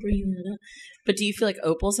bringing it up. But do you feel like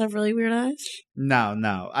opals have really weird eyes?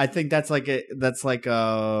 No. I think that's like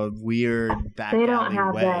a weird back alley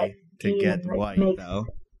way to get white, though.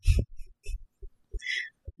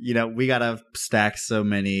 You know, we gotta stack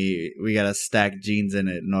genes in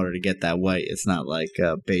it in order to get that white. It's not like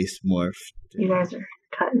a base morph. You guys are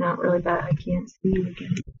cutting out really bad. I can't see you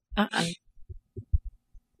again.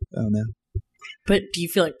 Oh no. But do you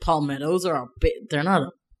feel like palmettos are they're not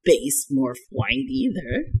a base morph white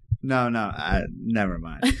either? No, never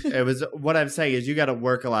mind. It was what I'm saying is you got to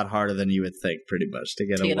work a lot harder than you would think, pretty much, to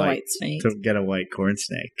get a white snake, to get a white corn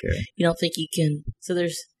snake. You don't think you can? So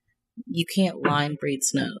you can't line breed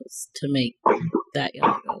snows to make that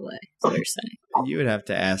yellow go away. Is what you're saying? You would have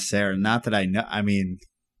to ask Sarah. Not that I know. I mean,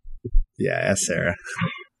 yeah, ask Sarah.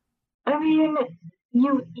 I mean,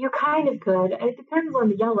 you kind of could. It depends on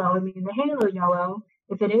the yellow. I mean, the halo yellow,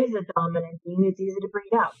 if it is a dominant gene, it's easy to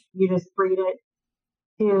breed out. You just breed it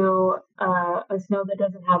to a snow that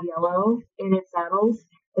doesn't have yellow in its saddles,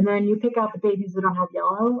 and then you pick out the babies that don't have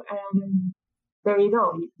yellow, and there you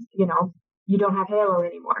go. You don't have halo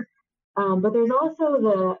anymore. But there's also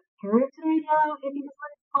the parotid yellow, I think is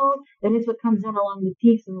what it's called, and it's what comes in along the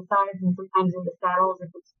peaks and the sides and sometimes in the saddles if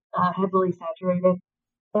it's heavily saturated.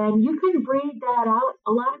 And you can breed that out.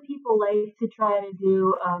 A lot of people like to try to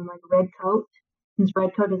do like red coat, since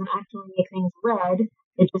red coat doesn't actually make things red.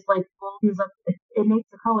 It just like folds up, it makes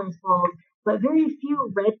the colors fold. But very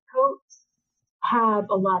few red coats have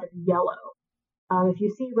a lot of yellow. If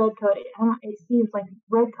you see red coat, it seems like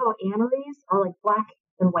red coat aneries are like black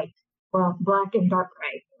and white. Well, black and dark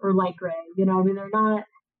gray or light gray. I mean, they're not,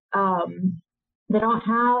 they don't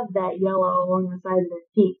have that yellow along the sides of their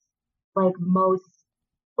cheeks like most,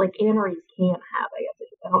 like aneries can have, I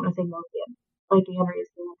guess. I don't want to say most can, like aneries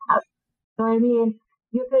can have. So, I mean,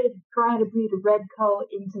 you could try to breed a red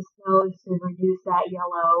coat into snows to reduce that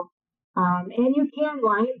yellow. And you can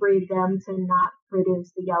line breed them to not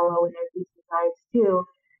produce the yellow in their peaks and sides too.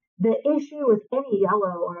 The issue with any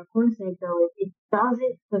yellow on a corn snake, though, is it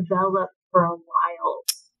doesn't develop for a while.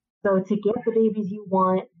 So to get the babies you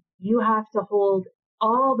want, you have to hold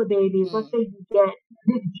all the babies. Let's say you get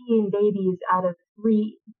 15 babies out of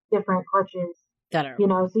 3 different clutches. So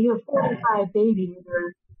you have 45 babies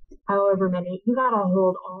or however many. You got to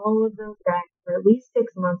hold all of those back for at least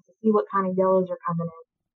 6 months to see what kind of yellows are coming in.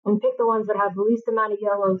 And pick the ones that have the least amount of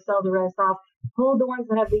yellow, sell the rest off. Hold the ones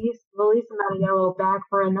that have the least amount of yellow back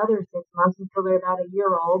for another 6 months until they're about a year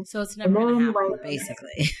old. So it's never going to happen,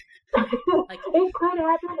 basically. It could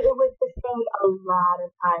happen. It would just take a lot of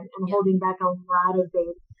time and holding back a lot of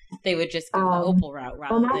babies. They would just go the opal route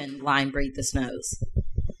rather than line breed the snows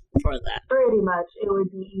for that. Pretty much. It would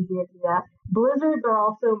be easier to do that. Blizzards are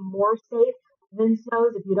also more safe than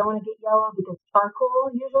snows if you don't want to get yellow because charcoal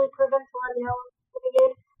usually prevents a lot of yellow coming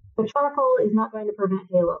in. But charcoal is not going to prevent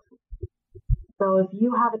halo. So if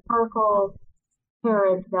you have a charcoal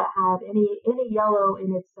parent that had any yellow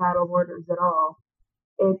in its saddle borders at all,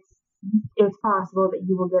 it's possible that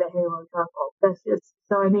you will get a halo charcoal. That's just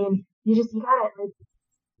so. I mean, you gotta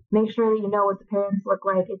make sure that you know what the parents look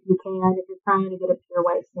like if you can, if you're trying to get a pure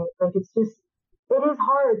white snake. Like, it is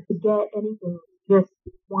hard to get anything just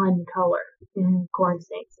one color in corn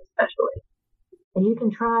snakes, especially. And you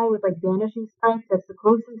can try with like vanishing stripes. That's the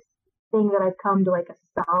closest thing that I've come to like a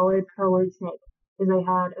solid colored snake. Is I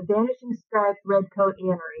had a vanishing stripe red coat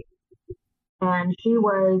anery, and she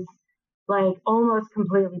was like almost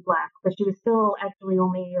completely black, but she was still actually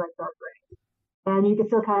only like dark gray, and you could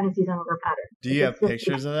still kind of see some of her patterns. Do you have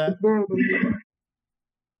pictures of that? Very good.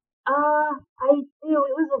 I do.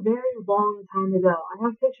 It was a very long time ago. I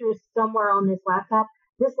have pictures somewhere on this laptop.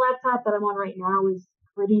 This laptop that I'm on right now is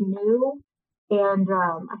pretty new, and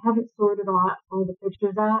I haven't sorted all the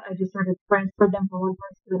pictures out. I just sort of transferred them from one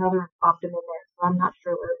place to another and popped them in there. So I'm not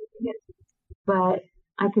sure where everything is, but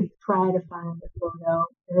I could try to find a photo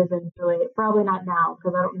eventually. Probably not now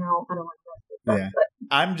because I don't know. I don't want to. Yeah,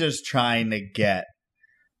 but I'm just trying to get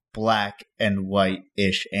black and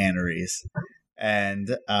white-ish aneries.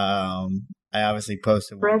 And I obviously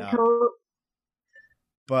posted one red coat.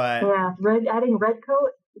 But yeah, adding red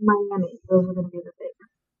coat in Miami. Those are going to be the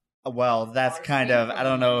things. Well, that's kind of, I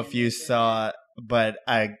don't know if you saw, but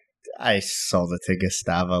I sold it to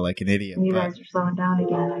Gustavo like an idiot. You guys are slowing down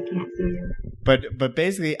again. I can't see you. But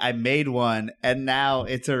basically, I made one, and now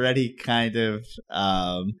it's already kind of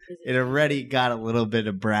it already got a little bit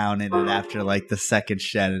of brown in it after like the second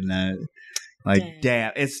shed, and like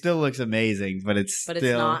damn, it still looks amazing, but it's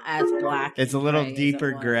not as black. It's a little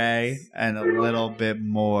deeper gray and a little bit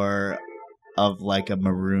more of like a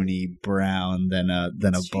maroony brown than a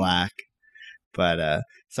black. But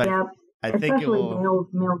so yeah, I think it will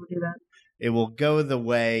males do that. It will go the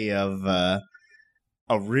way of a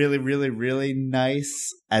really, really, really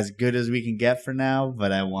nice, as good as we can get for now.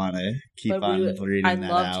 But I want to keep on breeding that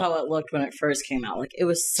out. I loved how it looked when it first came out. Like, it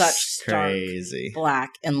was such crazy stark black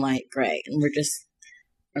and light gray, and we're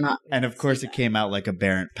not. And of course, it came out like a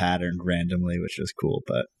Barrett pattern randomly, which was cool.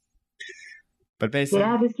 But basically,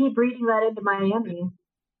 yeah, just keep breeding that into Miami.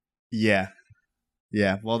 Yeah.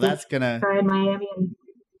 Well, that's gonna try in Miami and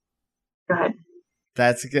go ahead.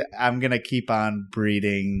 I'm gonna keep on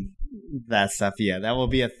breeding that stuff. Yeah, that will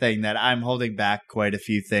be a thing that I'm holding back quite a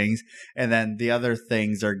few things, and then the other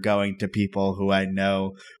things are going to people who I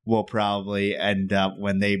know will probably end up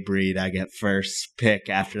when they breed. I get first pick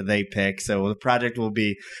after they pick, so the project will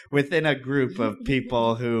be within a group of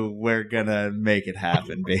people who we're gonna make it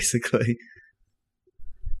happen, basically.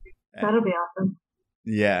 That'll be awesome.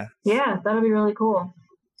 Yeah, that'll be really cool.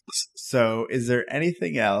 So, is there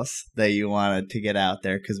anything else that you wanted to get out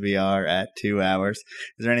there? Because we are at 2 hours.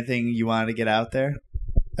 Is there anything you wanted to get out there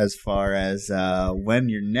as far as when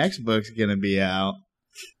your next book's going to be out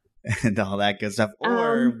and all that good stuff,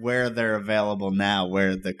 or where they're available now,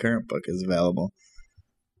 where the current book is available?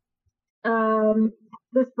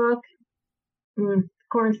 This book,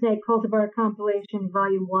 Corn Snake Cultivar Compilation,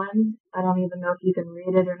 Volume 1. I don't even know if you can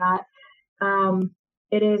read it or not.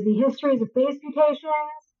 It is the histories of base mutations.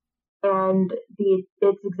 And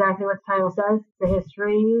it's exactly what the title says, the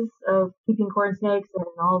histories of keeping corn snakes and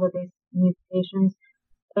all the basic mutations.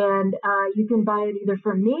 And you can buy it either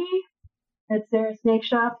from me at Sarah Snake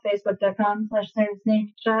Shop, facebook.com/Sarah Snake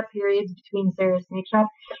Shop, periods between Sarah Snake Shop.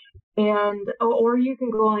 Or you can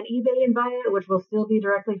go on eBay and buy it, which will still be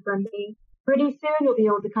directly from me. Pretty soon you'll be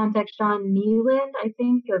able to contact Sean Neeland, I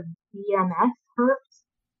think, of BMS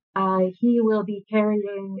Herbs. He will be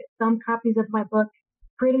carrying some copies of my book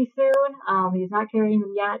pretty soon. He's not carrying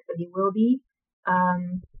them yet, but he will be.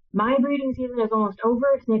 My breeding season is almost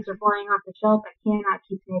over. Snakes are flying off the shelf. I cannot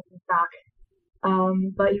keep snakes in stock.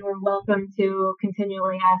 But you are welcome to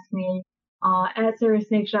continually ask me at Sarah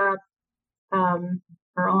Snake Shop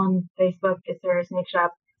or on Facebook at Sarah Snake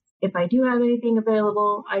Shop if I do have anything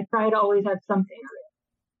available. I try to always have something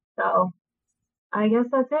available. So I guess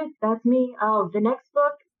that's it. That's me. Oh, the next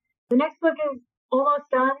book is almost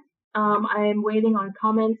done. I'm waiting on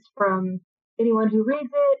comments from anyone who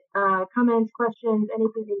reads it, comments, questions,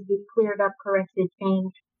 anything that needs to be cleared up, corrected,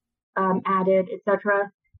 changed, added,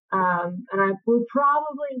 etc. And I will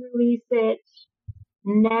probably release it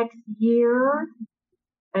next year.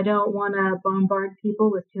 I don't want to bombard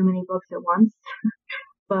people with too many books at once.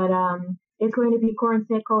 But it's going to be Corn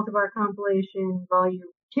Snake Cultivar Compilation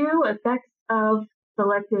Volume 2, Effects of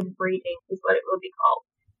Selective Breeding is what it will be called.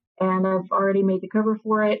 And I've already made the cover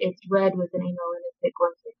for it. It's red with an angle and a thick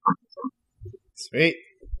corn snake on it. So. Sweet.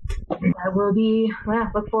 I will be,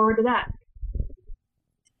 look forward to that.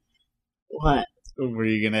 What? Were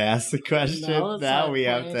you gonna ask the question? No, it's Now not we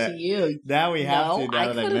have pointing to. you. Now we have to. No, Now I that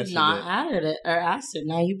I could have mentioned not it. added it or asked it.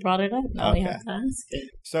 Now you brought it up. Now we Okay. have to ask it.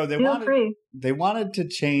 So they Feel wanted. free. They wanted to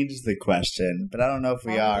change the question, but I don't know if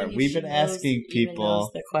we are. We've been asking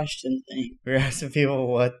people. The question thing, We're asking people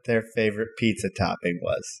what their favorite pizza topping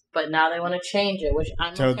was. but now they want to change it, which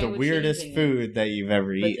I'm So okay the with weirdest changing it. food that you've ever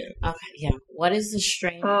But eaten. okay, yeah. What is the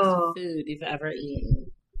strangest Oh. food you've ever eaten?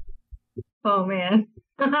 Oh man.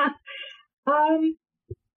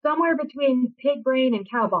 Somewhere between pig brain and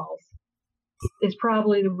cow balls is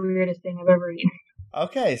probably the weirdest thing I've ever eaten.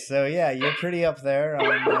 Okay, so yeah, you're pretty up there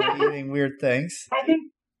on eating weird things. I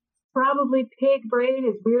think probably pig brain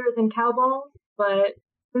is weirder than cow balls, but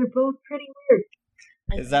they're both pretty weird.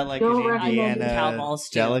 Is that like Don't an recommend cow Indiana balls,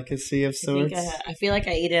 too. delicacy of sorts? I feel like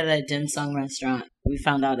I ate it at a dim sum restaurant. We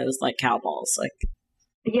found out it was like cow balls. Like,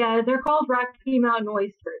 Yeah, they're called Rocky Mountain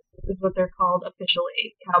oysters, is what they're called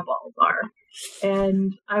officially. Cow balls are.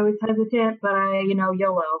 And I was hesitant, but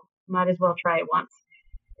YOLO. Might as well try it once.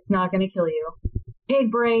 It's not going to kill you. Pig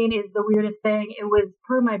brain is the weirdest thing. It was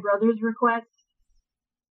per my brother's request,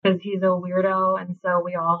 because he's a weirdo, and so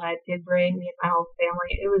we all had pig brain, me and my whole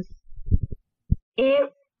family.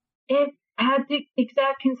 It had the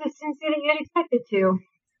exact consistency that you'd expect it to.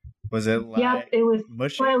 Was it like Yep, it was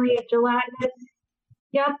mushy? slightly gelatinous.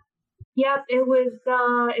 Yep, it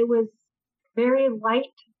was very light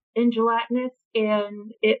and gelatinous,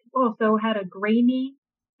 and it also had a grainy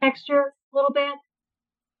texture a little bit.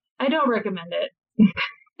 I don't recommend it.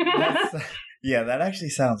 Yeah, that actually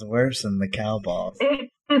sounds worse than the cow balls.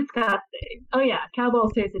 It's disgusting. Oh yeah, cow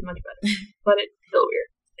balls tasted much better, but it's still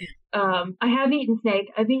weird. I have eaten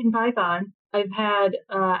snake. I've eaten python. I've had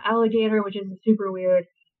alligator, which is super weird.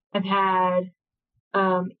 I've had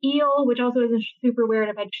eel, which also is super weird.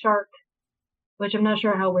 I've had shark, which I'm not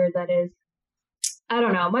sure how weird that is. I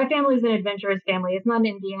don't know. My family's an adventurous family. It's not an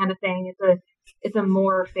Indiana thing. It's a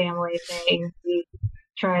Moore family thing. We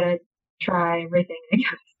try everything, I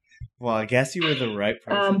guess. Well, I guess you were the right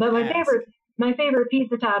person. But to ask. my favorite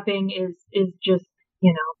pizza topping is just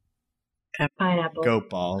pineapple. Goat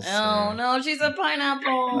balls. oh no, she's a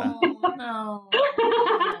pineapple. no.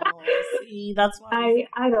 See, that's why.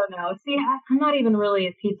 I don't know. See, I'm not even really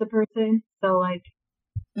a pizza person, so like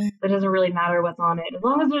it doesn't really matter what's on it. As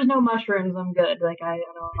long as there's no mushrooms, I'm good. Like I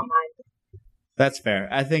don't mind. That's fair.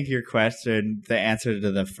 I think your question, the answer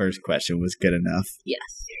to the first question, was good enough Yes.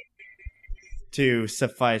 to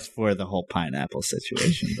suffice for the whole pineapple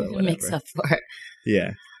situation. But It whatever. makes up for it.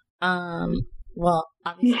 Yeah. Well,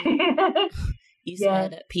 obviously, you Yeah.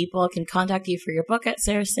 said people can contact you for your book at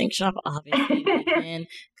Sarah's Stink Shop. Obviously, they can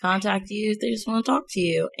contact you if they just want to talk to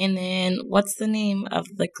you. And then, what's the name of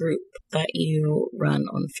the group that you run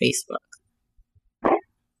on Facebook?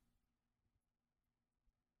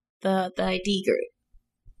 The ID group.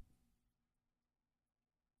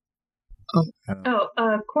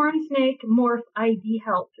 Corn Snake Morph ID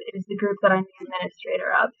Help is the group that I'm the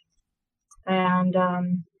administrator of, and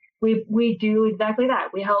we do exactly that.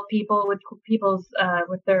 We help people with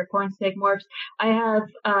with their corn snake morphs. I have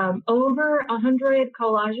over 100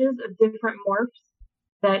 collages of different morphs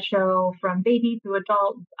that show from baby to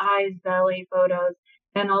adult, eyes, belly, photos,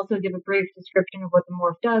 and also give a brief description of what the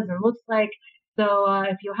morph does and looks like. So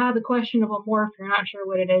if you have a questionable morph, you're not sure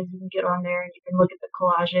what it is, you can get on there and you can look at the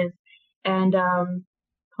collages and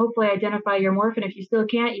hopefully identify your morph. And if you still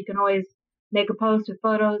can't, you can always make a post with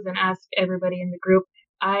photos and ask everybody in the group.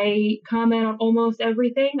 I comment on almost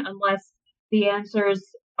everything unless the answers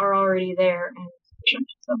are already there.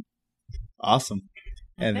 So. Awesome.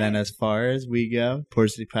 And then as far as we go,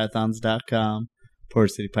 PortCityPythons.com,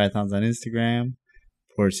 Port City Pythons on Instagram,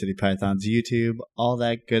 Port City Pythons YouTube, all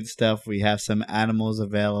that good stuff. We have some animals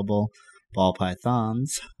available, ball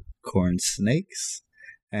pythons, corn snakes,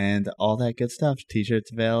 and all that good stuff.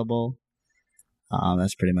 T-shirts available.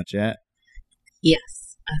 That's pretty much it. Yes.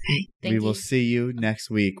 Okay. Thank We you. will see you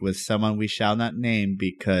next week with someone we shall not name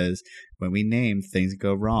because when we name, things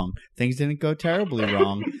go wrong. Things didn't go terribly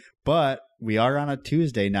wrong, but we are on a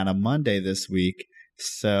Tuesday, not a Monday this week.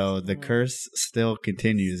 So the curse still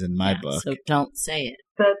continues in my book. So don't say it.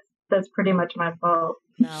 That's pretty much my fault.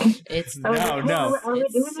 No, it's No, no. Are we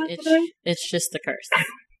doing that today? It's just the curse.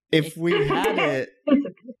 If we had it, It's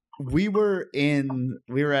okay. we were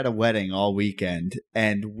at a wedding all weekend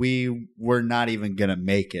and we were not even going to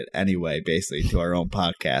make it anyway, basically, to our own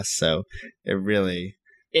podcast. So It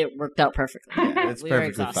worked out perfectly. yeah, it's We were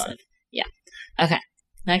perfectly exhausted. fine. Yeah. Okay.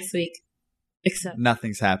 Next week. Except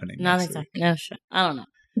Nothing's happening. nothing's next week. happening. No shit. I don't know.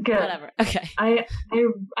 Good. Whatever. Okay. I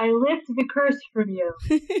lift the curse from you.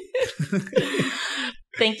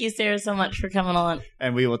 Thank you, Sarah, so much for coming on.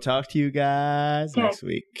 And we will talk to you guys Okay. next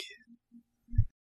week.